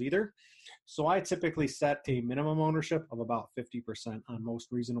 1%ers either. So I typically set a minimum ownership of about 50% on most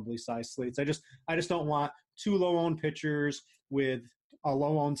reasonably sized slates. I just don't want two low-owned pitchers with a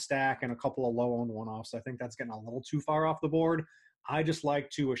low-owned stack and a couple of low-owned one-offs. I think that's getting a little too far off the board. I just like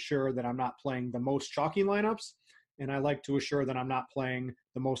to assure that I'm not playing the most chalky lineups, and I like to assure that I'm not playing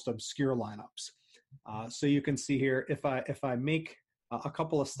the most obscure lineups. So you can see here, if I make a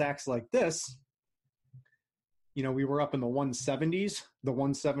couple of stacks like this, we were up in the 170s, the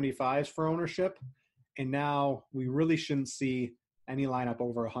 175s for ownership, and now we really shouldn't see any lineup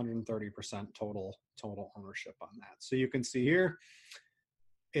over 130% total ownership on that. So you can see here,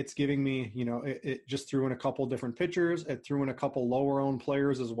 it's giving me, it just threw in a couple different pitchers. It threw in a couple lower owned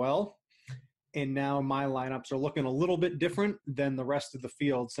players as well. And now my lineups are looking a little bit different than the rest of the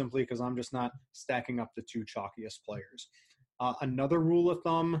field simply because I'm just not stacking up the two chalkiest players. Another rule of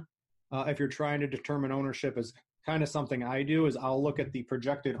thumb, if you're trying to determine ownership, is kind of something I do, is I'll look at the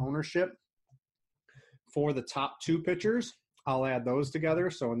projected ownership for the top two pitchers. I'll add those together.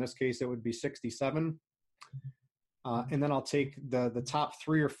 So in this case, it would be 67. And then I'll take the top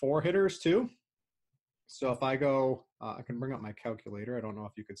 3 or 4 hitters too. So if I go, I can bring up my calculator. I don't know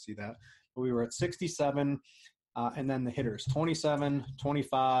if you could see that, but we were at 67. And then the hitters, 27,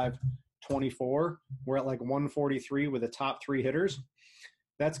 25, 24. We're at like 143 with the top 3 hitters.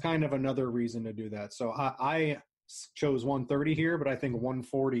 That's kind of another reason to do that. So I chose 130 here, but I think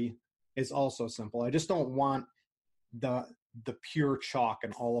 140 is also simple. I just don't want the pure chalk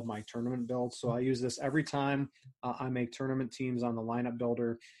in all of my tournament builds. So I use this every time I make tournament teams on the lineup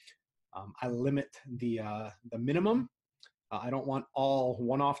builder. I limit the minimum. I don't want all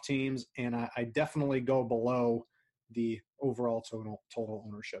one-off teams, and I definitely go below the overall total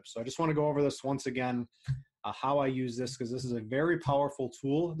ownership. So I just want to go over this once again, how I use this, because this is a very powerful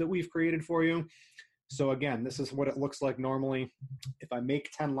tool that we've created for you. So again, this is what it looks like normally. If I make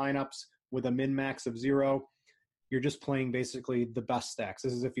 10 lineups with a min-max of 0, you're just playing basically the best stacks.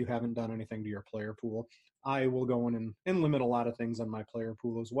 This is if you haven't done anything to your player pool. I will go in and limit a lot of things on my player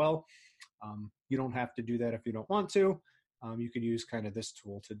pool as well. You don't have to do that if you don't want to. You could use kind of this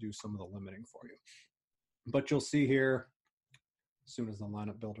tool to do some of the limiting for you. But you'll see here, as soon as the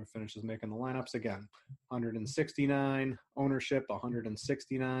lineup builder finishes making the lineups, again, 169, ownership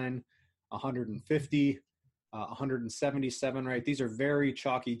 169, 150, 177, right? These are very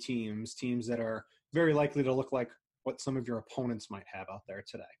chalky teams that are very likely to look like what some of your opponents might have out there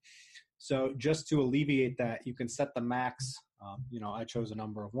today. So just to alleviate that, you can set the max. I chose a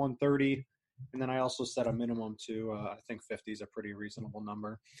number of 130, and then I also set a minimum to, I think 50 is a pretty reasonable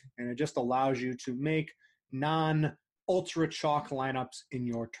number. And it just allows you to make non-ultra chalk lineups in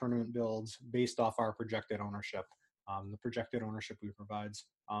your tournament builds based off our projected ownership. The projected ownership we provide's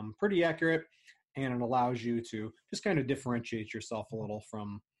pretty accurate, and it allows you to just kind of differentiate yourself a little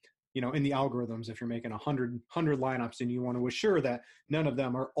from in the algorithms, if you're making 100 lineups and you want to assure that none of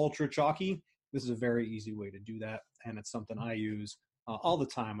them are ultra chalky, this is a very easy way to do that. And it's something I use all the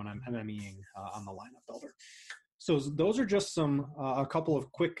time when I'm MMEing on the lineup builder. So those are just a couple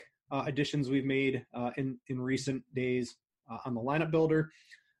of quick additions we've made in recent days on the lineup builder.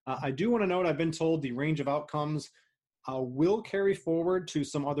 I do want to note, I've been told the range of outcomes will carry forward to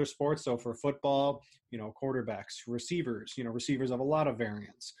some other sports. So for football, quarterbacks, receivers, receivers have a lot of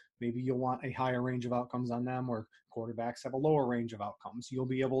variance. Maybe you'll want a higher range of outcomes on them, or quarterbacks have a lower range of outcomes. You'll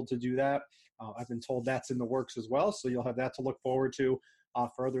be able to do that. I've been told that's in the works as well. So you'll have that to look forward to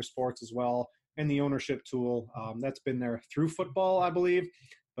for other sports as well. And the ownership tool, that's been there through football, I believe.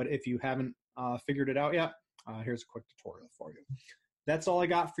 But if you haven't figured it out yet, here's a quick tutorial for you. That's all I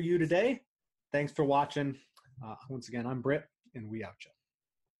got for you today. Thanks for watching. Once again, I'm Britt, and we out ya.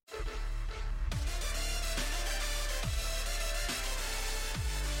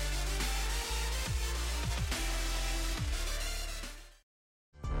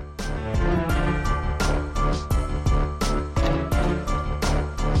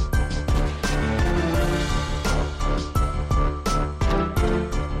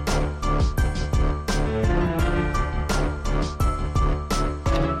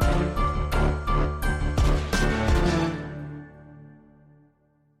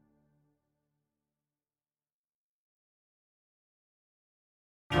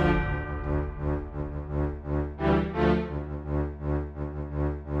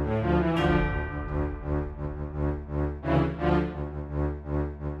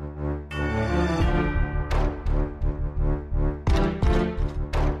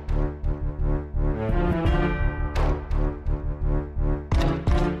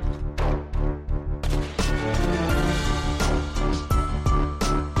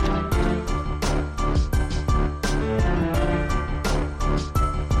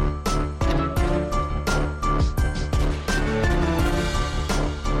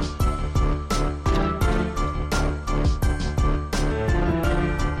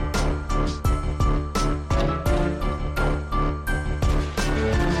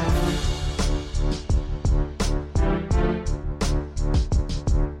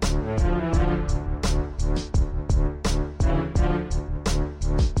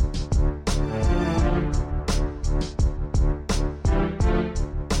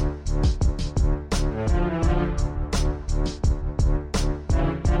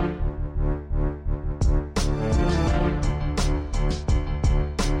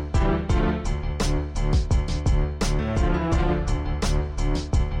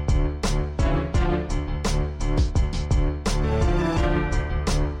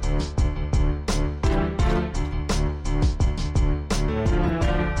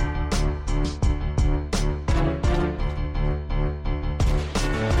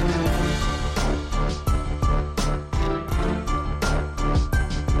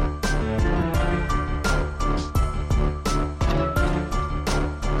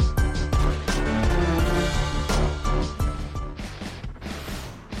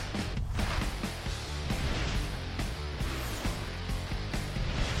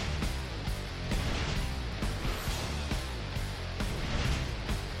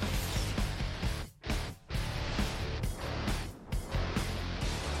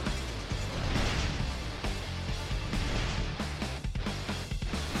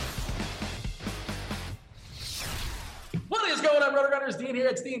 Going on, RotoGrinders? Dean here.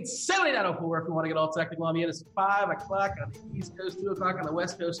 It's Dean 7904 if you want to get all technical on me. It is 5 o'clock on the East Coast, 2 o'clock on the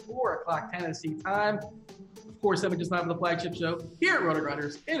West Coast, 4 o'clock Tennessee time. Of course, I'm just live on the flagship show here at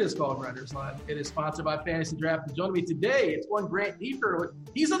RotoGrinders. It is called GrindersLive. It is sponsored by FantasyDraft. And joining me today, it's one Grant Deeper.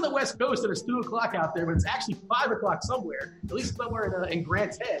 He's on the West Coast and it's 2 o'clock out there, but it's actually 5 o'clock somewhere, at least somewhere in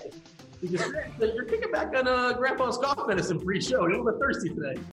Grant's head. Because Grant, you're kicking back on Grandpa's cough medicine pre-show. You're a little bit thirsty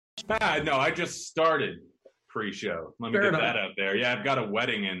today. No, I just started pre-show. Let me get that out there. Yeah, I've got a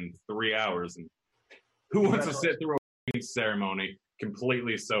wedding in 3 hours, and who wants to sit through a ceremony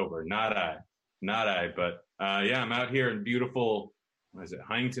completely sober? Not I. But yeah, I'm out here in beautiful,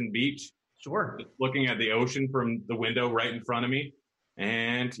 Huntington Beach. Sure. Just looking at the ocean from the window right in front of me,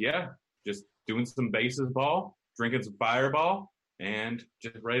 and yeah, just doing some bases ball, drinking some Fireball, and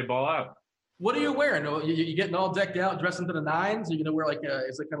just ready to ball out. What are you wearing? You getting all decked out, dressed into the nines? Are you gonna wear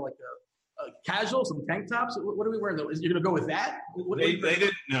is it kind of like a casual, some tank tops? What are we wearing though? Is you gonna go with that? They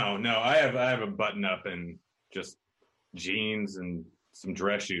didn't. No. I have a button up and just jeans and some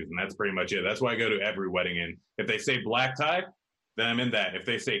dress shoes, and that's pretty much it. That's why I go to every wedding in. If they say black tie, then I'm in that. If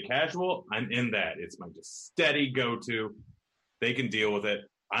they say casual, I'm in that. It's my just steady go-to. They can deal with it.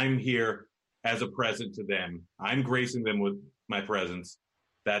 I'm here as a present to them. I'm gracing them with my presence,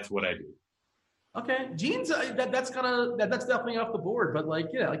 That's what I do. Okay, Gene's that's definitely off the board. But like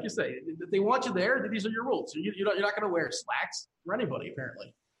you say, if they want you there, these are your rules. You're not going to wear slacks for anybody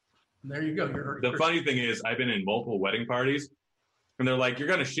apparently. And there you go. The funny thing is, I've been in multiple wedding parties, and they're like, "You're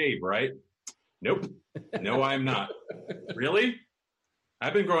going to shave, right?" Nope. No, I'm not. Really?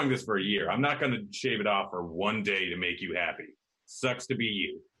 I've been growing this for a year. I'm not going to shave it off for one day to make you happy. Sucks to be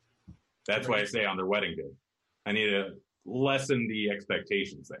you. That's why I say on their wedding day. I need to lessen the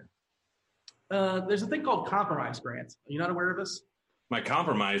expectations there. There's a thing called compromise, Grant. Are you not aware of this? My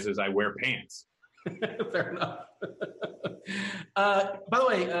compromise is I wear pants. Fair enough. By the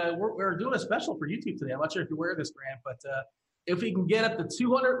way, we're doing a special for YouTube today. I'm not sure if you're aware of this, Grant, but if we can get up to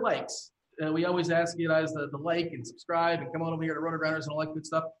 200 likes, we always ask you guys to like and subscribe and come on over here to Roto-Grinders and all that good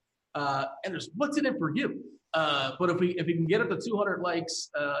stuff. And there's what's in it for you. But if we can get up to 200 likes,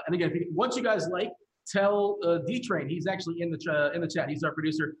 and again, once you guys like, tell D-Train. He's actually in the chat. He's our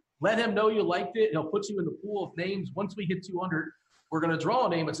producer. Let him know you liked it. He'll put you in the pool of names. Once we hit 200, we're going to draw a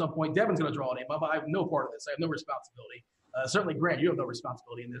name at some point. Devin's going to draw a name. I have no part of this. I have no responsibility. Certainly, Grant, you have no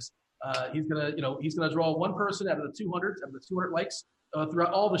responsibility in this. He's going to draw one person out of the 200 likes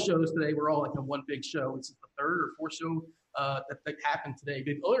throughout all the shows today. We're all like in one big show. This is the third or fourth show that happened today.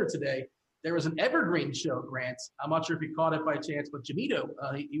 Earlier today, there was an evergreen show, Grant. I'm not sure if you caught it by chance, but Jamito,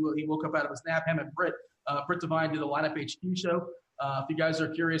 he woke up out of his nap. Him and Britt Devine did the Lineup HQ show. If you guys are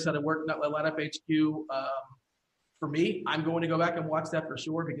curious how to work Lineup HQ, for me, I'm going to go back and watch that for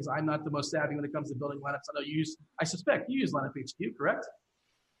sure because I'm not the most savvy when it comes to building lineups. I suspect you use Lineup HQ, correct?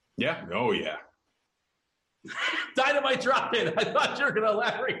 Yeah. Oh, yeah. Dynamite drop in. I thought you were going to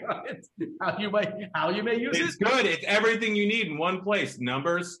elaborate on it. How you may use it. It's good. It's everything you need in one place.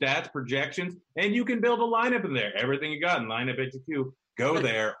 Numbers, stats, projections, and you can build a lineup in there. Everything you got in Lineup HQ. Go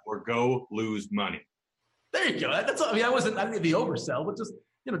there or go lose money. There you go. That's all. I mean, I didn't need the oversell, but just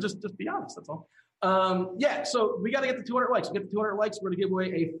be honest. That's all. So we got to get to 200 likes. We get to 200 likes, we're going to give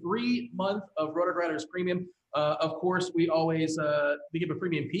away a free month of Roto-Grinders Premium. Of course, we always we give a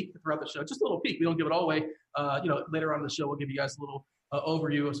premium peek throughout the show, just a little peek. We don't give it all away. Later on in the show, we'll give you guys a little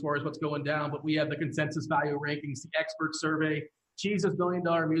overview as far as what's going down. But we have the consensus value rankings, the expert survey, Cheese's $1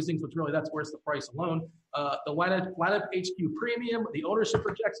 million musings, which really that's worth the price alone. The lineup HQ Premium, the ownership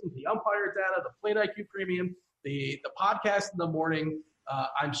projections, the umpire data, the plate IQ Premium, the podcast in the morning.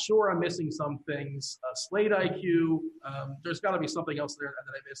 I'm sure I'm missing some things. Slate IQ. There's got to be something else there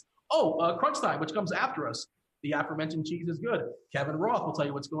that I missed. Crunch Time, which comes after us. The aforementioned Cheese is good. Kevin Roth will tell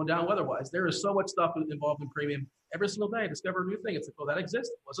you what's going down weather-wise. There is so much stuff involved in premium. Every single day I discover a new thing. It's like, that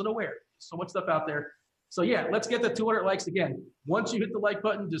exists. Wasn't aware. There's so much stuff out there. So, yeah, let's get the 200 likes again. Once you hit the like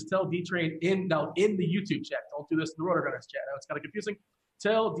button, just tell D-Train in the YouTube chat. Don't do this in the Roto-Grinders chat. Now, it's kind of confusing.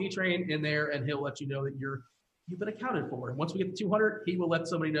 Tell D-Train in there, and he'll let you know that you've been accounted for. And once we get to 200, he will let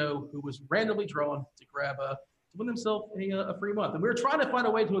somebody know who was randomly drawn to grab to win themselves a free month. And we're trying to find a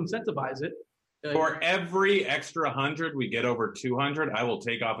way to incentivize it. For every extra 100 we get over 200, I will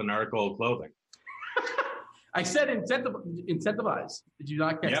take off an article of clothing. I said incentivize. Did you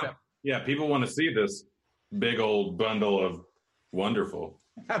not catch that? Yeah, people want to see this big old bundle of wonderful.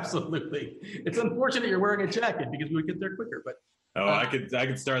 Absolutely. It's unfortunate you're wearing a jacket because we would get there quicker. But I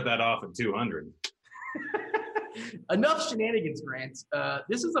could start that off at 200. Enough shenanigans, Grant.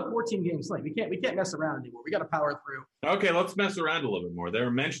 This is a 14-game slate. We can't mess around anymore. We got to power through. Okay, let's mess around a little bit more. They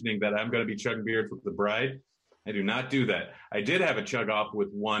were mentioning that I'm going to be chugging beers with the bride. I do not do that. I did have a chug off with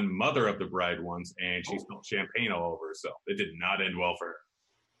one mother of the bride once, and she spilled champagne all over herself. It did not end well for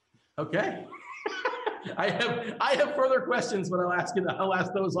her. Okay. I have further questions, but I'll ask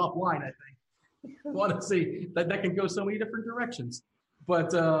those offline. I think I want to see that can go so many different directions.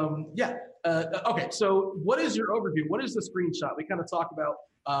 But okay. So what is your overview? What is the screenshot? We kind of talk about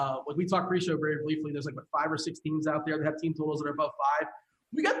we talked pre-show very briefly. There's like 5 or 6 teams out there that have team totals that are above 5.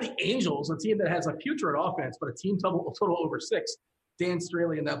 We got the Angels, a team that has a putrid offense, but a team total over 6. Dan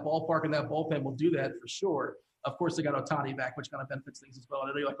Straley in that ballpark and that bullpen will do that for sure. Of course, they got Ohtani back, which kind of benefits things as well. I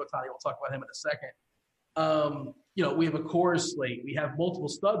know you like Ohtani. We'll talk about him in a second. We have a core slate. We have multiple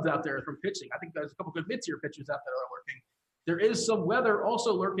studs out there from pitching. I think there's a couple good mid-tier pitchers out there that are lurking. There is some weather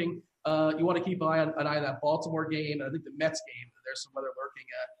also lurking. You want to keep an eye on that Baltimore game and I think the Mets game. There's some weather lurking.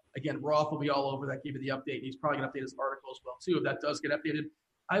 Again, Roth will be all over that, give you the update. He's probably going to update his article as well, too, if that does get updated.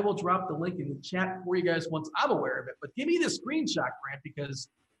 I will drop the link in the chat for you guys once I'm aware of it. But give me the screenshot, Grant, because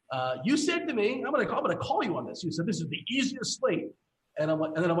you said to me, I'm going to call you on this. You said this is the easiest slate. And I'm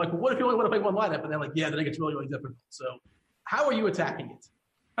like, well, what if you only want to play one lineup? And they're like, then it gets really, really difficult. So how are you attacking it?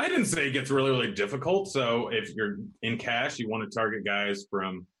 I didn't say it gets really, really difficult. So if you're in cash, you want to target guys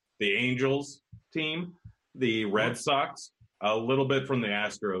from the Angels team, the Red Sox, A little bit from the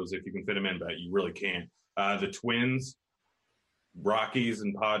Astros if you can fit them in, but you really can't. The Twins, Rockies,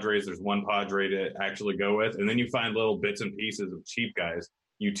 and Padres, there's one Padre to actually go with. And then you find little bits and pieces of cheap guys.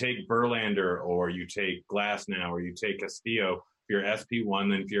 You take Verlander or you take Glasnow or you take Castillo for your SP1,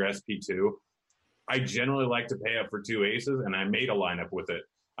 then for your SP2. I generally like to pay up for two aces, and I made a lineup with it.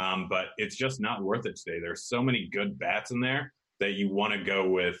 But it's just not worth it today. There's so many good bats in there that you want to go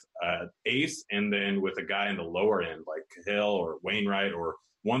with ace and then with a guy in the lower end like Cahill or Wainwright or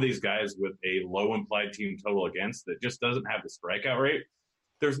one of these guys with a low implied team total against that just doesn't have the strikeout rate.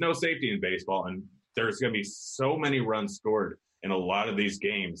 There's no safety in baseball, and there's going to be so many runs scored in a lot of these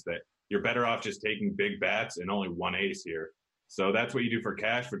games that you're better off just taking big bats and only one ace here. So that's what you do for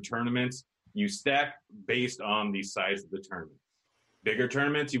cash. For tournaments, you stack based on the size of the tournament. Bigger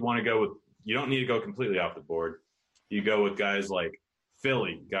tournaments, you want to go with, you don't need to go completely off the board. You go with guys like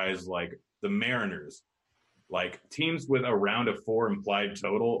Philly, guys like the Mariners, like teams with around a 4 implied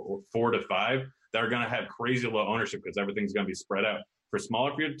total or 4 to 5 that are going to have crazy low ownership because everything's going to be spread out. For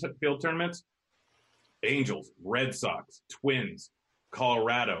smaller field tournaments, Angels, Red Sox, Twins,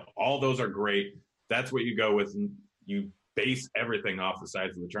 Colorado, all those are great. That's what you go with. And you base everything off the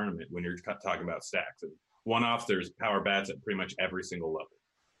size of the tournament when you're talking about stacks. And one-offs, there's power bats at pretty much every single level.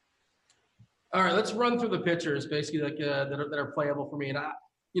 All right, let's run through the pitchers, basically, like that are playable for me. And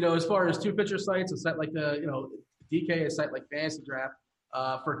as far as two pitcher sites, a site like DK, a site like FantasyDraft,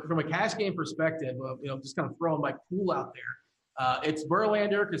 from a cash game perspective, just kind of throwing my pool out there. It's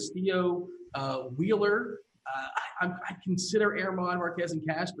Verlander, Castillo, Wheeler. I consider Erman Marquez in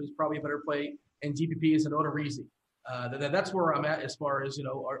cash, but he's probably a better play. And GPP is an Odorizzi. That's where I'm at as far as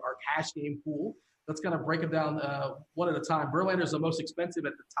our cash game pool. Let's kind of break them down one at a time. Verlander is the most expensive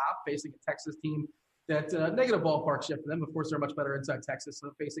at the top, facing a Texas team that negative ballpark shift for them. Of course, they're much better inside Texas,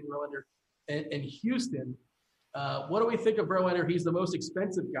 so facing Verlander and Houston. What do we think of Verlander? He's the most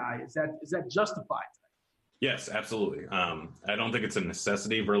expensive guy. Is that justified? Yes, absolutely. I don't think it's a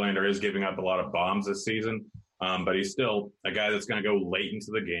necessity. Verlander is giving up a lot of bombs this season, but he's still a guy that's going to go late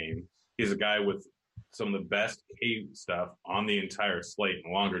into the game. He's a guy with some of the best K stuff on the entire slate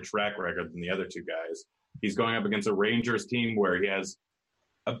and longer track record than the other two guys. He's going up against a Rangers team where he has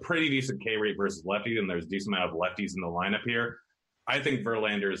a pretty decent K rate versus lefties, and there's a decent amount of lefties in the lineup here. I think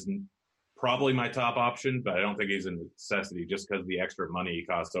Verlander is probably my top option, but I don't think he's a necessity just because of the extra money he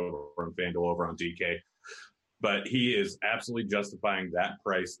costs over on FanDuel over on DK. But he is absolutely justifying that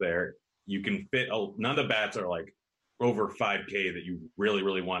price there. You can fit none of the bats are like over 5K that you really,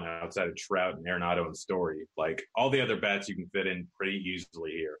 really want outside of Trout and Arenado and Story. Like all the other bats you can fit in pretty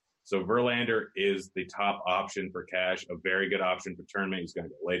easily here. So Verlander is the top option for cash, a very good option for tournament. He's going to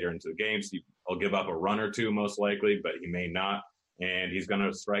go later into the games. He'll give up a run or two most likely, but he may not. And he's going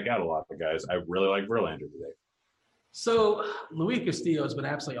to strike out a lot of guys. I really like Verlander today. So Luis Castillo has been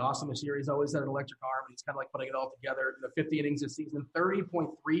absolutely awesome this year. He's always had an electric arm. He's kind of like putting it all together. 50 innings this season,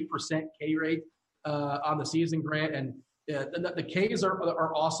 30.3% K rate on the season, Grant. And the Ks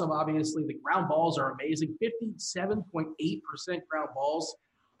are awesome, obviously. The ground balls are amazing, 57.8% ground balls.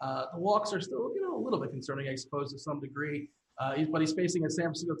 The walks are still, a little bit concerning, I suppose, to some degree. But he's facing a San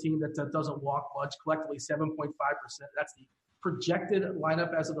Francisco team that doesn't walk much, collectively 7.5%. That's the projected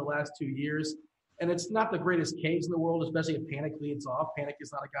lineup as of the last 2 years. And it's not the greatest Ks in the world, especially if Panic leads off. Panic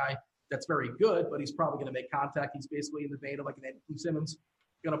is not a guy that's very good, but he's probably going to make contact. He's basically in the vein of like an Andrew Simmons,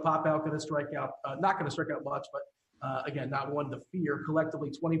 going to pop out, going to strike out. Not going to strike out much, but again, not one to fear. Collectively,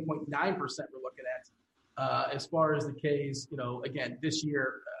 20.9% we're looking at. As far as the Ks, again, this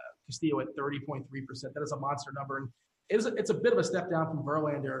year, Castillo at 30.3%. That is a monster number. And it's a bit of a step down from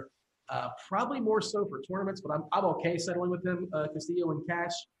Verlander, probably more so for tournaments, but I'm okay settling with him, Castillo in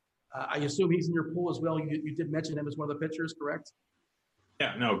cash. I assume he's in your pool as well. You did mention him as one of the pitchers, correct?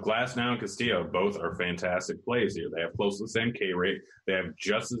 Yeah, no, Glasnow and Castillo both are fantastic plays here. They have close to the same K rate. They have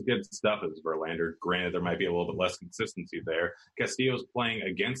just as good stuff as Verlander. Granted, there might be a little bit less consistency there. Castillo's playing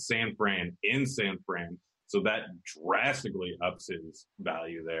against San Fran in San Fran, so that drastically ups his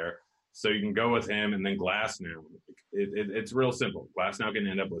value there. So you can go with him, and then Glasnow. It's real simple. Glasnow can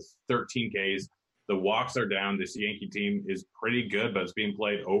end up with 13 Ks. The walks are down. This Yankee team is pretty good, but it's being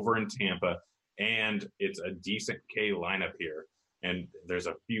played over in Tampa, and it's a decent K lineup here. And there's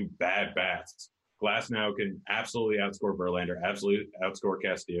a few bad bats. Glasnow can absolutely outscore Verlander, absolutely outscore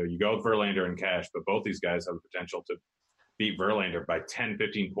Castillo. You go with Verlander in cash, but both these guys have the potential to beat Verlander by 10,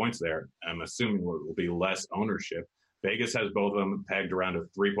 15 points there. I'm assuming it will be less ownership. Vegas has both of them pegged around a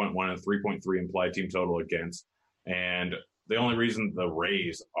 3.1 and 3.3 implied team total against. And the only reason the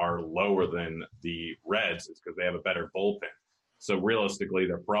Rays are lower than the Reds is because they have a better bullpen. So realistically,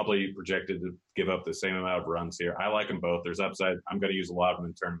 they're probably projected to give up the same amount of runs here. I like them both. There's upside. I'm going to use a lot of them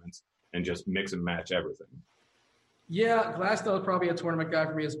in tournaments and just mix and match everything. Yeah, Glasnow is probably a tournament guy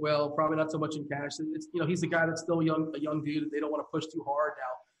for me as well. Probably not so much in cash. It's, he's a guy that's still a young dude. They don't want to push too hard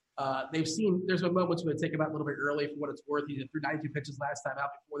now. There's been moments where they take him out a little bit early for what it's worth. He threw 92 pitches last time out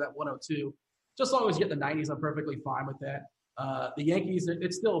before that 102. Just as long as you get the 90s, I'm perfectly fine with that. The Yankees,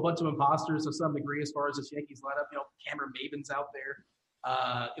 it's still a bunch of imposters to some degree as far as this Yankees lineup. Cameron Maven's out there.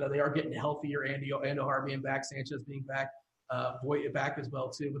 They are getting healthier. Ando Hart being back, Sanchez being back. Voit back as well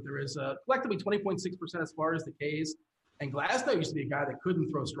too, but there is collectively 20.6% as far as the Ks. And Glasnow used to be a guy that couldn't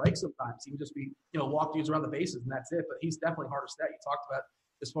throw strikes sometimes. He would just be, walk dudes around the bases and that's it. But he's definitely harder stat. You talked about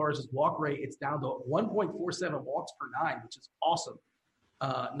as far as his walk rate, it's down to 1.47 walks per 9, which is awesome.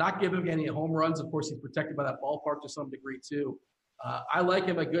 Not giving any home runs. Of course, he's protected by that ballpark to some degree too. I like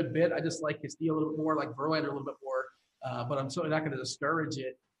him a good bit. I just like Castillo a little bit more, like Verlander a little bit more. But I'm certainly not going to discourage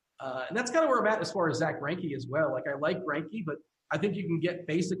it. And that's kind of where I'm at as far as Zach Greinke as well. Like, I like Greinke, but I think you can get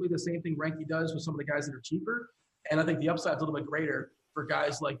basically the same thing Greinke does with some of the guys that are cheaper. And I think the upside's a little bit greater for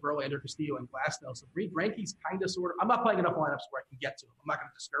guys like Verlander, Castillo, and Glasnow. So Greinke's kind of sort of – I'm not playing enough lineups where I can get to him. I'm not going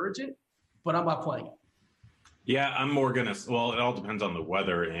to discourage it, but I'm not playing it. Yeah, I'm more going to – well, it all depends on the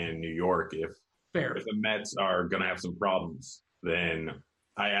weather in New York. If the Mets are going to have some problems, then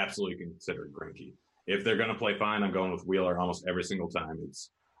I absolutely consider Greinke. If they're going to play fine, I'm going with Wheeler almost every single time.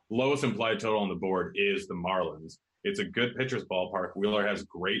 It's lowest implied total on the board is the Marlins. It's a good pitcher's ballpark. Wheeler has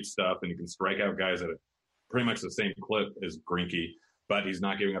great stuff, and he can strike out guys at pretty much the same clip as Greinke, but he's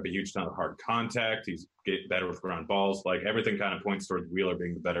not giving up a huge ton of hard contact. He's getting better with ground balls. Like, everything kind of points towards Wheeler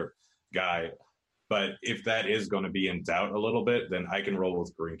being the better guy. But if that is going to be in doubt a little bit, then I can roll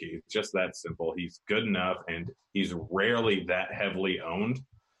with Greinke. It's just that simple. He's good enough, and he's rarely that heavily owned.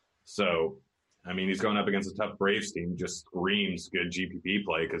 So, I mean, he's going up against a tough Braves team, just screams good GPP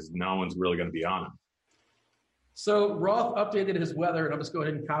play because no one's really going to be on him. So Roth updated his weather, and I'll just go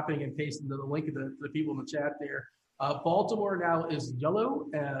ahead and copying and pasting the link of the people in the chat there. Baltimore now is yellow.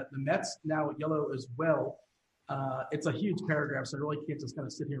 The Mets now yellow as well. It's a huge paragraph, so I really can't just kind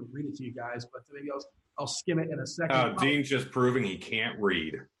of sit here and read it to you guys, but maybe I'll skim it in a second. Dean's just proving he can't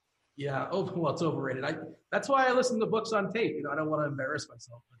read. Yeah. Oh, well, it's overrated. That's why I listen to books on tape. I don't want to embarrass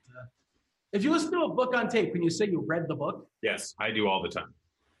myself. But if you listen to a book on tape, can you say you read the book? Yes, I do all the time.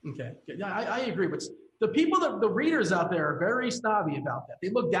 Okay. Yeah, I agree. But the people, the readers out there are very snobby about that. They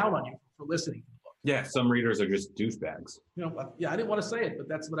look down on you for listening to the book. Yeah, some readers are just douchebags. Yeah, I didn't want to say it, but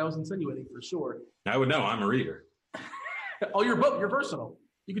that's what I was insinuating for sure. I would know. I'm a reader. Oh, you're versatile.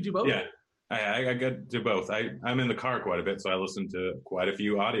 You could do both? Yeah, I could do both. I'm in the car quite a bit, so I listen to quite a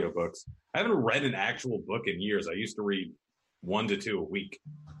few audiobooks. I haven't read an actual book in years. I used to read 1 to 2 a week.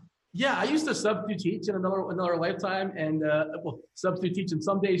 Yeah, I used to substitute teach in another lifetime, and substitute teach. And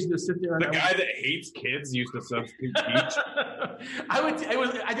some days you just sit there. And the guy that hates kids used to substitute teach.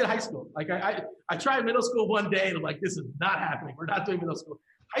 I did high school. Like I tried middle school one day, and I'm like, this is not happening. We're not doing middle school.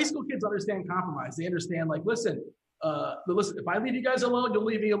 High school kids understand compromise. They understand, like, listen. If I leave you guys alone, you'll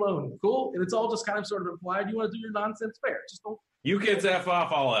leave me alone. Cool, and it's all just kind of sort of implied. You want to do your nonsense, fair. Just don't. You kids F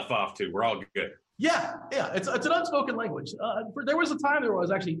off, I'll F off too. We're all good. Yeah. It's an unspoken language. There was a time where I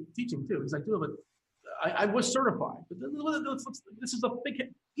was actually teaching too. He's like, dude, but I was certified. But this is a big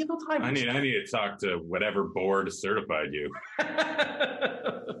hit. You have no time. I need to talk to whatever board certified you.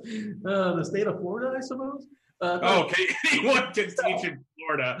 The state of Florida, I suppose. Okay, anyone can teach in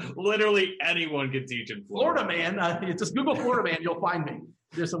Florida. Literally anyone can teach in Florida. Florida man, just Google Florida man, you'll find me.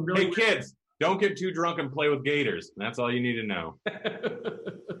 There's some really. Hey kids, don't get too drunk and play with gators. That's all you need to know.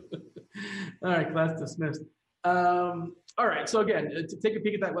 All right, class dismissed. All right, so again, to take a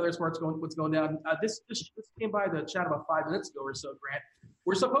peek at that weather sports what's going down. This came by the chat about 5 minutes ago or so, Grant.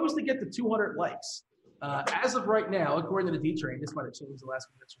 We're supposed to get to 200 likes. As of right now, according to the D-Train, this might have changed the last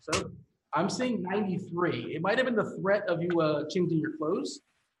few minutes or so. I'm seeing 93. It might have been the threat of you changing your clothes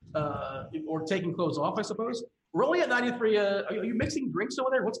or taking clothes off, I suppose. We're only at 93. Are you mixing drinks over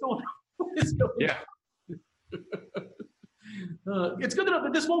there? What's going on? What is going on? It's good to know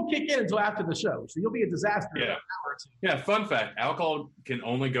that this won't kick in until after the show, so you'll be a disaster in an hour or two. Yeah, fun fact, alcohol can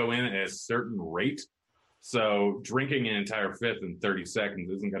only go in at a certain rate. So drinking an entire fifth in 30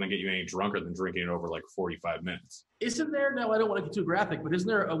 seconds isn't going to get you any drunker than drinking it over like 45 minutes. Isn't there, now I don't want to get too graphic, but isn't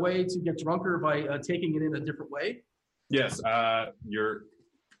there a way to get drunker by taking it in a different way? Yes, your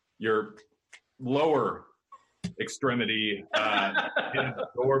lower extremity it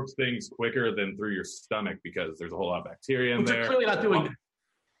absorbs things quicker than through your stomach because there's a whole lot of bacteria in there. You're clearly not doing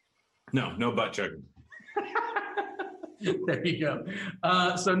that. No butt chugging. There you go.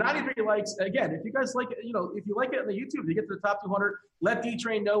 So 93 likes. Again, if you guys like it, if you like it on the YouTube, you get to the top 200, let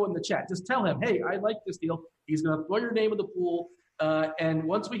D-Train know in the chat. Just tell him, hey, I like this deal. He's going to throw your name in the pool. And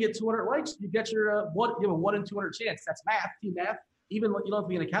once we get 200 likes, you get your 1 in 200 chance. That's math, team math. Even you don't have to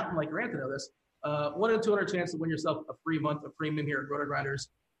be an accountant like Grant to know this. 1 in 200 chance to win yourself a free month of premium here at Roto Grinders.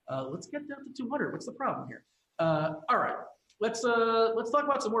 Let's get down to 200. What's the problem here? All right. Let's talk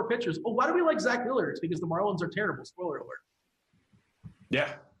about some more pitchers. Oh, why do we like Zach Miller? It's because the Marlins are terrible. Spoiler alert.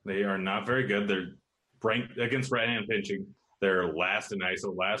 Yeah, they are not very good. They're ranked against right-hand pitching. They're last in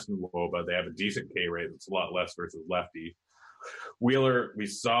ISO, last in WOBA. They have a decent K rate. It's a lot less versus lefty. Wheeler, we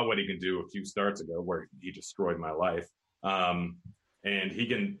saw what he can do a few starts ago where he destroyed my life. And he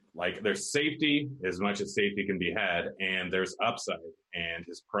can, there's safety as much as safety can be had, and there's upside. And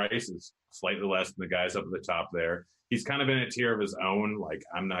his price is slightly less than the guys up at the top there. He's kind of in a tier of his own.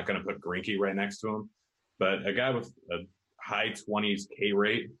 I'm not going to put Greinke right next to him. But a guy with a high 20s K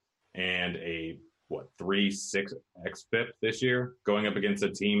rate and a 3.6 xFIP this year, going up against a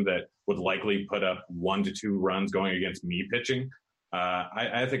team that would likely put up 1 to 2 runs going against me pitching.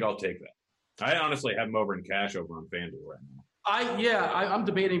 I think I'll take that. I honestly have him over in cash over on FanDuel right now. I'm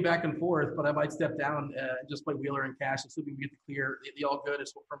debating back and forth, but I might step down and just play Wheeler in cash, assuming we get the clear. The all good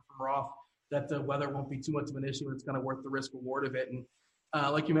is from Roth. That the weather won't be too much of an issue. It's kind of worth the risk reward of it. And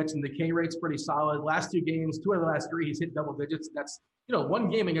like you mentioned, the K rate's pretty solid. Last 2 games, 2 out of the last 3, he's hit double digits. That's 1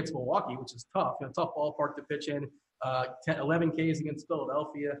 game against Milwaukee, which is tough. Tough ballpark to pitch in. 11 Ks against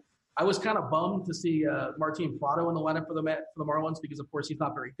Philadelphia. I was kind of bummed to see Martin Prado in the lineup for the Marlins because, of course, he's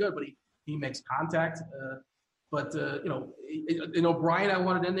not very good, but he makes contact. But O'Brien I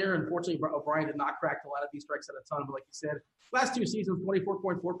wanted in there. Unfortunately, O'Brien did not crack the lineup. He strikes at a ton. But like you said, last 2 seasons,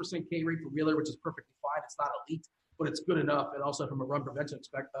 24.4% K rate for Wheeler, which is perfectly fine. It's not elite, but it's good enough. And also from a run prevention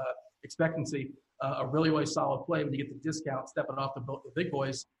expectancy, a really, really solid play when you get the discount stepping off the big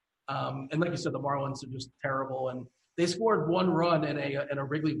boys. And like you said, the Marlins are just terrible. And they scored 1 run in a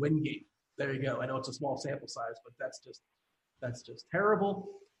Wrigley win game. There you go. I know it's a small sample size, but that's just terrible.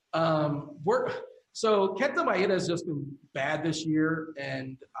 So Kenta Maeda has just been bad this year,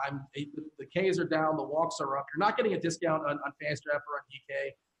 and the Ks are down, the walks are up. You're not getting a discount on FantasyDraft or on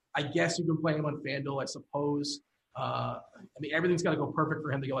DK. I guess you can play him on FanDuel, I suppose. Everything's got to go perfect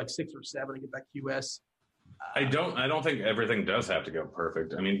for him to go 6 or 7 and get that QS. I don't think everything does have to go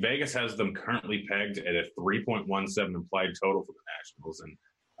perfect. Vegas has them currently pegged at a 3.17 implied total for the Nationals, and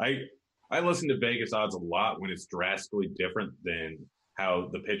I listen to Vegas odds a lot when it's drastically different than how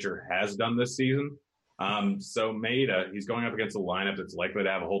the pitcher has done this season. So Maeda, he's going up against a lineup that's likely to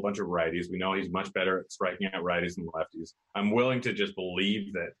have a whole bunch of righties. We know he's much better at striking out righties than lefties. I'm willing to just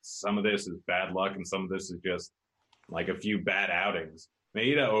believe that some of this is bad luck and some of this is just a few bad outings.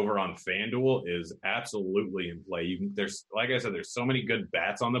 Maeda over on FanDuel is absolutely in play. There's, like I said, there's so many good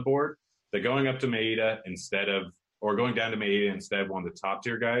bats on the board that going up to Maeda or going down to Maeda instead of one of the top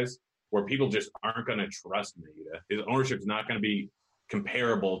tier guys, where people just aren't going to trust Maeda. His ownership's not going to be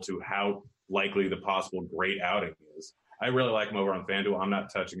comparable to how likely the possible great outing is. I really like him over on FanDuel. I'm not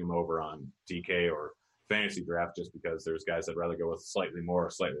touching him over on DK or FantasyDraft just because there's guys I'd rather go with slightly more or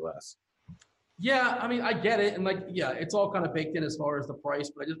slightly less. Yeah, I get it. And it's all kind of baked in as far as the price,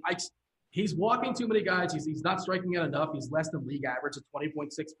 but he's walking too many guys. He's not striking out enough. He's less than league average at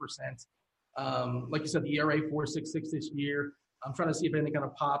 20.6%. Like you said, the ERA 4.66 this year. I'm trying to see if anything kind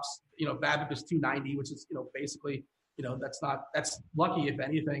of pops. BABIP is 290, which is, basically, that's lucky if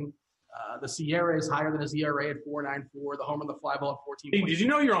anything. The Sierra is higher than his ERA at 4.94. The home run, the fly ball at 14. Hey, did you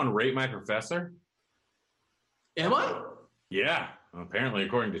know you're on Rate My Professor? Am I? Yeah, apparently,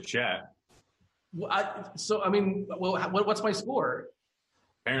 according to chat. What's my score?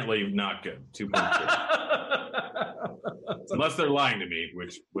 Apparently not good. 2.2. Unless they're lying to me,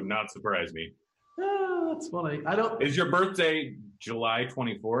 which would not surprise me. That's funny. Is your birthday July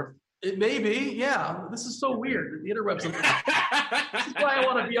 24th? It may be, yeah. This is so weird. The interwebs. This is why I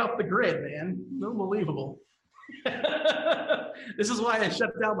want to be off the grid, man. Unbelievable. This is why I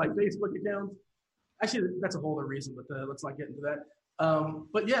shut down my Facebook account. Actually, that's a whole other reason, but let's not get into that.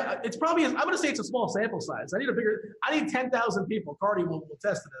 But yeah, it's probably, I'm going to say it's a small sample size. I need 10,000 people. Cardi will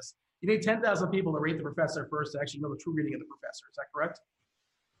test this. You need 10,000 people to rate the professor first to actually know the true reading of the professor. Is that correct?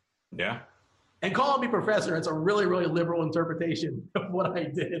 Yeah. And calling me professor, it's a really, really liberal interpretation of what I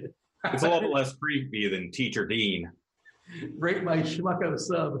did. It's a little less creepy than teacher dean. Rate my schmucko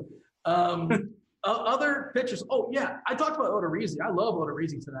sub. Other pitchers. Oh, yeah. I talked about Odorizzi. I love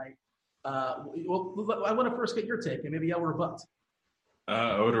Odorizzi tonight. I want to first get your take, and maybe I'll rebut.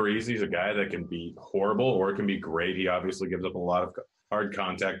 Odorizzi's a guy that can be horrible or it can be great. He obviously gives up a lot of hard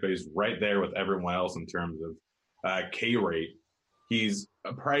contact, but he's right there with everyone else in terms of K rate. He's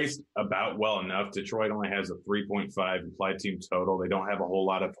priced about well enough. Detroit only has a 3.5 implied team total. They don't have a whole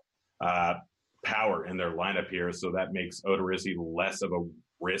lot of power in their lineup here, so that makes Odorizzi less of a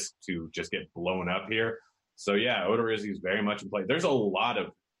risk to just get blown up here. So yeah, Odorizzi is very much in play. There's a lot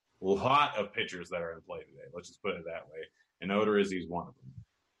of pitchers that are in play today. Let's just put it that way. And Odorizzi is one of them.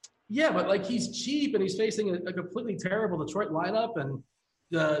 Yeah, but like he's cheap and he's facing a completely terrible Detroit lineup. And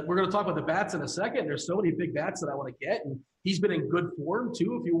we're going to talk about the bats in a second. There's so many big bats that I want to get. And he's been in good form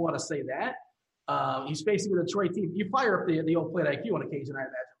too, if you want to say that. He's facing a Detroit team. You fire up the old plate IQ on occasion, I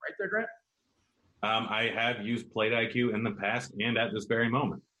imagine, right there, Grant? I have used plate IQ in the past and at this very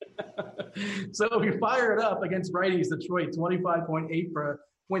moment. So if you fire it up against righties, Detroit, 25.8 for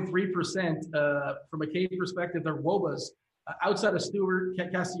 0.3%. From a K perspective, they're WOBAs. Outside of Stewart,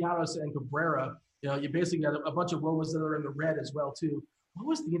 Castellanos, and Cabrera, you basically got a bunch of WOBAs that are in the red as well, too. What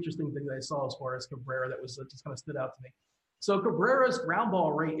was the interesting thing that I saw as far as Cabrera that was just kind of stood out to me? So Cabrera's ground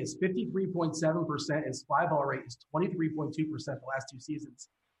ball rate is 53.7%. His fly ball rate is 23.2% the last 2 seasons.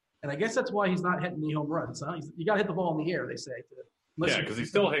 And I guess that's why he's not hitting the home runs. Huh? You got to hit the ball in the air, they say. Yeah, because he's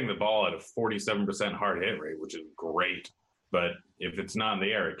still hitting the ball at a 47% hard hit rate, which is great. But if it's not in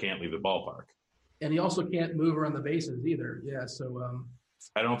the air, it can't leave the ballpark. And he also can't move around the bases either. Yeah, so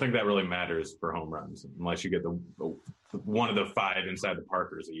I don't think that really matters for home runs unless you get the one of the 5 inside the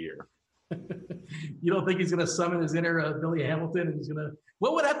Parkers a year. You don't think he's going to summon his inner Billy Hamilton and he's going to –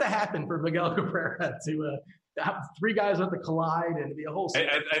 what would have to happen for Miguel Cabrera to have 3 guys have to collide and be a whole –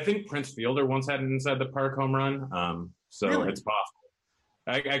 I think Prince Fielder once had an inside the park home run, so really? It's possible.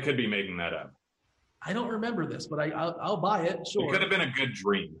 I could be making that up. I don't remember this, but I'll buy it, sure. It could have been a good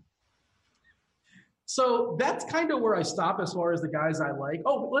dream. So that's kind of where I stop as far as the guys I like.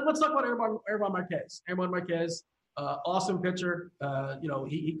 Oh, let's talk about Aaron Marquez. Aaron Marquez, awesome pitcher.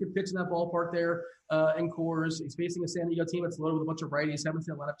 He could pitch in that ballpark there in Coors. He's facing a San Diego team that's loaded with a bunch of righties. Haven't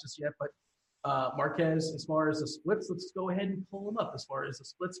seen a lineup just yet, but Marquez, as far as the splits, let's go ahead and pull him up as far as the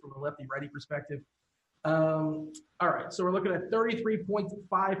splits from a lefty-righty perspective. All right, so we're looking at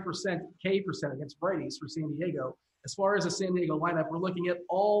 33.5% K percent against righties for San Diego. As far as the San Diego lineup, we're looking at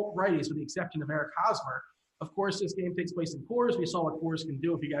all righties with the exception of Eric Hosmer. Of course, this game takes place in Coors. We saw what Coors can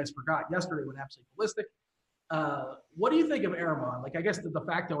do. If you guys forgot, yesterday went absolutely ballistic. What do you think of Aramon? Like, I guess the de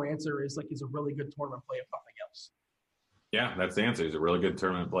facto answer is like he's a really good tournament play if nothing else. Yeah, that's the answer. He's a really good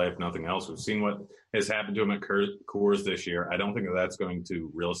tournament play if nothing else. We've seen what has happened to him at Coors this year. I don't think that's going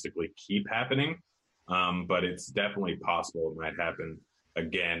to realistically keep happening, but it's definitely possible it might happen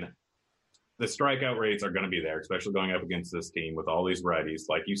again. The strikeout rates are going to be there, especially going up against this team with all these righties.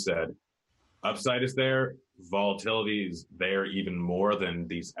 Like you said, upside is there. Volatility is there even more than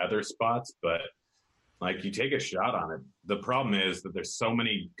these other spots, but like you take a shot on it. The problem is that there's so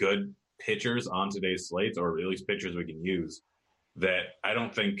many good pitchers on today's slates, or at least pitchers we can use, that I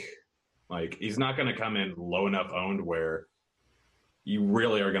don't think like he's not going to come in low enough owned where you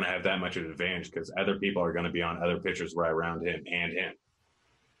really are going to have that much of an advantage because other people are going to be on other pitchers right around him and him.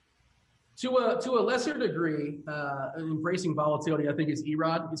 To a lesser degree, embracing volatility, I think is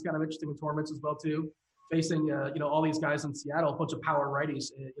Erod. He's kind of interesting in tournaments as well too. Facing all these guys in Seattle, a bunch of power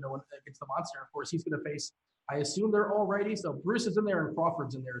righties, against the monster. Of course, he's going to face. I assume they're all righties. So Bruce is in there and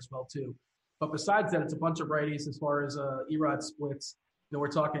Crawford's in there as well too. But besides that, it's a bunch of righties as far as Erod splits. We're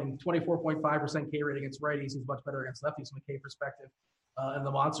talking 24.5% K rate against righties. He's much better against lefties from a K perspective. And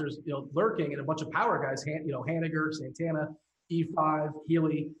the monsters, lurking, and a bunch of power guys. Haniger, Santana, E5,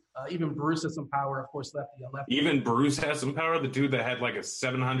 Healy. Even Bruce has some power, of course, lefty on lefty. Even Bruce has some power? The dude that had like a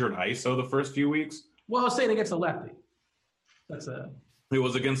 700 ISO the first few weeks? Well, I was saying against a lefty. It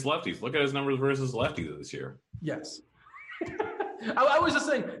was against lefties. Look at his numbers versus lefties this year. Yes. I was just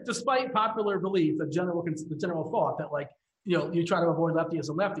saying, despite popular belief, the general thought that, you try to avoid lefties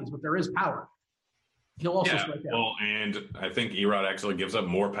and lefties, but there is power. He'll also strike out. Well, and I think Erod actually gives up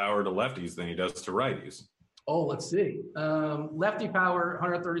more power to lefties than he does to righties. Oh, let's see. Lefty power,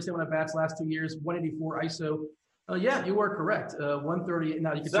 137 at bats last 2 years, 184 ISO. Yeah, you are correct. 130.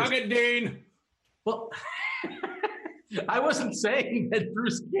 Now you can suck it, Dean. Well, I wasn't saying that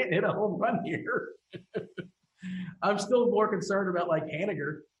Bruce can't hit a home run here. I'm still more concerned about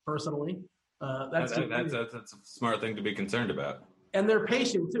Haniger personally. That's a smart thing to be concerned about. And they're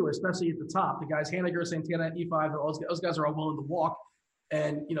patient too, especially at the top. The guys Haniger, Santana, E5, those guys are all willing to walk.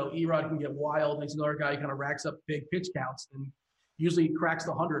 And, Erod can get wild. He's another guy who kind of racks up big pitch counts and usually cracks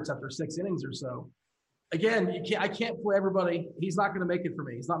the hundreds after 6 innings or so. Again, I can't play everybody. He's not going to make it for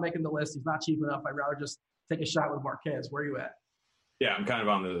me. He's not making the list. He's not cheap enough. I'd rather just take a shot with Marquez. Where are you at? Yeah, I'm kind of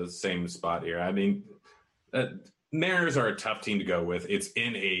on the same spot here. I mean, Mariners are a tough team to go with. It's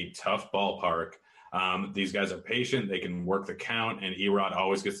in a tough ballpark. These guys are patient. They can work the count, and Erod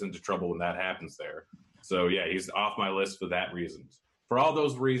always gets into trouble when that happens there. So, yeah, he's off my list for that reason. For all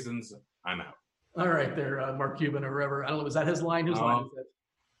those reasons, I'm out. All right there, Mark Cuban or whoever. I don't know. Is that his line? Whose line is it?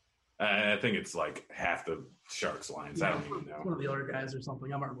 I think it's like half the Sharks lines. I don't even know. One of the other guys or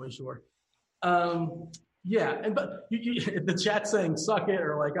something. I'm not really sure. But the chat saying "suck it"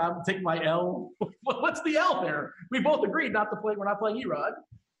 or like I'm taking my L. What's the L there? We both agreed not to play. We're not playing Erod.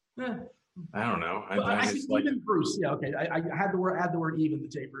 I don't know. I just like even Bruce. Yeah, okay. I had the word even to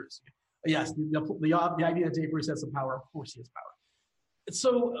Jay Bruce. Yes, the idea that Jay Bruce has some power. Of course, he has power.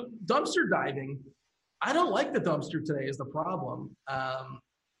 So dumpster diving, I don't like the dumpster today is the problem. A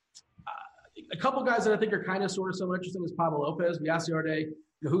couple guys that I think are kind of sort of somewhat interesting is Pablo Lopez. We asked the other day,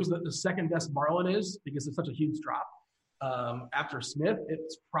 who's the second best Marlin is because it's such a huge drop. After Smith,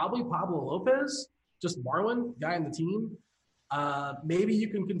 it's probably Pablo Lopez, just Marlin, guy on the team. Maybe you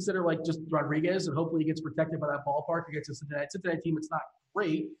can consider like just Rodriguez and hopefully he gets protected by that ballpark against a Cincinnati team. It's not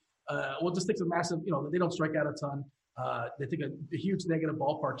great. We'll just take some massive, they don't strike out a ton. They take a huge negative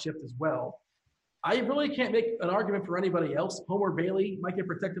ballpark shift as well. I really can't make an argument for anybody else. Homer Bailey might get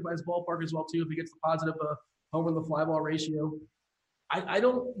protected by his ballpark as well, too, if he gets the positive homer to the fly ball ratio. I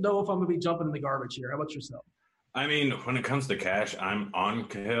don't know if I'm going to be jumping in the garbage here. How about yourself? I mean, when it comes to cash, I'm on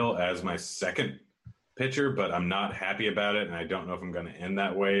Cahill as my second pitcher, but I'm not happy about it, and I don't know if I'm going to end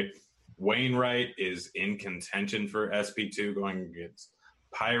that way. Wainwright is in contention for SP2 going against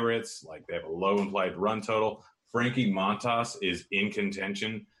Pirates. Like, they have a low implied run total. Frankie Montas is in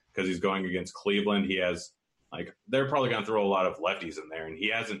contention because he's going against Cleveland. He has, they're probably going to throw a lot of lefties in there, and he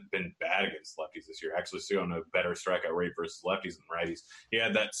hasn't been bad against lefties this year. Actually, showing a better strikeout rate versus lefties than righties. He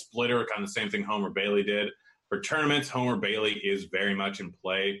had that splitter, kind of the same thing Homer Bailey did. For tournaments, Homer Bailey is very much in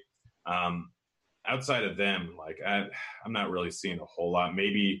play. Outside of them, I'm not really seeing a whole lot.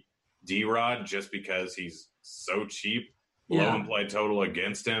 Maybe D-Rod, just because he's so cheap. Low implied total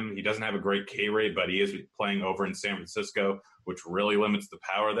against him. He doesn't have a great K rate, but he is playing over in San Francisco, which really limits the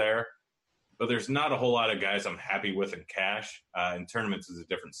power there. But there's not a whole lot of guys I'm happy with in cash. In tournaments is a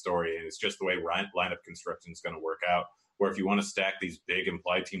different story, and it's just the way lineup construction is going to work out, where if you want to stack these big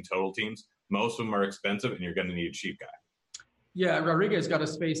implied team total teams, most of them are expensive, and you're going to need a cheap guy. Yeah, Rodriguez got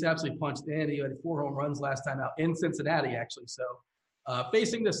his face absolutely punched in. He had 4 home runs last time out in Cincinnati, actually. So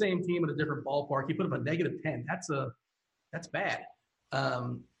facing the same team in a different ballpark, he put up a -10. That's bad.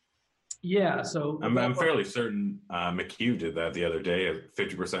 So I'm fairly certain McHugh did that the other day at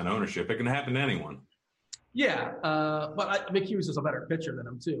 50% ownership. It can happen to anyone. Yeah, but McHugh is just a better pitcher than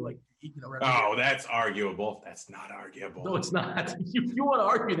him too. Oh, that's arguable. That's not arguable. No, it's not. You want to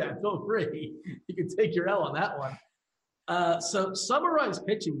argue that? Feel free. You can take your L on that one. So summarize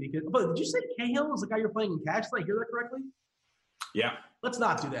pitching but did you say Cahill is the guy you're playing in cash? Did I hear that correctly? Yeah. Let's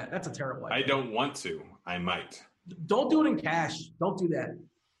not do that. That's a terrible idea. I don't want to. I might. Don't do it in cash. Don't do that.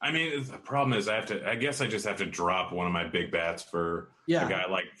 I mean, the problem is I guess I just have to drop one of my big bats for a guy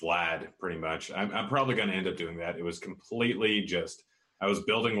like Vlad, pretty much. I'm probably going to end up doing that. It was completely I was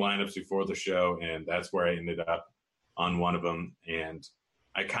building lineups before the show, and that's where I ended up on one of them. And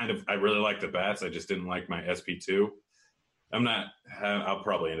I really like the bats. I just didn't like my SP2. I'll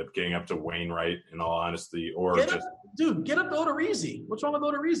probably end up getting up to Wainwright, in all honesty, or get up to Odorizzi. What's wrong with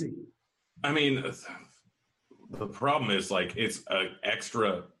Odorizzi? I mean, the problem is it's an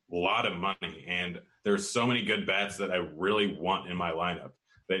extra lot of money, and there's so many good bats that I really want in my lineup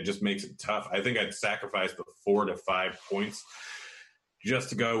that it just makes it tough. I think I'd sacrifice the 4 to 5 points just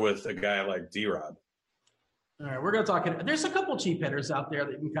to go with a guy like D-Rod. All right, we're going to talk. There's a couple cheap hitters out there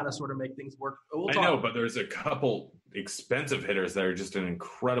that can kind of sort of make things work. I know, but there's a couple expensive hitters that are just in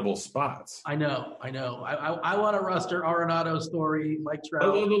incredible spots. I know. I want to roster Arenado, Story, Mike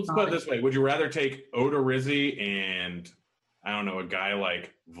Trout. Let's put it this way. Would you rather take Odorizzi and, I don't know, a guy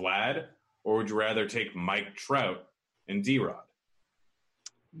like Vlad, or would you rather take Mike Trout and D-Rod?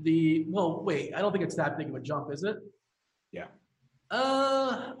 I don't think it's that big of a jump, is it? Yeah.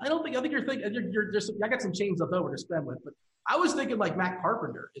 I think you're thinking I got some chains left over to spend with, but I was thinking like Matt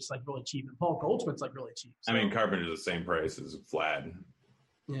Carpenter is really cheap and Paul Goldschmidt's really cheap. So. I mean, Carpenter's the same price as Vlad.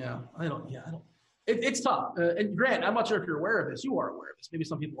 Yeah, I don't. It's tough. And Grant, I'm not sure if you're aware of this. You are aware of this. Maybe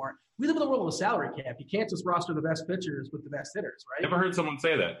some people aren't. We live in a world of a salary cap. You can't just roster the best pitchers with the best hitters, right? Never heard someone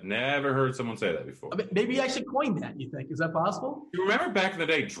say that before. I mean, maybe I should coin that, you think? Is that possible? You remember back in the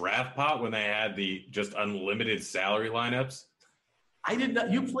day, DraftPot, when they had the just unlimited salary lineups? I did not.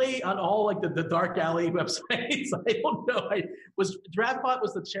 You play on all the dark alley websites. I don't know. Was DraftPot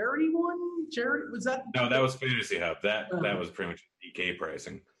was the charity one? Charity was that? No, that was Fantasy Hub. That was pretty much DK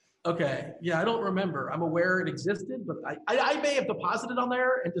pricing. Okay, yeah, I don't remember. I'm aware it existed, but I may have deposited on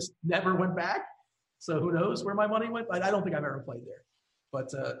there and just never went back. So who knows where my money went? I don't think I've ever played there.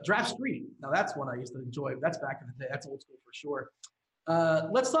 But Draft Street, now that's one I used to enjoy. That's back in the day. That's old school for sure.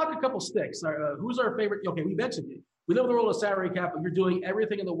 Let's talk a couple sticks. Who's our favorite? Okay, we mentioned it. We live in the world of salary cap, but you're doing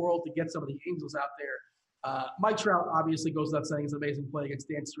everything in the world to get some of the Angels out there. Mike Trout obviously goes without saying is an amazing play against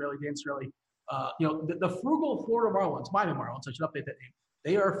Dan Straley. The frugal Florida Marlins, Miami Marlins, I should update that name.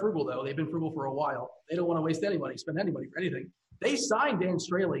 They are frugal, though. They've been frugal for a while. They don't want to waste any money, spend any money for anything. They signed Dan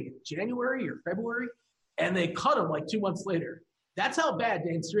Straley in January or February, and they cut him like 2 months later. That's how bad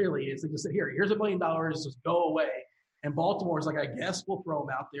Dan Straley is. They just said, here's $1 million, just go away. And Baltimore's like, I guess we'll throw him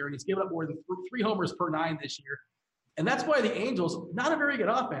out there. And he's given up more than 3 homers per 9 this year. And that's why the Angels, not a very good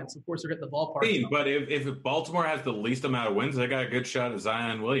offense. Of course, they're getting the ballpark. Hey, but if Baltimore has the least amount of wins, they got a good shot at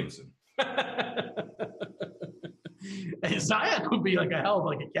Zion Williamson. And Zion would be like a hell of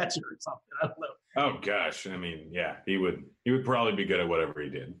like a catcher or something. I don't know. Oh gosh, I mean, yeah, he would probably be good at whatever he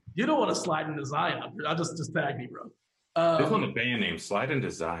did. You don't want to slide into Zion. I'll just tag me, bro. This one, a band name, Slide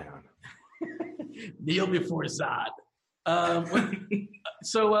into Zion. Kneel before Zod.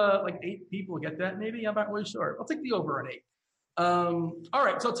 So like 8 people get that maybe? I'm not really sure. I'll take the over on 8. All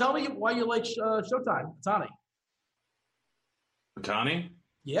right, so tell me why you like Showtime, Ohtani. Ohtani?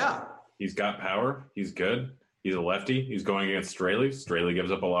 Yeah. He's got power. He's good. He's a lefty. He's going against Straley. Straley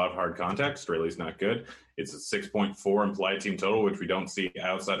gives up a lot of hard contact. Straley's not good. It's a 6.4 implied team total, which we don't see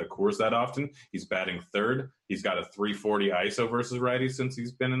outside of Coors that often. He's batting third. He's got a 340 ISO versus righties since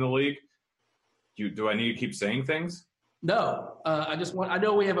he's been in the league. Do I need to keep saying things? No. I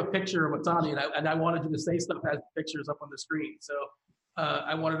know we have a picture of Ohtani, and I wanted you to say stuff as pictures up on the screen. So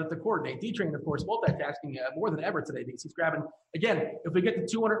I wanted it to coordinate. D-Train, of course, multitasking more than ever today because he's grabbing, again, if we get to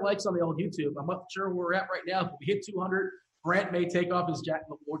 200 likes on the old YouTube, I'm not sure where we're at right now. If we hit 200, Brent may take off his jacket.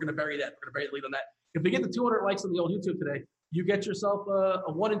 We're going to bury that. We're going to bury the lead on that. If we get to 200 likes on the old YouTube today, you get yourself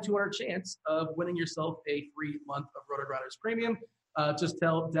a 1 in 200 chance of winning yourself a free month of RotoGrinders Premium. Just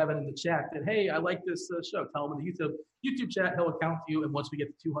tell Devin in the chat that, hey, I like this show. Tell him in the YouTube chat. He'll account to you. And once we get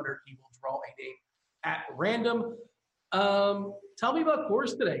to 200, he will draw a name at random. Tell me about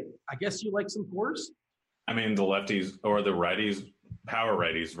Coors today. I guess you like some Coors? I mean, the lefties or the righties, power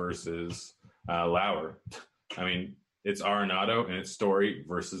righties versus Lauer. I mean, it's Arenado and it's Story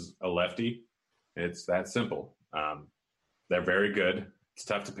versus a lefty. It's that simple. They're very good. It's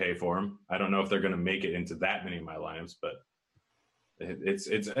tough to pay for them. I don't know if they're going to make it into that many of my lineups, but it's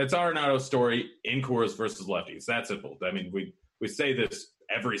Arenado, Story in Coors versus lefty. It's that simple. I mean, we say this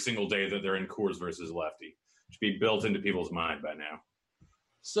every single day that they're in Coors versus lefty. Should be built into people's mind by now.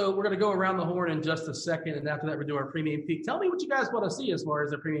 So we're going to go around the horn in just a second, and after that, we'll do our premium peak. Tell me what you guys want to see as far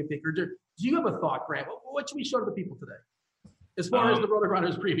as the premium peak. Or do you have a thought, Grant? What should we show to the people today as far as the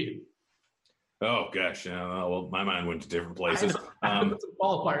RotoGrinders premium? Oh, gosh. Well, my mind went to different places. I put some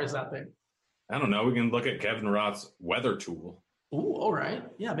qualifiers out there. I don't know. We can look at Kevin Roth's weather tool. Ooh, all right.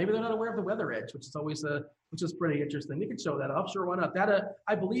 Yeah, maybe they're not aware of the weather edge, which is always which is pretty interesting. We can show that up. Sure, why not? That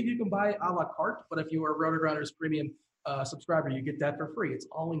I believe you can buy a la carte, but if you are a RotoGrinders Premium subscriber, you get that for free. It's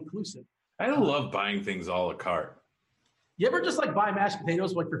all inclusive. I don't love buying things a la carte. You ever just like buy mashed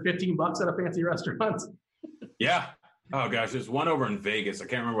potatoes like for $15 at a fancy restaurant? Yeah. Oh gosh, there's one over in Vegas. I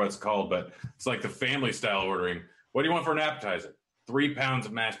can't remember what it's called, but it's like the family style ordering. What do you want for an appetizer? 3 pounds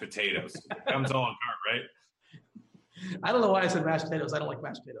of mashed potatoes. It comes all on cart, right? I don't know why I said mashed potatoes. I don't like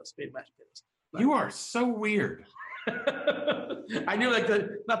mashed potatoes. Fade mashed potatoes. You are so weird. I knew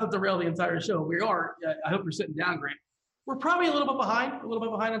not to derail the entire show. We are. I hope you're sitting down, Grant. We're probably a little bit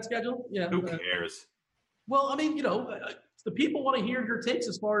behind on schedule. Yeah. Who cares? Well, I mean, the people want to hear your takes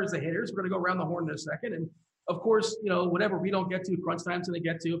as far as the hitters. We're going to go around the horn in a second. And of course, whatever we don't get to, crunch time's going to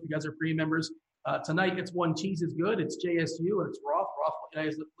get to. If you guys are premium members, tonight it's One Cheese is Good. It's JSU and it's Roth. Let you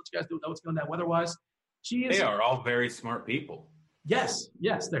guys know what's going down weather-wise. They are all very smart people. Yes,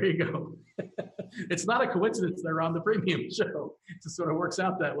 there you go. It's not a coincidence they're on the premium show. It just sort of works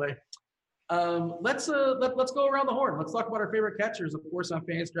out that way. Let's go around the horn. Let's talk about our favorite catchers. Of course, on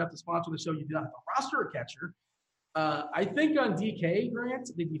FantasyDraft, the sponsor of the show, you do not have to roster a catcher. I think on DK,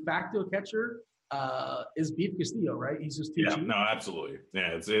 Grant, the de facto catcher is Beef Castillo, right? He's just too cheap. No, absolutely.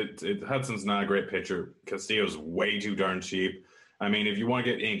 Yeah, Hudson's not a great pitcher. Castillo's way too darn cheap. I mean, if you want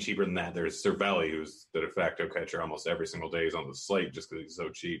to get any cheaper than that, there's Cervelli, who's the de facto catcher almost every single day. He's on the slate just because he's so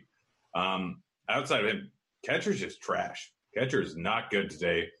cheap. Outside of him, catcher's just trash. Catcher is not good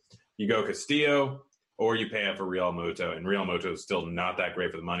today. You go Castillo or you pay up for Real Muto, and Real Muto is still not that great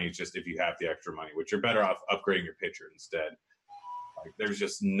for the money. It's just if you have the extra money, which you're better off upgrading your pitcher instead. Like, there's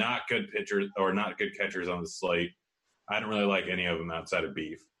just not good pitchers or not good catchers on the slate. I don't really like any of them outside of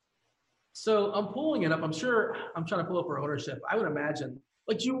Beef. So I'm pulling it up. I'm sure I'm trying to pull up our ownership. I would imagine,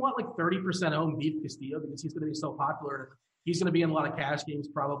 Like, you want like 30% owned Beef Castillo because he's going to be so popular. And he's going to be in a lot of cash games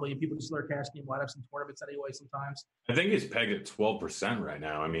probably, and people just learn cash game lineups in tournaments anyway sometimes. I think he's pegged at 12% right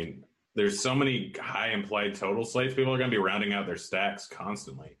now. I mean, there's so many high implied total slates. People are going to be rounding out their stacks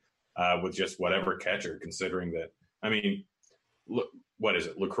constantly with just whatever catcher, considering that, I mean, look, what is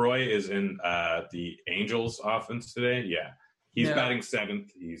it? LaCroix is in the Angels offense today. Yeah. He's batting 7th.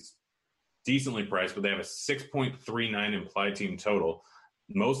 He's decently priced, but they have a 6.39 implied team total.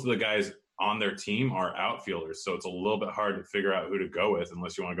 Most of the guys on their team are outfielders, so it's a little bit hard to figure out who to go with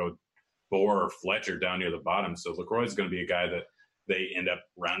unless you want to go Bohr or Fletcher down near the bottom. So LaCroix is going to be a guy that they end up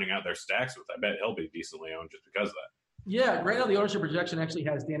rounding out their stacks with. I bet he'll be decently owned just because of that. Yeah, right now the ownership projection actually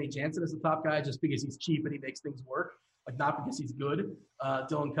has Danny Jansen as the top guy just because he's cheap and he makes things work, like not because he's good.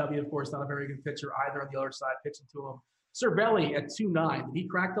 Dylan Covey, of course, not a very good pitcher either on the other side, pitching to him. Cervelli at 2.9. Did he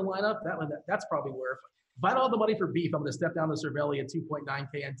crack the lineup? That's probably worth. If I had all the money for Beef, I'm going to step down to Cervelli at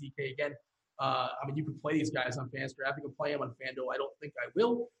 2.9K on DK again. I mean, you can play these guys on FantasyDraft. You can play them on FanDuel. I don't think I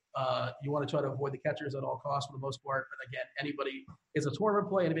will. You want to try to avoid the catchers at all costs for the most part. But again, anybody is a tournament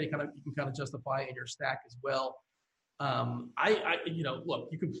play. Anybody you can kind of justify in your stack as well. Look,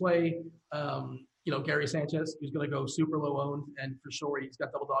 you can play, Gary Sanchez, who's going to go super low owned, and for sure he's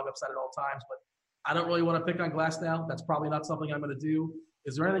got double dog upside at all times. But I don't really want to pick on Glass now. That's probably not something I'm going to do.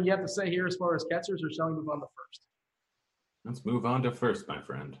 Is there anything you have to say here as far as catchers, or shall we move on to first? Let's move on to first, my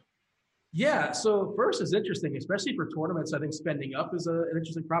friend. Yeah, so first is interesting, especially for tournaments. I think spending up is an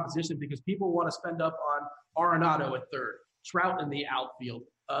interesting proposition because people want to spend up on Arenado at third, Trout in the outfield,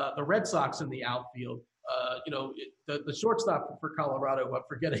 the Red Sox in the outfield. The shortstop for Colorado, who I'm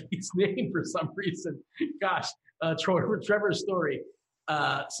forgetting his name for some reason. Gosh, Trevor Story.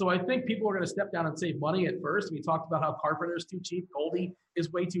 So I think people are going to step down and save money at first. We talked about how Carpenter's too cheap. Goldie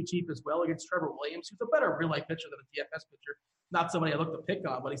is way too cheap as well against Trevor Williams, who's a better real-life pitcher than a DFS pitcher. Not somebody I look to pick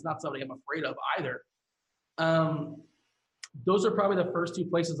on, but he's not somebody I'm afraid of either. Those are probably the first two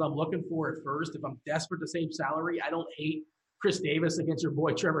places I'm looking for at first. If I'm desperate to save salary, I don't hate Chris Davis against your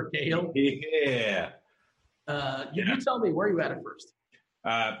boy Trevor Cahill. Yeah. You tell me, where are you at first?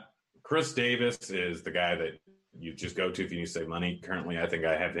 Chris Davis is the guy that you just go to if you need to save money. Currently, I think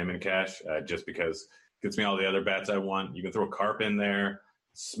I have him in cash just because it gets me all the other bats I want. You can throw Carp in there.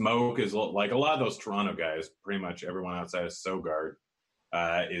 Smoke is like a lot of those Toronto guys, pretty much everyone outside of Sogard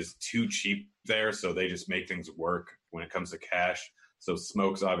is too cheap there, so they just make things work when it comes to cash. So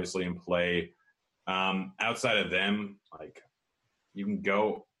Smoke's obviously in play. Outside of them, like you can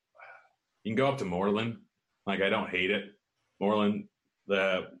go up to Moreland. Like I don't hate it. Moreland,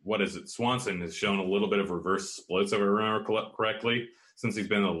 Swanson has shown a little bit of reverse splits, if I remember correctly, since he's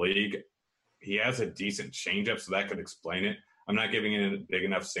been in the league. He has a decent changeup, so that could explain it. I'm not giving it a big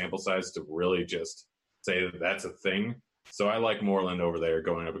enough sample size to really just say that that's a thing. So I like Moreland over there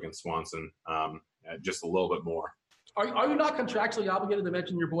going up against Swanson just a little bit more. Are you not contractually obligated to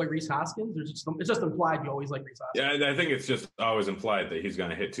mention your boy Rhys Hoskins? Or it's just implied you always like Rhys Hoskins? Yeah, I think it's just always implied that he's going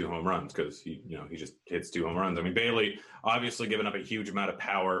to hit 2 home runs because he just hits 2 home runs. I mean, Bailey obviously given up a huge amount of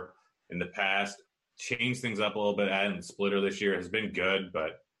power in the past, changed things up a little bit. Adding the splitter this year has been good,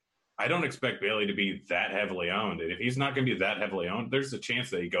 but I don't expect Bailey to be that heavily owned. And if he's not going to be that heavily owned, there's a chance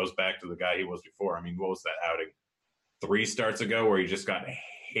that he goes back to the guy he was before. I mean, what was that outing 3 starts ago where he just got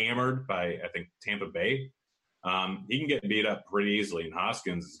hammered by, I think, Tampa Bay? He can get beat up pretty easily, and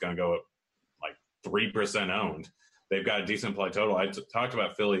Hoskins is going to go up like 3% owned. They've got a decent play total. I talked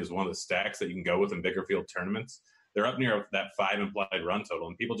about Philly as one of the stacks that you can go with in bigger field tournaments. They're up near that 5 implied run total,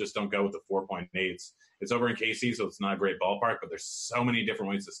 and people just don't go with the 4.8s. It's over in KC, so it's not a great ballpark, but there's so many different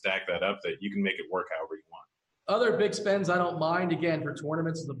ways to stack that up that you can make it work however you want. Other big spends I don't mind, again, for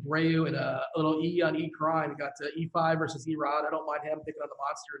tournaments is Abreu and a little E on E crime. We got E5 versus E-Rod. I don't mind him picking on the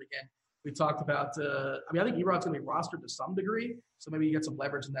monster. And again, we talked about, I think E-Rod's going to be rostered to some degree, so maybe you get some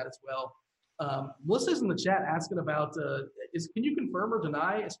leverage in that as well. Melissa's in the chat asking about, can you confirm or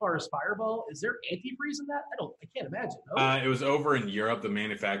deny as far as Fireball? Is there antifreeze in that? I can't imagine. No? It was over in Europe. The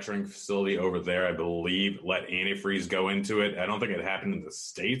manufacturing facility over there, I believe, let antifreeze go into it. I don't think it happened in the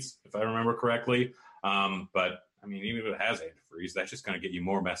States, if I remember correctly. But I mean, even if it has antifreeze, that's just going to get you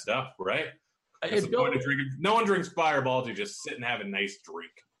more messed up, right? That's the point of drinking. No one drinks Fireball to just sit and have a nice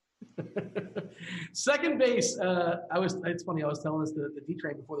drink. Second base, it's funny, I was telling this to the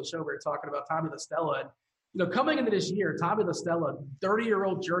D-Train before the show, we were talking about Tommy La Stella, and coming into this year, Tommy La Stella,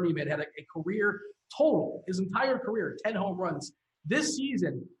 30-year-old journeyman, had a career total, his entire career, 10 home runs. This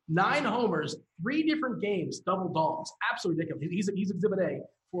season, 9 homers, 3 different games, double dogs, absolutely ridiculous. He's exhibit A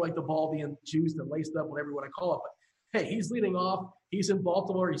for like the ball being juiced and laced up, whatever you want to call it, but hey, he's leading off, he's in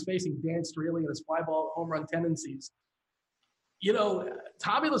Baltimore, he's facing Dan Straley and his fly ball home run tendencies.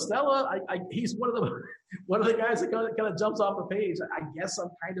 Tommy LaStella, he's one of the guys that kind of jumps off the page. I guess I'm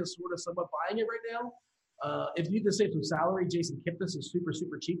kind of sort of somewhat buying it right now. If you need to save some salary, Jason Kipnis is super,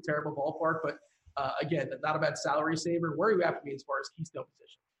 super cheap, terrible ballpark, but again, not a bad salary saver. Where are you at for me as far as keystone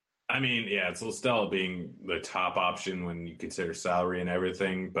position? I mean, yeah, it's LaStella being the top option when you consider salary and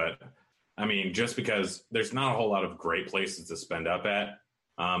everything, but I mean, just because there's not a whole lot of great places to spend up at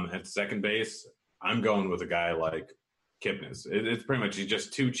second base, I'm going with a guy like Kipnis. It's pretty much, he's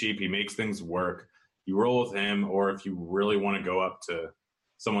just too cheap. He makes things work. You roll with him, or if you really want to go up to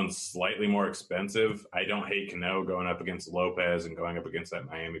someone slightly more expensive, I don't hate Cano going up against Lopez and going up against that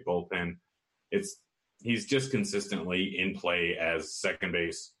Miami bullpen. He's just consistently in play as second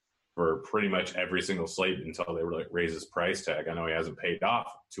base for pretty much every single slate until they really raise his price tag. I know he hasn't paid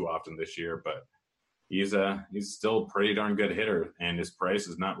off too often this year, but he's still a pretty darn good hitter, and his price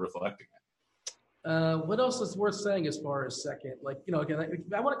is not reflecting it. What else is worth saying as far as second? Again,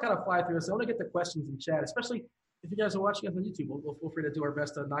 I want to kind of fly through this. I want to get the questions in chat, especially if you guys are watching us on YouTube. We'll feel free to do our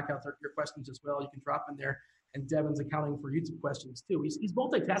best to knock out your questions as well. You can drop in there, and Devin's accounting for YouTube questions too. He's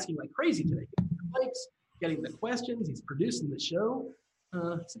multitasking like crazy today. Getting the likes, getting the questions. He's producing the show.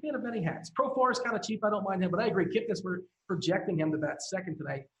 It's a bit of many hats. Profar is kind of cheap. I don't mind him, but I agree. Kipnis, we're projecting him to bat second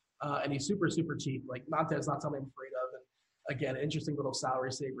tonight, and he's super, super cheap. Like, Montez, not something I'm afraid of. And again, interesting little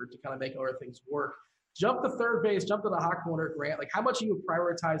salary saver to kind of make other things work. Jump to third base, jump to the hot corner, Grant. Like, how much are you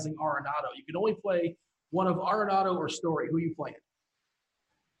prioritizing Arenado? You can only play one of Arenado or Story. Who are you playing?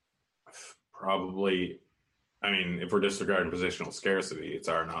 Probably, I mean, if we're disregarding positional scarcity, it's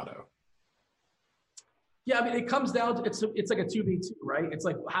Arenado. Yeah, I mean, it comes down to it's like a 2v2, right? It's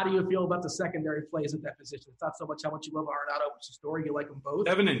like, how do you feel about the secondary plays at that position? It's not so much how much you love Arenado versus Story. You like them both.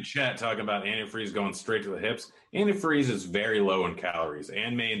 Evan in chat talking about antifreeze going straight to the hips. Antifreeze is very low in calories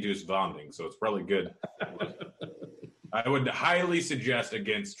and may induce vomiting, so it's probably good. I would highly suggest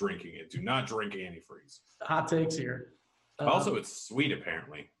against drinking it. Do not drink antifreeze. Hot takes here. Also, it's sweet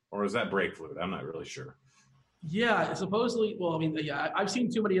apparently, or is that brake fluid? I'm not really sure. Yeah, supposedly. Well, I mean, yeah, I've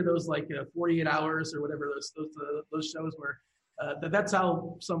seen too many of those, like 48 Hours or whatever those shows where that's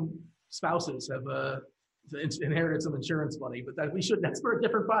how some spouses have inherited some insurance money. But that's for a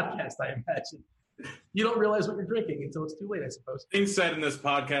different podcast, I imagine. You don't realize what you're drinking until it's too late, I suppose. Things said in this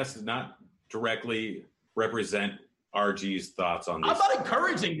podcast does not directly represent RG's thoughts on this. I'm not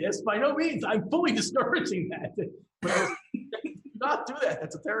encouraging this by no means. I'm fully discouraging that. But do not do that.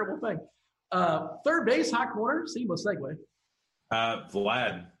 That's a terrible thing. Third base, hot corner, seamless segue.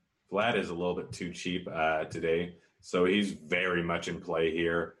 Vlad is a little bit too cheap today, so he's very much in play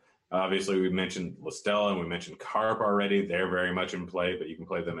here. Obviously, we mentioned LaStella and we mentioned Carp already. They're very much in play, but you can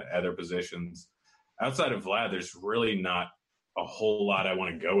play them at other positions. Outside of Vlad, there's really not a whole lot I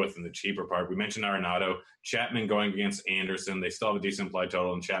want to go with in the cheaper part. We mentioned Arenado, Chapman going against Anderson. They still have a decent play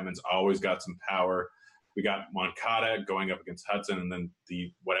total, and Chapman's always got some power. We got Moncada going up against Hudson, and then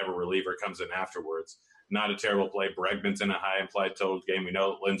the whatever reliever comes in afterwards. Not a terrible play. Bregman's in a high implied total game. We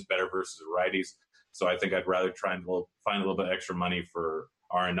know Lynn's better versus righties, so I think I'd rather try and find a little bit extra money for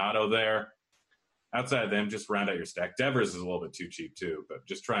Arenado there. Outside of them, just round out your stack. Devers is a little bit too cheap too, but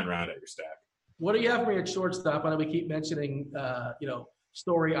just try and round out your stack. What do you have for me at shortstop? I know we keep mentioning,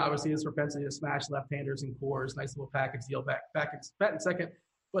 Story obviously has propensity to smash left-handers and cores. Nice little package deal back in second.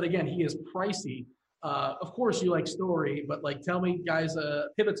 But again, he is pricey. Of course, you like Story, but like, tell me, guys,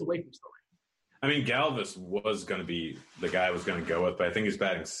 pivots away from Story. I mean, Galvis was going to be the guy I was going to go with, but I think he's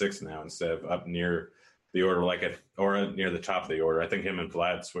batting sixth now instead of up near the order, or near the top of the order. I think him and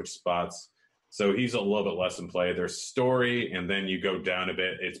Vlad switched spots, so he's a little bit less in play. There's Story, and then you go down a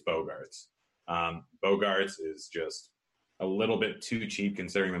bit. It's Bogarts. Bogarts is just a little bit too cheap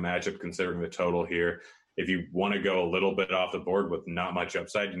considering the matchup, considering the total here. If you want to go a little bit off the board with not much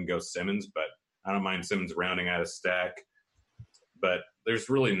upside, you can go Simmons, but I don't mind Simmons rounding out a stack. But there's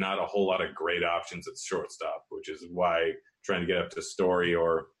really not a whole lot of great options at shortstop, which is why trying to get up to Story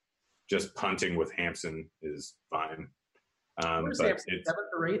or just punting with Hampson is fine. Where's Hampson?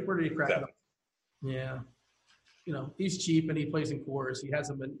 7th or 8th? Where did he crack up? Yeah. He's cheap and he plays in cores.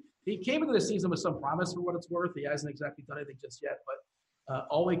 He came into the season with some promise for what it's worth. He hasn't exactly done anything just yet, but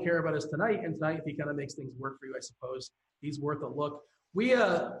all we care about is tonight. And tonight, if he kind of makes things work for you, I suppose he's worth a look.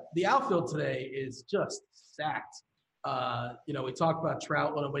 The outfield today is just stacked. We talked about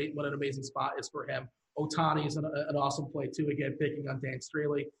Trout. What an amazing spot is for him. Ohtani is an awesome play too. Again, picking on Dan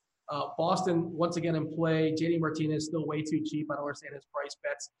Straley. Boston once again in play. JD Martinez still way too cheap. I don't understand his price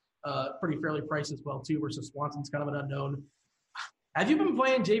bets. Pretty fairly priced as well too. Versus Swanson's kind of an unknown. Have you been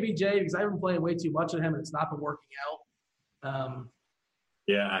playing JBJ? Because I've been playing way too much of him and it's not been working out.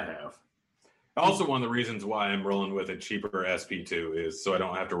 Yeah, I have. Also, one of the reasons why I'm rolling with a cheaper SP2 is so I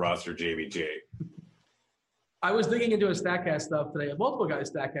don't have to roster JBJ. I was digging into his StatCast stuff today, multiple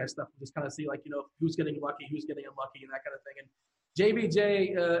guys' StatCast stuff, to just kind of see, who's getting lucky, who's getting unlucky, and that kind of thing. And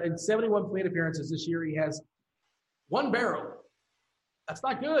JBJ, in 71 plate appearances this year, he has 1 barrel. That's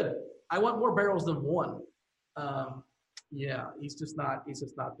not good. I want more barrels than 1. He's just not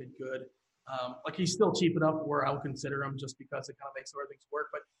been good. He's still cheap enough where I would consider him just because it kind of makes other things work.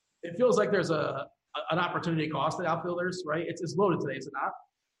 But it feels like there's an opportunity cost to outfielders, right? It's loaded today, is it not?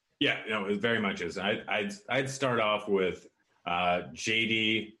 Yeah, it very much is. I'd start off with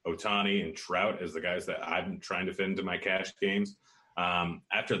JD, Ohtani, and Trout as the guys that I'm trying to fit into my cash games.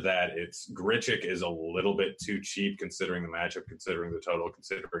 After that, it's Grichuk is a little bit too cheap considering the matchup, considering the total,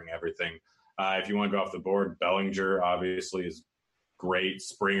 considering everything. If you want to go off the board, Bellinger obviously is great.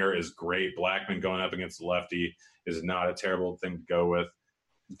 Springer is great. Blackman going up against the lefty is not a terrible thing to go with.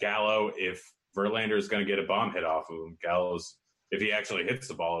 Gallo, if Verlander is going to get a bomb hit off of him, Gallo's, if he actually hits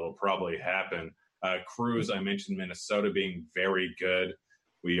the ball, it'll probably happen. Cruz, I mentioned Minnesota being very good.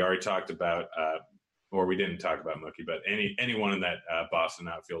 We already talked about, or we didn't talk about Mookie, but anyone in that Boston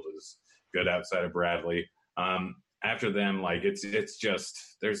outfield is good outside of Bradley. After them, it's just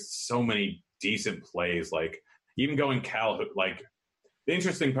there's so many decent plays. Even going the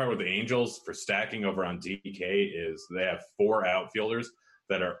interesting part with the Angels for stacking over on DK is they have 4 outfielders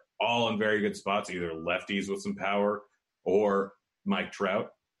that are all in very good spots, either lefties with some power or Mike Trout,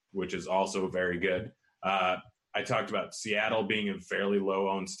 which is also very good. I talked about Seattle being a fairly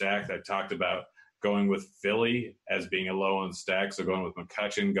low-owned stack. I talked about going with Philly as being a low-owned stack, so going with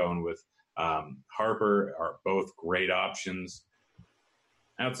McCutchen, going with Harper are both great options.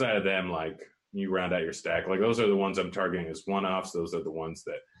 Outside of them, you round out your stack. Those are the ones I'm targeting as one-offs. Those are the ones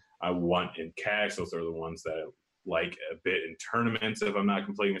that I want in cash. Those are the ones that I like a bit in tournaments if I'm not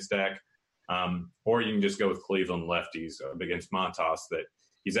completing a stack. Or you can just go with Cleveland lefties against Montas that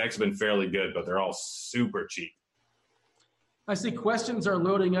he's actually been fairly good, but they're all super cheap. I see questions are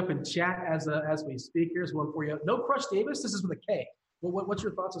loading up in chat as we speak. Here's one for you. No Crush Davis. This is with a K. What's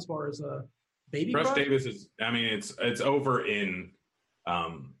your thoughts as far as Baby Crush? Crush Davis is. It's over in.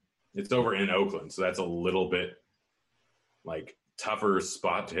 It's over in Oakland, so that's a little bit tougher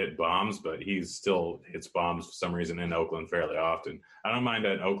spot to hit bombs, but he still hits bombs for some reason in Oakland fairly often. I don't mind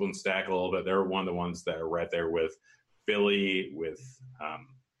an Oakland stack a little bit. They're one of the ones that are right there with Philly, with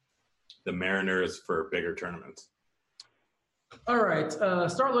the Mariners for bigger tournaments. All right.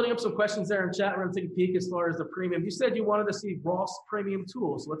 Start loading up some questions there in chat. We're going to take a peek as far as the premium. You said you wanted to see Ross premium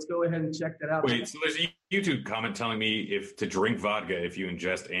tools. Let's go ahead and check that out. Wait, so there's a YouTube comment telling me if to drink vodka if you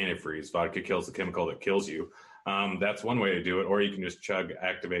ingest antifreeze. Vodka kills the chemical that kills you. That's one way to do it. Or you can just chug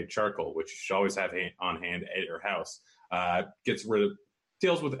activate charcoal, which you should always have on hand at your house.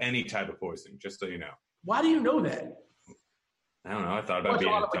 Deals with any type of poisoning, just so you know. Why do you know that? I don't know. I thought about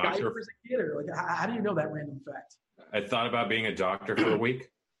being a doctor. As a kid, or how do you know that random fact? I thought about being a doctor for a week.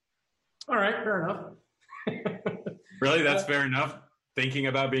 All right, fair enough. Really? That's fair enough? Thinking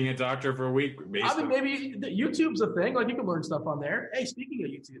about being a doctor for a week? Maybe YouTube's a thing. You can learn stuff on there. Hey, speaking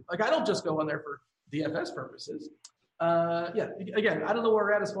of YouTube, I don't just go on there for DFS purposes. Again, I don't know where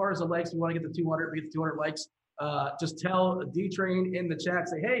we're at as far as the likes. We want to get the 200, we get the 200 likes. Just tell D-Train in the chat,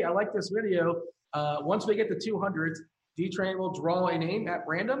 say, hey, I like this video. Once we get to 200, D-Train will draw a name at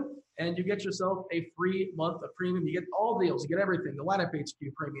random, and you get yourself a free month of premium. You get all deals. You get everything. The lineup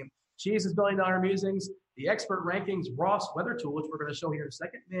HQ premium, Cheese's $1 billion musings, the expert rankings, Ross weather tool, which we're going to show here in a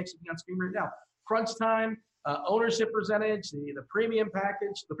second. It may actually be on screen right now. Crunch time, ownership percentage, the premium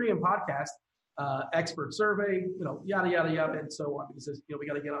package, the premium podcast, expert survey, yada, yada, yada, and so on. Because, we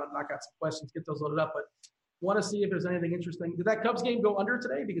got to get on, knock out some questions, get those loaded up. But want to see if there's anything interesting. Did that Cubs game go under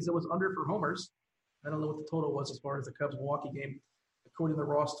today? Because it was under for homers. I don't know what the total was as far as the Cubs-Milwaukee game, according to the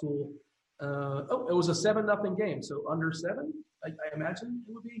Ross tool. It was a 7-0 game, so under 7, I imagine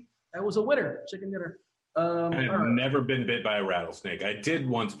it would be. That was a winner, chicken dinner. I've never been bit by a rattlesnake. I did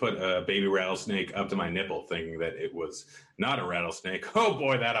once put a baby rattlesnake up to my nipple thinking that it was not a rattlesnake. Oh,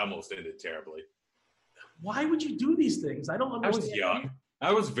 boy, that almost ended terribly. Why would you do these things? I don't understand. I was young.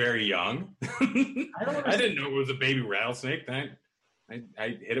 I was very young. I didn't know it was a baby rattlesnake. I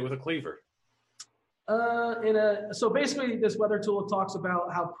hit it with a cleaver. So basically, this weather tool talks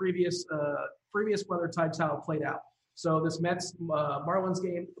about how previous weather types, how it played out. So this Mets Marlins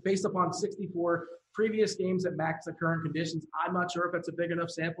game, based upon 64 previous games that match the current conditions. I'm not sure if that's a big enough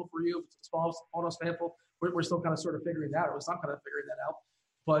sample for you. If it's a small enough sample, we're still kind of sort of figuring that out. Or I'm kind of figuring that out.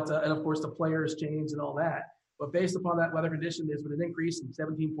 But and of course the players change and all that. But based upon that weather condition, there's been an increase in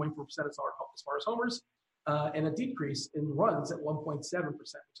 17.4% as far as homers, and a decrease in runs at 1.7%, which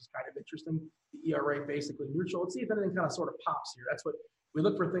is kind of interesting. The ERA basically neutral. Let's see if anything kind of sort of pops here. That's what we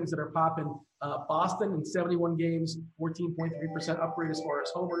look for, things that are popping. Boston in 71 games, 14.3% upgrade as far as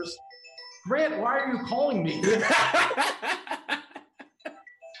homers. Grant, why are you calling me?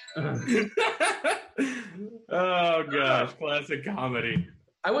 Oh gosh, classic comedy.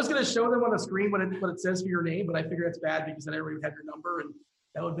 I was going to show them on the screen what it says for your name, but I figure it's bad because then everybody would have your number, and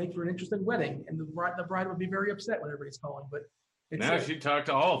that would make for an interesting wedding. And the bride would be very upset when everybody's calling. But now she'd talk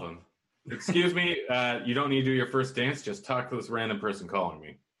to all of them. Excuse me, you don't need to do your first dance. Just talk to this random person calling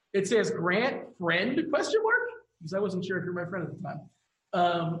me. It says Grant friend ? Because I wasn't sure if you're my friend at the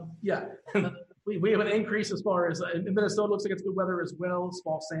time. Yeah, we have an increase as far as in Minnesota. Looks like it's good weather as well.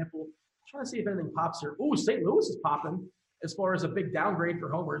 Small sample. Trying to see if anything pops here. Oh, St. Louis is popping as far as a big downgrade for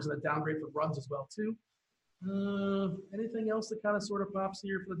homers and a downgrade for runs as well too. Anything else that kind of sort of pops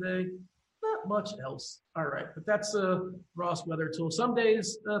here for the day? Not much else. All right, but that's Ross Weather Tool. Some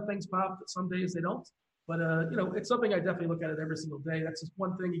days things pop, but some days they don't. But it's something I definitely look at it every single day. That's just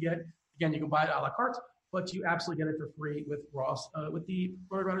one thing you get. Again, you can buy it a la carte, but you absolutely get it for free with Ross with the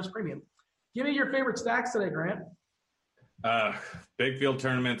RotoGrinders Premium. Give me your favorite stacks today, Grant. Big field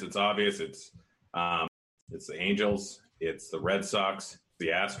tournaments. It's obvious. It's the Angels. It's the Red Sox. The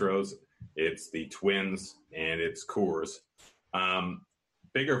Astros. It's the Twins, and it's Coors.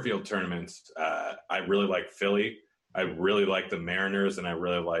 Bigger field tournaments. I really like Philly. I really like the Mariners, and I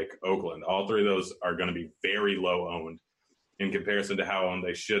really like Oakland. All three of those are going to be very low owned in comparison to how owned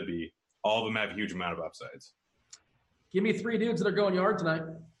they should be. All of them have a huge amount of upsides. Give me three dudes that are going yard tonight.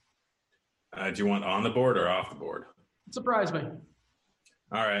 Do you want on the board or off the board? Surprise me.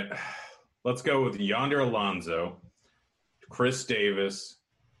 All right. Let's go with Yonder Alonso, Chris Davis,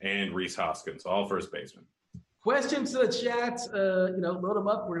 and Rhys Hoskins, all first basemen. Questions to the chat. Load them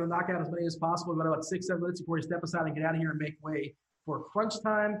up. We're going to knock out as many as possible. We've got about 6-7 minutes before you step aside and get out of here and make way for crunch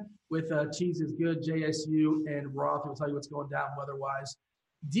time with Cheese is Good, JSU, and Roth. We'll tell you what's going down weather-wise.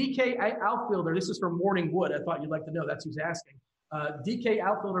 DK outfielder. This is from Morning Wood. I thought you'd like to know. That's who's asking. DK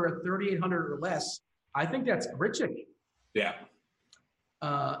outfielder at 3,800 or less. I think that's Grichuk. Yeah.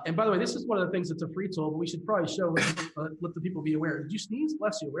 And by the way, this is one of the things that's a free tool, but we should probably show let the people be aware. Did you sneeze?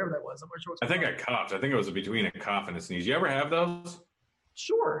 Bless you, wherever that was. I'm not sure what's going on. I coughed. I think it was between a cough and a sneeze. You ever have those?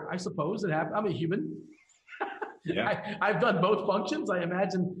 Sure, I suppose it happened. I'm a human. Yeah. I've done both functions. I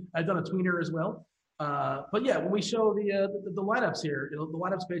imagine I've done a tweener as well. But yeah, when we show the lineups here, the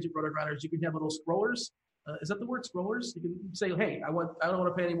lineups page at RotoGrinders, you can have little scrollers. Is that the word, scrollers? You can say, hey, I don't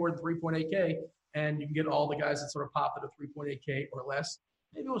want to pay any more than 3.8K, and you can get all the guys that sort of pop at a 3.8K or less.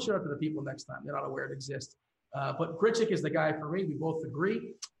 Maybe we'll show it to the people next time. They're not aware it exists. But Grichuk is the guy for me. We both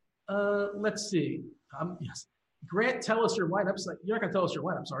agree. Let's see. Yes. Grant, tell us your lineups. You're not going to tell us your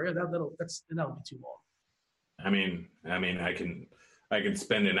lineups, are you? That'll be too long. I mean, I can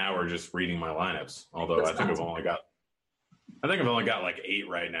spend an hour just reading my lineups. Although I think I've only got like 8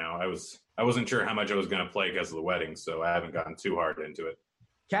 right now. I wasn't sure how much I was going to play because of the wedding, so I haven't gotten too hard into it.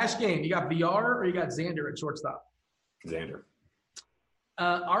 Cash game. You got VR or you got Xander at shortstop? Xander.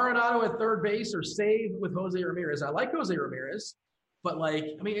 Arenado at third base or save with Jose Ramirez. I like Jose Ramirez, but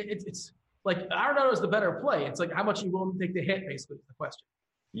it's like Arenado is the better play. It's like how much you willing to take the hit, basically, is the question.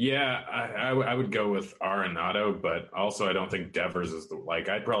 Yeah, I would go with Arenado, but also I don't think Devers is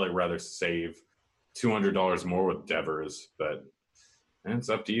I'd probably rather save $200 more with Devers, but it's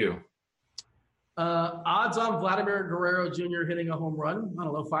up to you. Odds on Vladimir Guerrero Jr. hitting a home run, I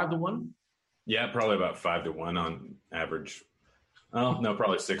don't know, 5-1? Yeah, probably about 5-1 on average. Oh, no,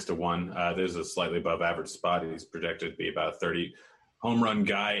 probably 6-1. There's a slightly above average spot. He's projected to be about a 30 home run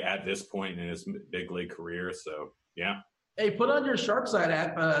guy at this point in his big league career. So, yeah. Hey, put on your sharp side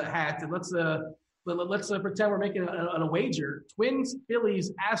hat and let's pretend we're making a wager. Twins,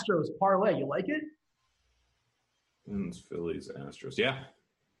 Phillies, Astros parlay. You like it? Twins, Phillies, Astros. Yeah.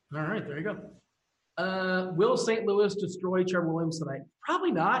 All right, there you go. Will St. Louis destroy Trevor Williams tonight?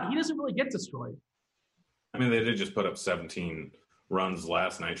 Probably not. He doesn't really get destroyed. I mean, they did just put up 17 runs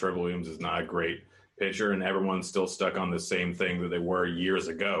last night. Trevor Williams is not a great pitcher, and everyone's still stuck on the same thing that they were years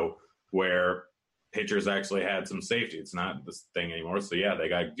ago, where pitchers actually had some safety. It's not this thing anymore. So, yeah, they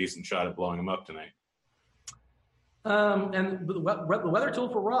got a decent shot at blowing him up tonight. And the weather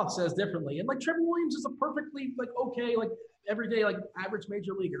tool for Roth says differently. And, Trevor Williams is a perfectly, okay, everyday, average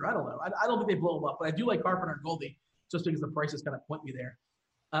major leaguer. I don't know. I don't think they blow him up. But I do like Carpenter and Goldie just because the prices kind of point me there.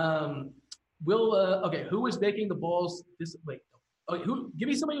 Who is making the balls this – wait. Okay, give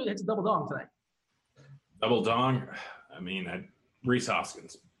me somebody who hits a double dong tonight. Double dong? I mean, Rhys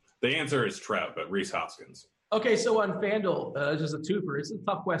Hoskins. The answer is Trout, but Rhys Hoskins. Okay, so on FanDuel, just a twofer. It's a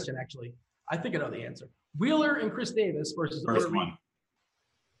tough question, actually. I think I know the answer. Wheeler and Chris Davis versus First one.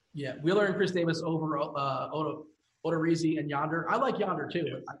 Yeah, Wheeler and Chris Davis over Odorizzi and Yonder. I like Yonder too.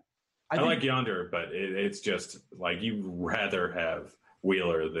 Yeah. I I like Yonder, but it's just like you'd rather have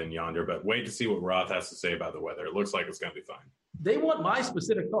Wheeler than Yonder. But wait to see what Roth has to say about the weather. It looks like it's going to be fine. They want my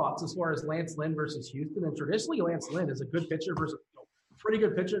specific thoughts as far as Lance Lynn versus Houston. And traditionally, Lance Lynn is a good pitcher versus pretty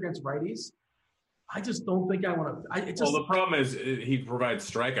good pitcher against righties. I just don't think I want to. Well, the problem is he provides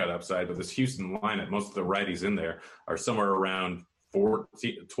strikeout upside, but this Houston lineup, most of the righties in there are somewhere around 12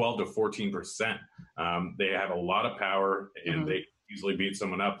 to 14%. They have a lot of power, and they easily beat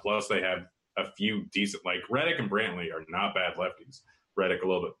someone up. Plus, they have a few decent, like Reddick and Brantley are not bad lefties. Reddick a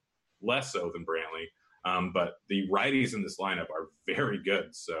little bit less so than Brantley. But the righties in this lineup are very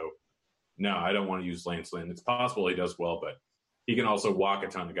good. So, no, I don't want to use Lance Lynn. It's possible he does well, but he can also walk a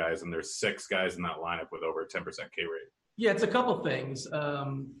ton of guys, and there's 6 guys in that lineup with over a 10% K rate. Yeah, it's a couple things.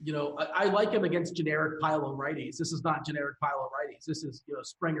 I like him against generic pile of righties. This is not generic pile of righties. This is,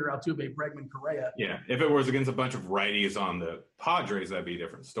 Springer, Altuve, Bregman, Correa. Yeah, if it was against a bunch of righties on the Padres, that'd be a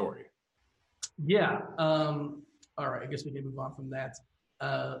different story. Yeah. All right, I guess we can move on from that.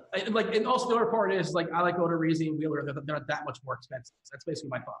 And also the other part is, I like Odorizzi and Wheeler. They're not that much more expensive. That's basically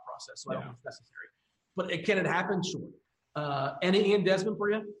my thought process, so I don't think it's necessary. But can it happen? Sure. Any Ian Desmond for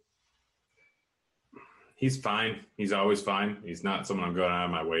you? He's fine. He's always fine. He's not someone I'm going out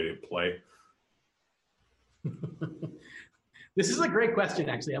of my way to play. This is a great question,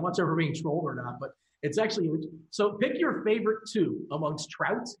 actually. I'm not sure if we're being trolled or not, but it's actually – so pick your favorite 2 amongst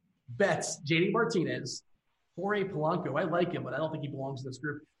Trout, Betts, JD Martinez, Jorge Polanco. I like him, but I don't think he belongs in this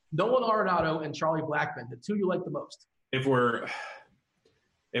group. Nolan Arenado and Charlie Blackmon, the 2 you like the most. If we're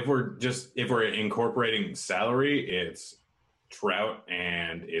incorporating salary, it's Trout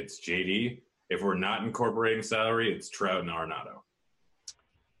and it's JD. If we're not incorporating salary, it's Trout and Arenado.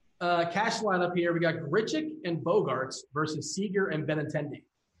 Cash lineup here. We got Grichuk and Bogarts versus Seager and Benintendi.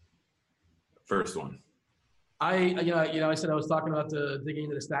 First one. I said I was talking about digging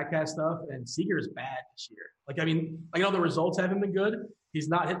into the StatCast stuff, and Seager is bad this year. I know the results haven't been good. He's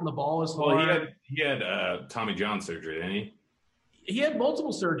not hitting the ball as hard. Well, he had Tommy John surgery, didn't he? He had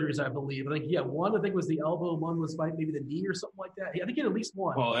multiple surgeries, I believe. I think he had one. I think it was the elbow. One was maybe the knee or something like that. I think he had at least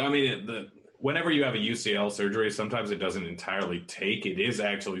one. Well, I mean, whenever you have a UCL surgery, sometimes it doesn't entirely take. It is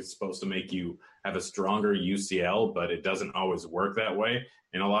actually supposed to make you have a stronger UCL, but it doesn't always work that way.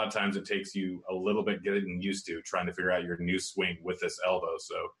 And a lot of times it takes you a little bit getting used to trying to figure out your new swing with this elbow.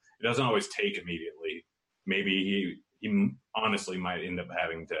 So it doesn't always take immediately. Maybe he honestly might end up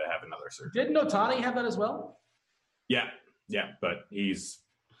having to have another surgery. Didn't Ohtani have that as well? Yeah, but he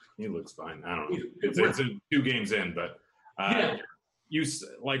looks fine. I don't know. It's 2 games in, but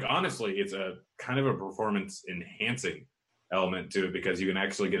honestly, it's a kind of a performance enhancing element to it because you can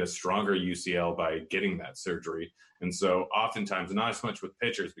actually get a stronger UCL by getting that surgery. And so oftentimes, not as much with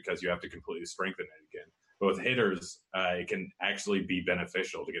pitchers because you have to completely strengthen it again. But with hitters, it can actually be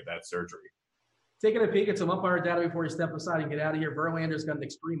beneficial to get that surgery. Taking a peek at some umpire data before you step aside and get out of here. Verlander's got an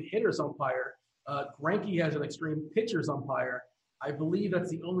extreme hitters umpire. Greinke has an extreme pitchers umpire. I believe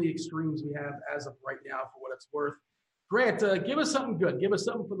that's the only extremes we have as of right now for what it's worth. Grant, give us something good. Give us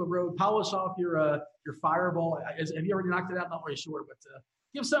something for the road. Polish off your fireball. Have you already knocked it out? Not really sure, but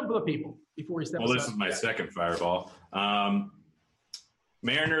give something for the people before we step aside. Well, this is my second fireball.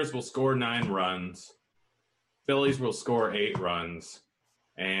 Mariners will score 9 runs. Phillies will score 8 runs.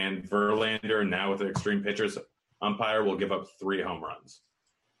 And Verlander, now with the extreme pitchers umpire, will give up 3 home runs.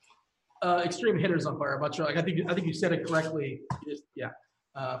 Extreme hitters umpire. I'm not sure. I think you said it correctly.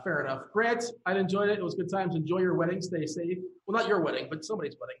 Fair enough. Grant, I enjoyed it. It was good times. Enjoy your wedding. Stay safe. Well, not your wedding, but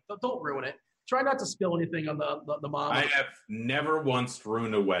somebody's wedding. Don't ruin it. Try not to spill anything on the mom. I have never once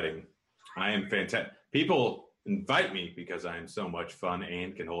ruined a wedding. I am fantastic. People invite me because I am so much fun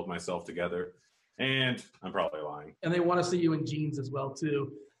and can hold myself together. And I'm probably lying. And they want to see you in jeans as well,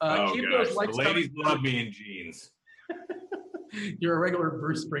 too. Keep those lights. The ladies love me in jeans. You're a regular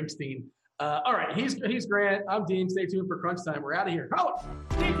Bruce Springsteen. All right, he's Grant. I'm Dean. Stay tuned for Crunch Time. We're out of here. Holla!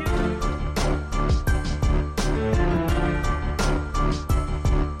 Thank you.